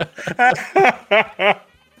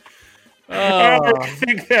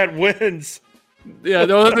think that wins. Yeah,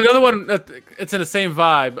 there's another one. It's in the same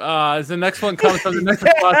vibe. The next one comes from the next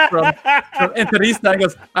response from Interista. He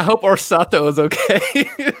goes, I hope Orsato is okay.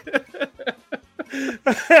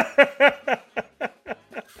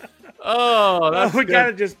 We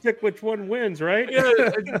gotta just pick which one wins, right? Yeah,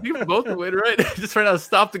 you both win, right? Just trying to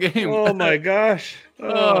stop the game. Oh my gosh!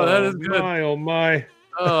 That is good. Oh my!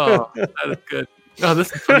 Oh, that is good. Oh,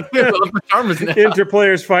 this is funny. Inter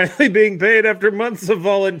players finally being paid after months of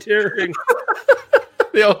volunteering.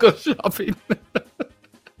 They all go shopping. It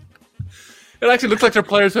actually looks like their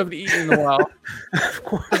players who haven't eaten in a while. Of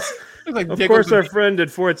course, our friend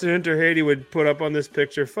at Forza Inter Haiti would put up on this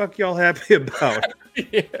picture. Fuck y'all happy about.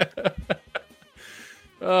 Yeah.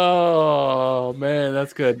 Oh man,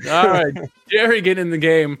 that's good. All right, Jerry getting in the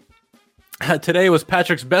game. Today was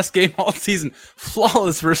Patrick's best game all season.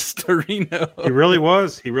 Flawless versus Torino. He really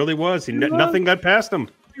was. Nothing got past him.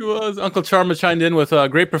 He was. Uncle Charma chimed in with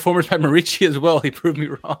great performance by Marici as well. He proved me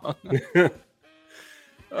wrong.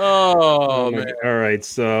 Oh man. All right,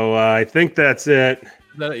 so I think that's it.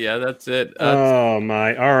 That's it. Oh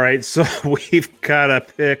my. All right, so we've got to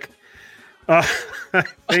pick. I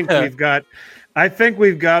think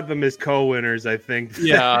we've got them as co-winners. I think.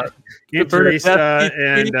 Yeah. Teresa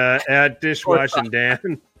and at Dishwashing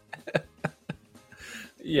Dan.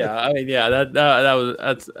 Yeah, I mean,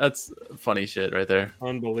 that's funny shit right there.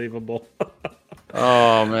 Unbelievable.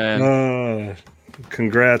 Oh man.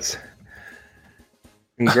 Congrats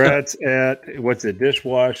at what's it?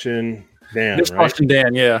 Dishwashing Dan. Dishwashing right?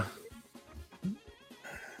 Dan, yeah.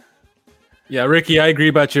 Yeah, Ricky, I agree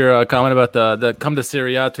about your comment about the come to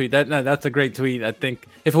Serie A tweet. That's a great tweet. I think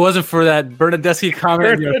if it wasn't for that Bernardeschi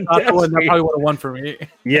comment, that probably would have won for me.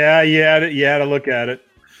 Yeah, you had to look at it.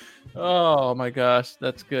 Oh my gosh,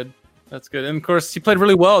 that's good. That's good. And of course, he played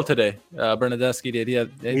really well today. Bernardeschi did. He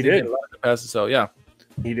did a lot of passes. So yeah,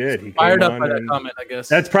 he did. He fired up by that comment, I guess.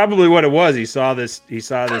 That's probably what it was. He saw this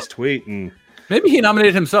tweet and maybe he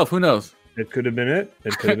nominated himself. Who knows? It could have been it.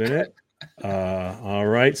 All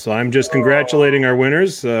right, so I'm just congratulating our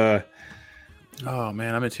winners. Oh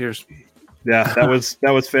man, I'm in tears. Yeah, that was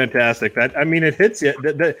fantastic. It hits you.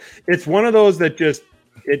 It's one of those that just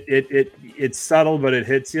it's subtle, but it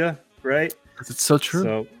hits you, right? It's so true.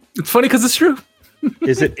 So it's funny because it's true.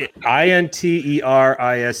 Is it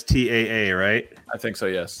INTERISTAA, right? I think so.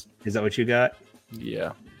 Yes. Is that what you got?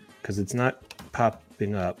 Yeah. Because it's not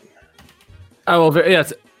popping up. Oh well,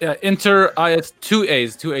 yes. Yeah, Inter IS 2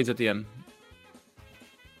 A's at the end.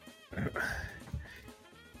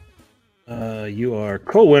 You are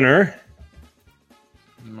co-winner.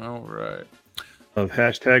 All right. Of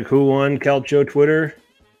hashtag Who Won Calcio Twitter.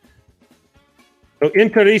 So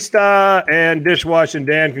Interista and Dishwashing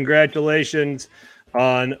Dan, congratulations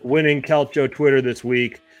on winning Calcio Twitter this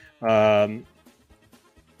week.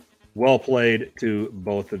 Well played to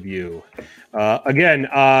both of you. Again,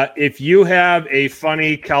 if you have a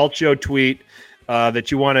funny Calcio tweet that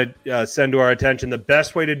you want to send to our attention, the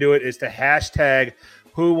best way to do it is to hashtag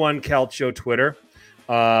Who Won Calcio Twitter.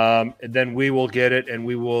 Then we will get it and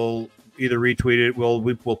we will either retweet it. We'll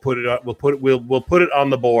put it up. We'll put it on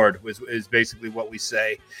the board. Is basically what we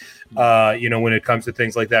say. When it comes to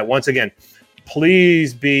things like that. Once again,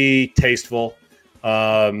 please be tasteful.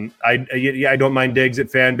 I don't mind digs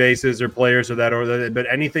at fan bases or players or that, but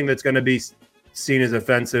anything that's going to be seen as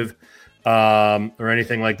offensive or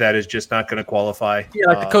anything like that is just not going to qualify. Yeah,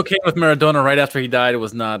 like the cocaine with Maradona right after he died. It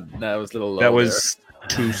was not. That was a little low. That was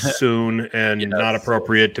too soon and not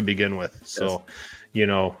appropriate to begin with. So,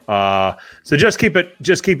 so just keep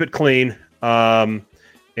it clean. And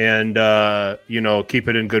keep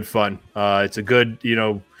it in good fun. It's a good,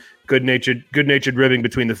 good-natured ribbing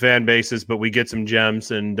between the fan bases, but we get some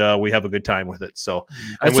gems and we have a good time with it. So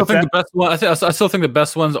I still think the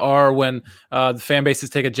best ones are when the fan bases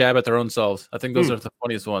take a jab at their own selves. I think those are the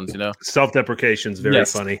funniest ones. Self-deprecation is very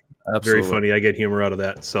funny. Absolutely. Very funny. I get humor out of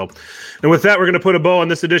that. So, and with that, we're going to put a bow on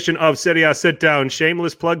this edition of Serie A Sit Down.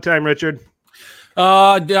 Shameless plug time, Richard.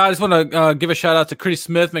 I just want to give a shout out to Critty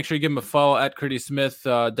Smith. Make sure you give him a follow at Critty Smith.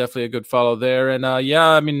 Definitely a good follow there. And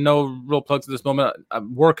no real plugs at this moment.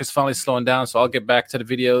 Work is finally slowing down, so I'll get back to the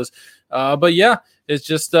videos. But yeah, it's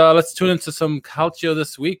just let's tune into some Calcio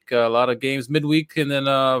this week. A lot of games midweek, and then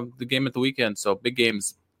the game at the weekend. So big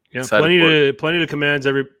games. Yeah, plenty to command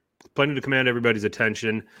everybody's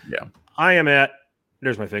attention. Yeah, I am at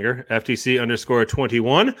there's my finger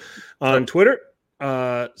FTC_21 on Twitter.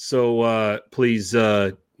 So please,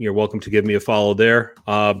 you're welcome to give me a follow there.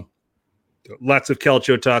 Lots of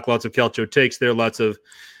Calcio talk, lots of Calcio takes there, lots of,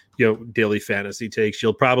 daily fantasy takes.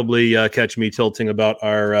 You'll probably catch me tilting about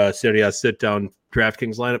our Serie A sit down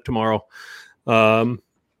DraftKings lineup tomorrow,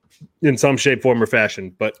 in some shape, form, or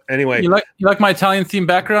fashion. But anyway, you like my Italian themed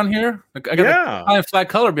background here? I got the Italian flag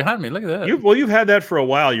color behind me. Look at that. You've had that for a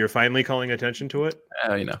while. You're finally calling attention to it.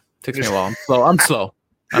 Takes me a while. I'm slow.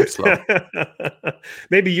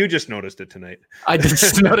 Maybe you just noticed it tonight. I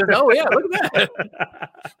just noticed. Oh yeah, look at that.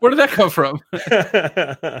 Where did that come from?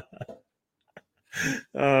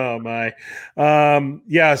 Oh my.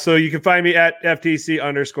 So you can find me at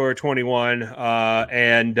FTC_21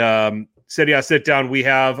 and Serie A Sit Down. We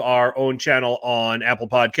have our own channel on Apple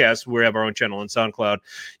Podcasts. We have our own channel on SoundCloud.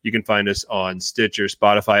 You can find us on Stitcher,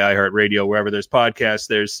 Spotify, iHeartRadio, wherever there's podcasts.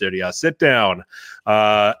 There's Serie A Sit Down.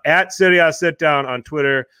 At Serie A Sit Down on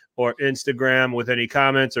Twitter or Instagram with any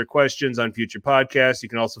comments or questions on future podcasts. You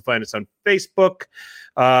can also find us on Facebook.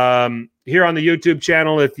 Here on the YouTube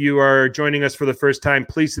channel, if you are joining us for the first time,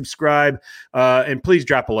 please subscribe and please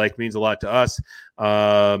drop a like. It means a lot to us.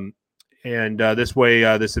 And this way,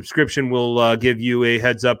 the subscription will give you a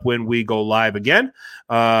heads up when we go live again.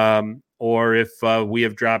 Or if we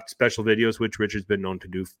have dropped special videos, which Richard's been known to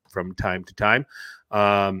do from time to time.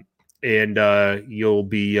 And you'll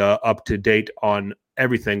be up to date on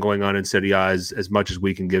everything going on in Serie A as much as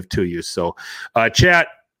we can give to you. So, chat,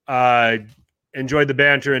 enjoyed the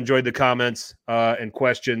banter, enjoyed the comments and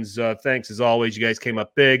questions. Thanks, as always. You guys came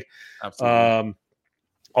up big. Absolutely.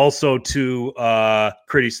 Also to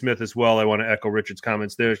Critty Smith as well. I want to echo Richard's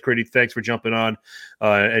comments there. Critty, thanks for jumping on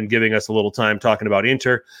and giving us a little time talking about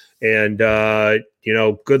Inter. And,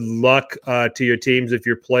 good luck to your teams if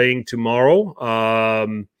you're playing tomorrow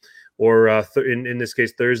or in this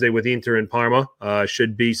case, Thursday with Inter and Parma.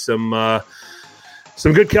 Should be some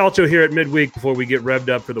good calcio here at midweek before we get revved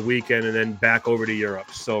up for the weekend and then back over to Europe.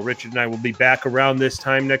 So Richard and I will be back around this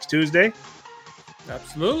time next Tuesday.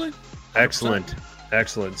 Absolutely. 100%.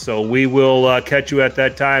 Excellent. So we will catch you at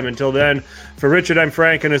that time. Until then, for Richard, I'm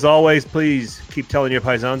Frank. And as always, please keep telling your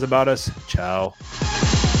paisans about us. Ciao. 1,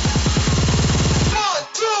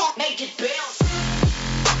 2, make it bounce.